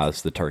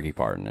formalized the turkey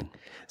pardoning.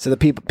 So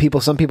the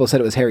some people said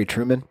it was Harry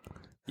Truman,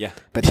 Yeah,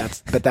 but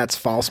that's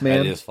false, man.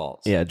 that is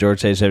false. Yeah,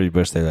 George H.W.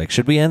 Bush. They're like,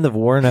 should we end the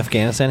war in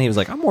Afghanistan? He was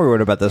like, I'm more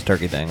worried about this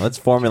turkey thing. Let's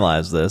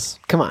formalize this.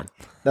 Come on,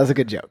 that was a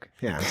good joke.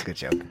 Yeah, that's a good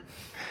joke.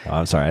 Oh,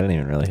 I'm sorry, I didn't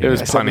even really hear It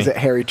was I that. said, was funny.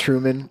 it Harry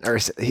Truman? Or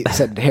he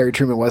said Harry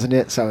Truman wasn't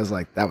it? So I was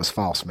like, that was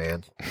false,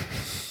 man.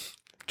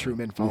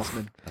 Truman,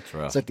 falseman. That's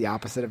rough. It's like the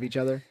opposite of each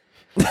other.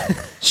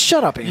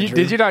 Shut up, Andrew.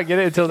 Did you not get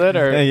it until then,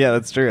 or Yeah,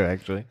 that's true,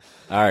 actually.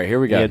 All right, here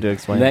we go. You had to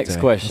explain it Next to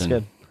me. question.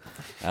 That's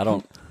good. I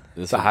don't.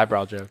 This it's a is-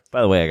 highbrow joke?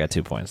 By the way, I got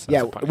 2 points.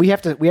 Yeah, we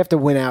have to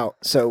win out,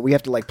 so we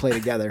have to like play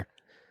together.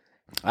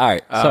 All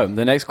right. So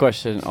the next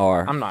question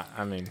are: I'm not.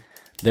 I mean,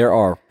 there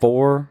are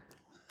 4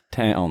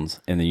 towns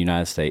in the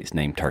United States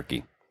named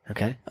Turkey.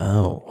 Okay.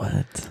 Oh,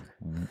 what?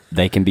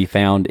 They can be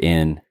found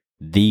in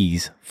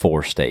these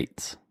 4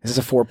 states. This is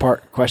a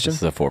 4-part question.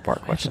 This is a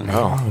 4-part question.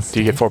 do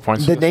you get 4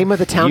 points? The name of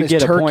the town You is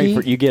get a Turkey. point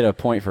for you get a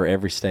point for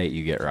every state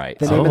you get right.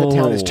 The name of the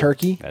town is Oh.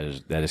 Turkey.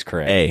 That is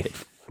correct. A.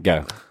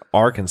 Go.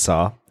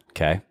 Arkansas.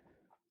 Okay.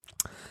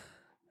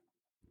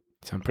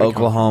 So I'm pretty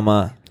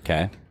Oklahoma,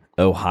 Okay.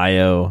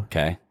 Ohio,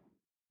 Okay.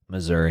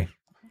 Missouri.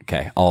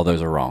 Okay. All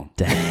those are wrong.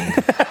 Dang.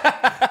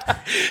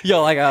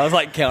 Yo, like I was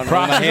like counting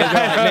on my hands.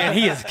 Like, man,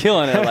 he is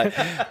killing it. Like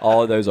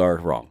all of those are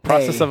wrong.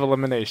 Process Hey. of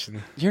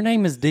elimination. Your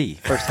name is D.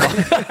 First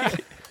of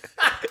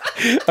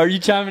all, are you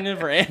chiming in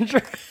for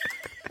Andrew?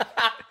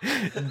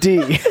 D.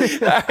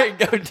 All right,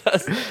 go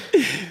Dustin.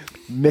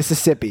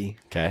 Mississippi,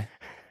 Okay.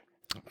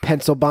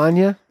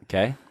 Pennsylvania,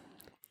 Okay.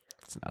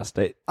 It's not a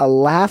state.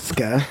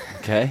 Alaska,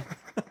 Okay.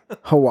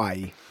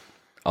 Hawaii.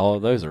 All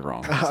of those are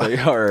wrong. So you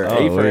are Oh,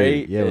 8 for wait.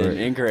 8 Yeah, and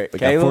we're- incorrect. We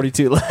got Caleb,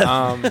 42 left.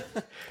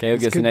 Caleb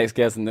gets the next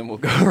guess, and then we'll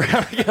go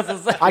around.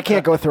 I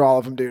can't go through all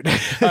of them, dude. All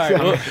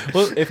right.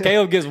 Well, if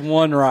Caleb gets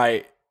one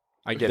right,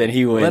 I get then it.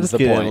 he wins Let us the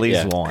get point. at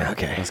least Yeah. one.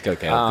 Okay. Let's go,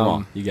 Caleb. Come on.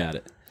 Um, You got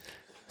it.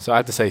 So I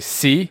have to say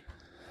C,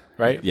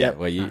 right? Yeah.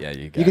 Well, you got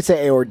You it. could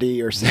say A or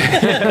D or C.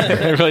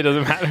 It really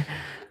doesn't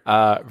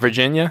matter.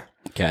 Virginia,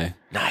 Okay.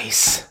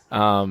 Nice.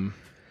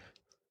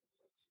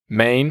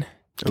 Maine,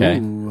 Okay.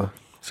 Ooh,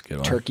 That's a good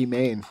one. Turkey,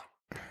 Maine.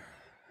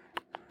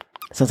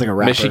 Sounds like a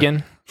rapper.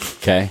 Michigan,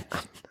 Okay.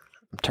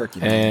 Turkey,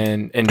 Maine.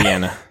 and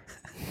Indiana.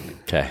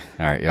 Okay.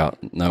 All right, y'all.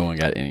 No one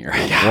got any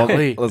right. Well,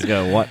 let's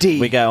go. What? D.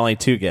 We got only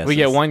 2 guesses. We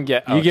get one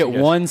get. You get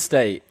one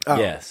state. Oh.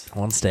 Yes.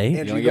 One state?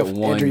 Andrew, you you only go,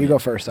 get one. Andrew, you go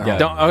first. All right.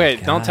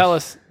 Go. Don't tell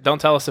us. Don't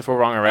tell us if we're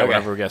wrong or right. Okay.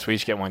 Whatever we guess, we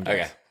each get one guess.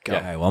 Okay. Go.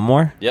 All right, one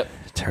more. Yep.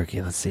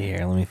 Turkey. Let's see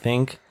here. Let me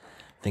think.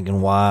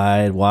 Thinking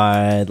wide.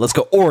 Let's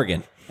go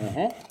Oregon.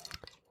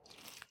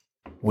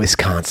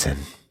 Wisconsin.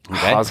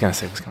 Okay. I was gonna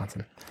say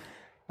Wisconsin.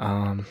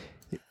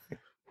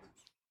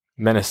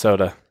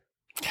 Minnesota.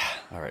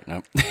 All right.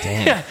 Nope.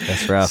 Damn,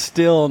 that's rough.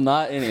 Still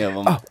not any of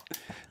them.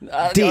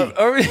 Oh. D.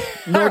 Are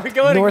we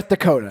going North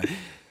Dakota,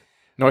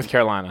 North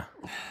Carolina.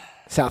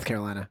 South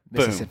Carolina,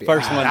 Boom. Mississippi.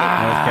 First one.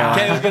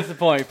 Caleb gets the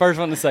point. First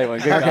one to say one.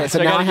 Good Okay, job. so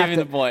I now gotta I give have you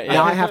to. the point.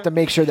 Now I have to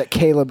make sure that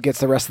Caleb gets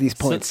the rest of these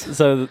points.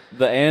 So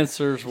the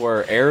answers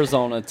were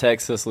Arizona,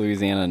 Texas,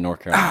 Louisiana, and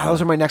North Carolina.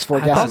 Those are my next 4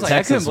 I guesses. was like, I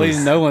couldn't Texas believe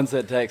was- no one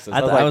said Texas.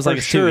 I was like, for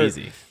it's sure, too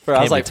easy. I Can't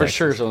was be like, for Texas.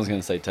 sure someone's going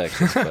to say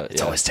Texas. But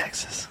It's yeah. always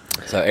Texas.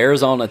 So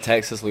Arizona,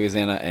 Texas,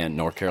 Louisiana, and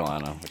North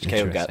Carolina, which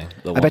Caleb got.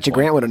 Interesting. The I bet you 1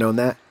 Grant point. would have known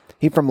that.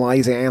 He's from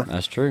Louisiana.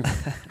 That's true.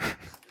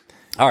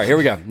 All right, here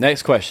we go.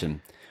 Next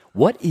question.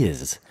 What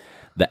is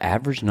the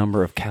average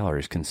number of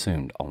calories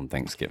consumed on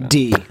Thanksgiving?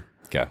 D.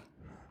 Go.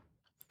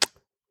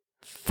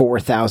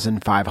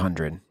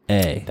 4,500.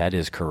 A. That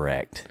is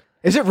correct.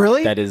 Is it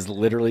really? That is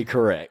literally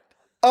correct.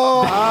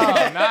 Oh,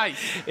 nice.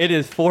 It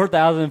is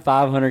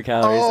 4,500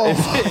 calories.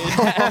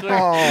 That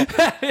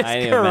is I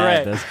ain't even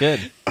mad. correct. That's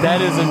good.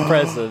 That is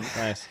impressive.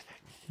 Nice.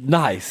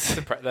 Nice.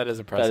 That is That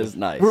impressive. is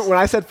nice. When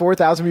I said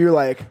 4,000, you were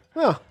like,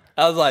 oh,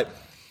 I was like,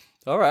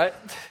 all right.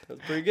 That's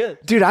pretty good.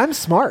 dude, I'm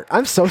smart.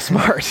 I'm so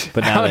smart.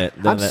 But now that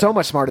I'm so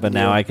much smarter But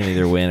than now you. I can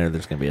either win or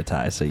there's going to be a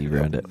tie. So you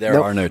ruined it. There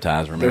Nope. are no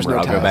ties. Remember, There's no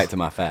I'll ties. go back to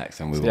my facts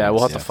and we will. Yeah,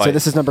 we'll have to fight. So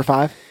this is number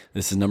 5?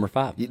 This is number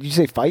 5. Did you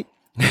say fight?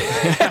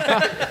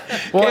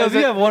 Well, if you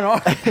have one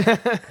arm.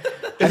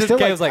 I still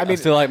Caleb's like, like, I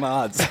still like my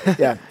odds.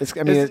 yeah, it's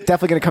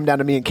definitely going to come down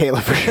to me and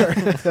Caleb for sure.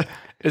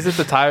 Is it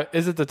the tie?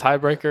 Is it the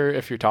tiebreaker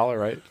if you're taller,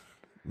 right?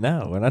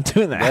 No, we're not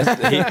doing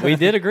that. We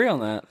did agree on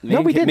that. Me No,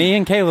 and we didn't. Me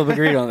and Caleb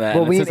agreed on that.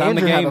 Well, we since and I'm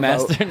the Andrew game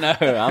have a master.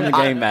 No, I'm the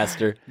game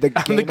master. The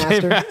game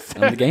master?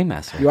 I'm the game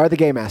master. You are the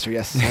game master.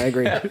 Yes, I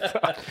agree.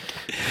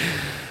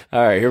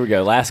 All right, here we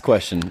go. Last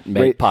question.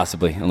 Wait.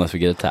 Possibly, unless we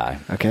get a tie.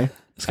 Okay.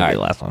 It's going to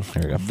be All the last one.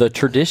 Here we go. The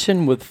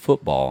tradition with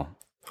football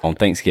on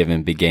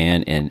Thanksgiving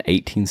began in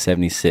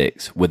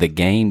 1876 with a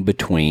game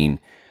between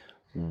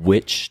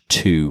which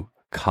 2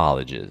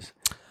 colleges?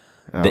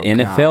 Oh, The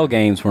NFL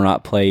games were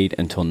not played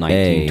until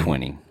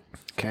 1920.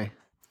 Okay.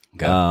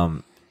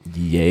 Go.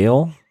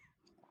 Yale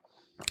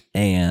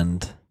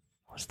and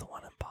what's the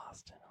one in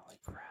Boston? Holy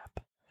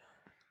crap.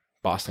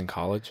 Boston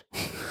College.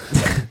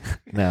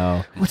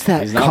 No. What's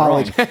that He's not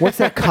college? What's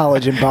that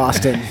college in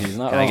Boston? He's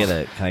not Can I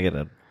wrong. get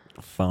a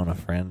phone a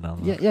friend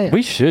on Yeah, the, yeah, yeah.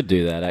 We should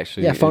do that,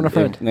 actually. Yeah, phone a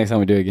friend. Next time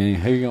we do a game,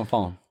 who are you going to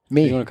phone?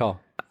 Me. Who you going to call?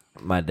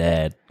 my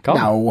dad? Call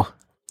him. No.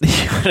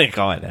 You wouldn't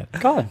call my dad.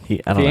 Call him. I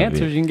If don't he know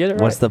answers, you can get it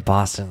right. What's the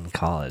Boston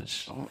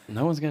College?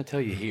 No one's going to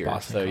tell you here.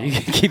 Boston so College.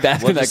 you can keep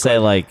asking We'll that just say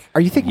question. like Are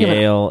you thinking of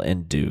Yale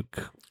and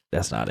Duke.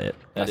 That's not it.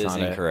 That That's is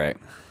not it.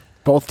 incorrect.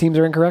 both teams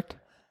are incorrect?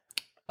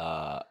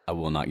 I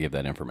will not give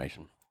that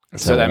information.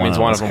 So that means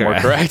one of them were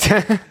correct.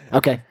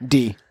 Okay.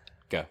 D.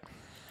 Go.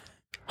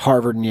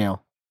 Harvard and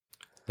Yale.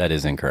 That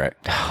is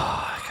incorrect.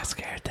 I got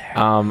scared there.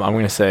 I'm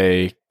going to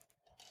say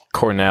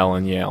Cornell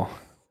and Yale.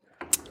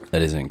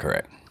 That is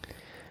incorrect.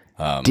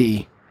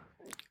 D.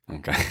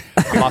 Okay.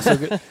 I'm also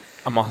good.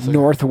 I'm also.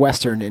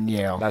 Northwestern and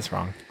Yale. That's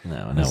wrong.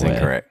 No That's way.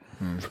 incorrect.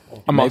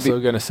 I'm also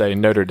going to say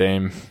Notre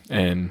Dame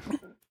and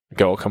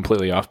go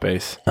completely off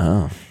base.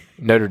 Oh.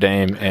 Notre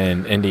Dame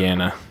and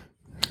Indiana.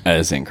 That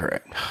is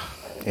incorrect.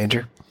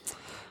 Andrew?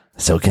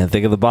 Still can't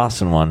think of the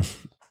Boston one.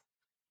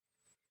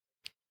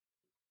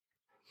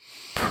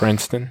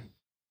 Princeton.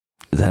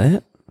 Is that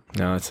it?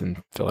 No, it's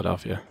in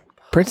Philadelphia.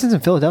 Princeton's in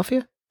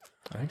Philadelphia?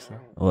 I think so.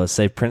 Well, let's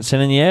say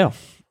Princeton and Yale.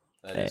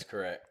 That is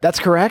correct. That's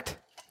correct.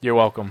 You're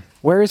welcome.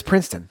 Where is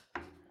Princeton?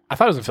 I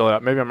thought it was in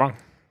Philadelphia. Maybe I'm wrong.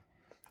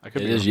 I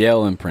could It be is wrong.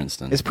 Yale and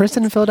Princeton. Is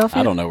Princeton in Philadelphia?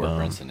 I don't know where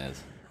Princeton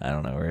is. I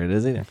don't know where it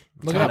is either.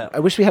 Look it up. I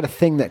wish we had a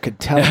thing that could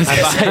tell us.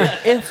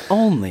 If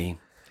only.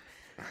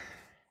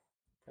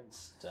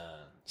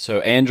 So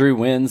Andrew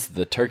wins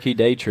the Turkey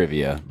Day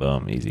trivia.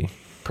 Boom, easy.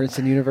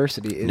 Princeton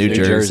University is New New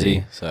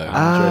Jersey. So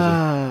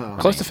Oh.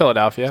 Close to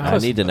Philadelphia. I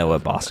need to know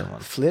what Boston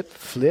was.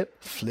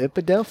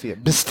 Philadelphia.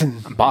 Boston.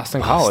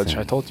 Boston College.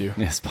 I told you.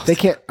 yes, They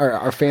can't.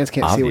 Our fans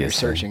can't see what you're obviously.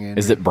 searching in.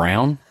 Is it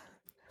Brown?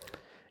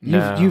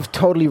 No. You've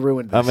totally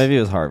ruined this. Oh, maybe it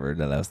was Harvard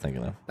that I was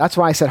thinking of. That's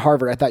why I said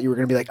Harvard. I thought you were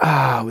going to be like,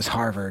 it was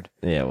Harvard.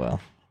 Yeah, well.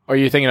 Or are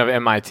you thinking of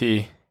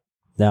MIT?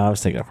 No, I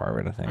was thinking of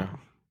Harvard, I think.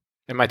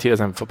 MIT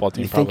doesn't have a football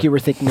team. You think you were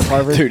thinking of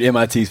Harvard? Dude,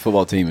 MIT's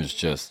football team is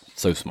just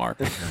so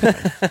smart.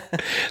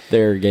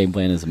 Their game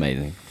plan is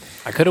amazing.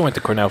 I could have went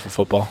to Cornell for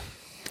football.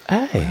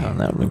 Hey. That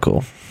would have been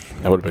cool.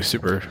 That would have been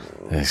super.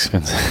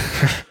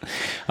 Expensive.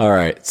 All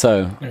right,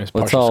 so It was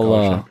let's partial all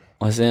scholarship.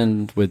 let's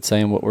end with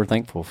saying what we're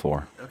thankful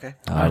for. Okay.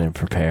 Oh, I didn't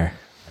prepare.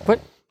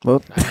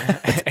 Well, I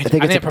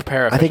think it's didn't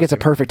prepare. I think it's a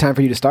perfect time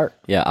for you to start.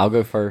 Yeah, I'll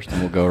go first, and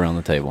we'll go around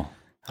the table.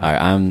 All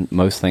right, I'm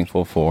most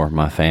thankful for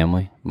my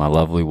family, my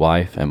lovely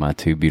wife, and my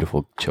 2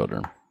 beautiful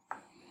children.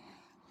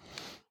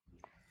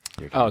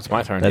 Oh, it's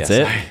my turn. That's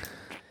Yes.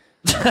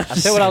 it? I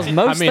said what I was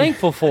most mean-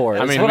 thankful for.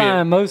 That's mean, what we-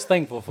 I'm most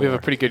thankful for. We have a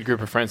pretty good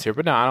group of friends here,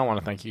 but no, I don't want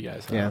to thank you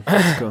guys. Yeah,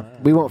 that's cool.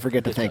 We won't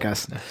forget to thank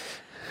us.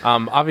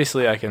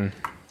 Obviously, I can.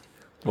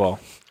 Well,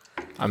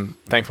 I'm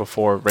thankful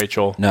for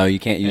Rachel. No, you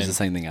can't use And- the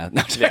same thing. Yeah,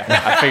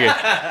 I figured.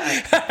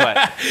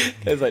 But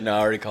It's like, no, I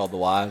already called the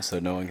wives, so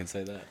no one can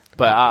say that.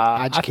 I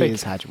Hodge think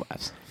kids, Hodge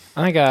wives.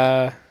 I think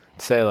I'd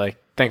say like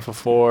thankful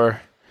for,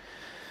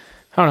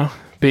 I don't know,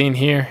 being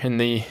here in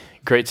the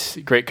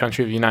great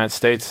country of the United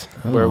States,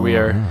 where we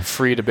are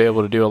free to be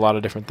able to do a lot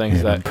of different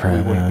things that we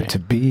wouldn't Proud be. to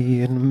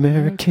be an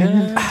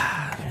American.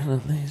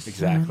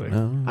 Exactly.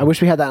 I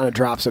wish we had that on a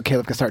drop so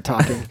Caleb could start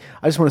talking.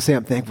 I just want to say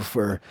I'm thankful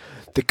for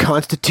the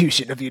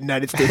Constitution of the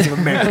United States of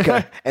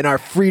America and our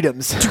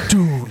freedoms.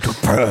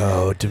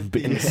 Proud to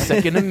be. And the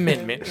Second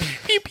Amendment.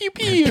 Pew pew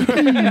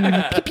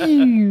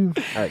pew.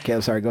 All right,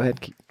 Caleb, sorry, go ahead.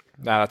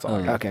 Nah, that's all.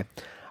 I got. Okay.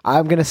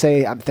 I'm going to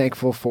say I'm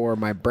thankful for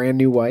my brand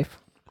new wife.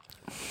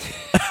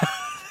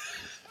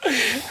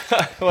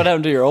 What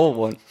happened to your old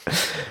one?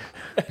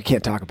 We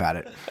can't talk about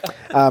it.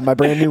 My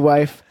brand new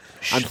wife.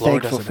 I'm Lord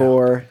thankful doesn't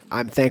for.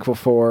 I'm thankful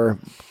for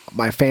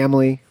my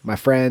family, my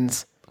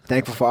friends.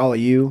 Thankful for all of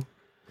you.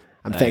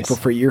 I'm Nice. thankful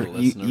for The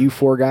listener. you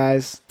 4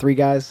 guys, 3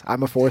 guys.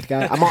 I'm a 4th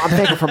guy. I'm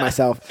thankful for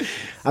myself.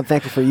 I'm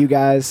thankful for you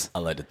guys. I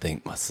like to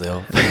think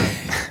myself.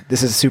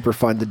 This is super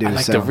fun to do. I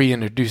like so to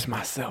reintroduce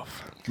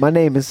myself. my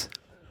name is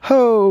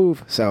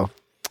Hove. So,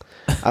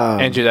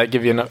 Andrew, that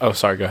give you enough? Oh,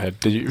 sorry. Go ahead.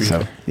 Did you?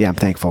 so yeah, I'm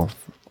thankful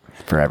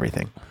for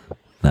everything.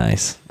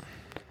 Nice.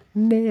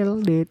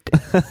 Nailed it.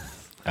 All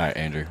right,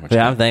 Andrew. What you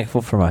Yeah, I'm got?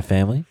 thankful for my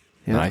family.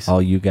 Yeah. Nice.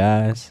 All you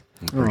guys.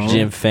 Aw.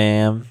 Jim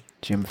fam.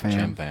 Jim fam.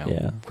 Jam fam.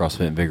 Yeah.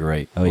 CrossFit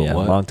Invigorate. Oh, yeah.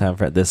 What? Long time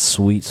friend. This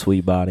sweet,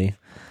 sweet body.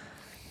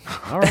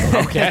 All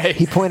right. Okay.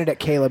 He pointed at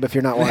Caleb. If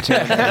you're not watching,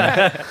 All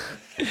right,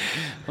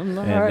 And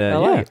I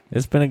like it.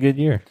 it's been a good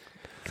year.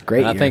 great.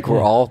 And I year. think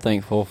we're all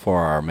thankful for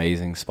our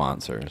amazing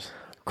sponsors.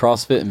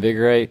 CrossFit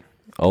Invigorate,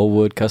 Old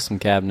Wood Custom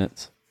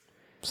Cabinets,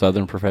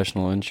 Southern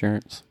Professional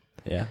Insurance.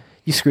 Yeah.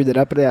 You screwed it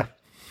up, yeah.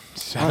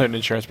 Southern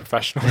insurance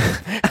professional.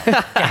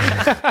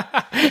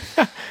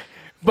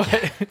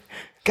 But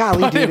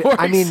Golly, But it dude. I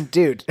works. mean,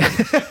 dude.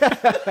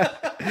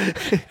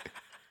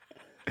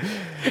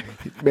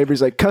 Maybe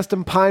he's like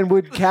Custom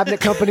Pinewood Cabinet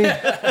Company.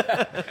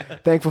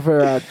 Thankful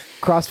for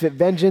CrossFit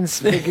Vengeance,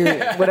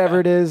 figure whatever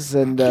it is,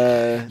 and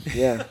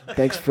yeah,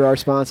 thanks for our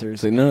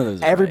sponsors. So none of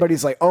those. are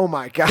Everybody's like, "Oh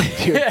my god,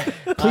 dude!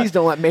 Please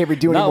don't let Mabry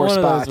do right. any Not more one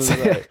of spots." those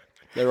was right.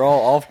 They're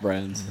all off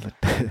brands.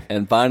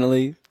 And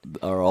finally,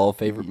 our all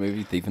favorite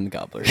movie, Thief and the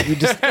Cobbler. You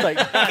just like,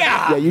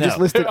 yeah, you just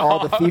listed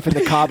all the Thief and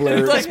the Cobbler.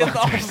 It's like it's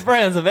off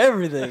brands of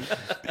everything.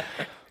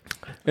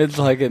 It's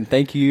like, and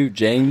thank you,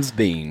 James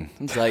Bean.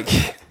 It's like,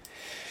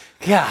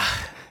 yeah.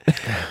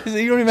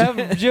 You don't even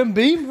have Jim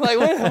Beam? Like,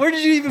 where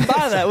did you even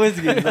buy that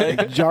whiskey?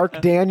 Like,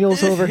 Jark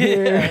Daniels over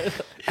here.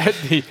 at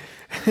the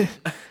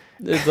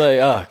it's like,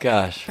 oh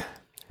gosh.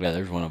 Yeah,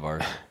 there's one of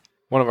ours.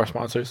 one of our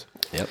sponsors,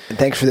 Yep. And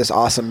thanks for this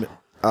awesome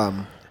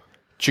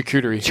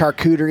charcuterie.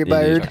 charcuterie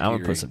bird. Yeah, I'm going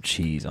to put some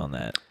cheese on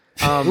that.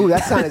 Ooh,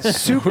 that sounded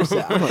super.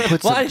 I'm gonna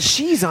put some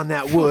cheese on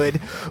that wood.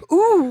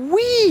 Ooh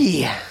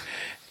wee!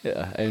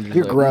 Yeah, Andrew's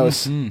You're like,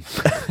 gross.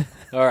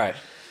 All right.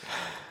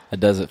 That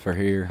does it for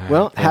here.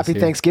 Well, That's happy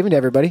here. Thanksgiving to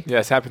everybody.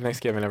 Yes, happy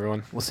Thanksgiving,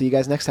 everyone. We'll see you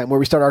guys next time where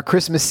we start our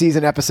Christmas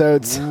season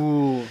episodes.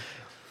 Ooh.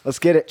 Let's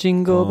get it.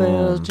 Jingle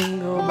bells,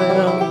 jingle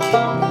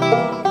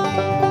bells.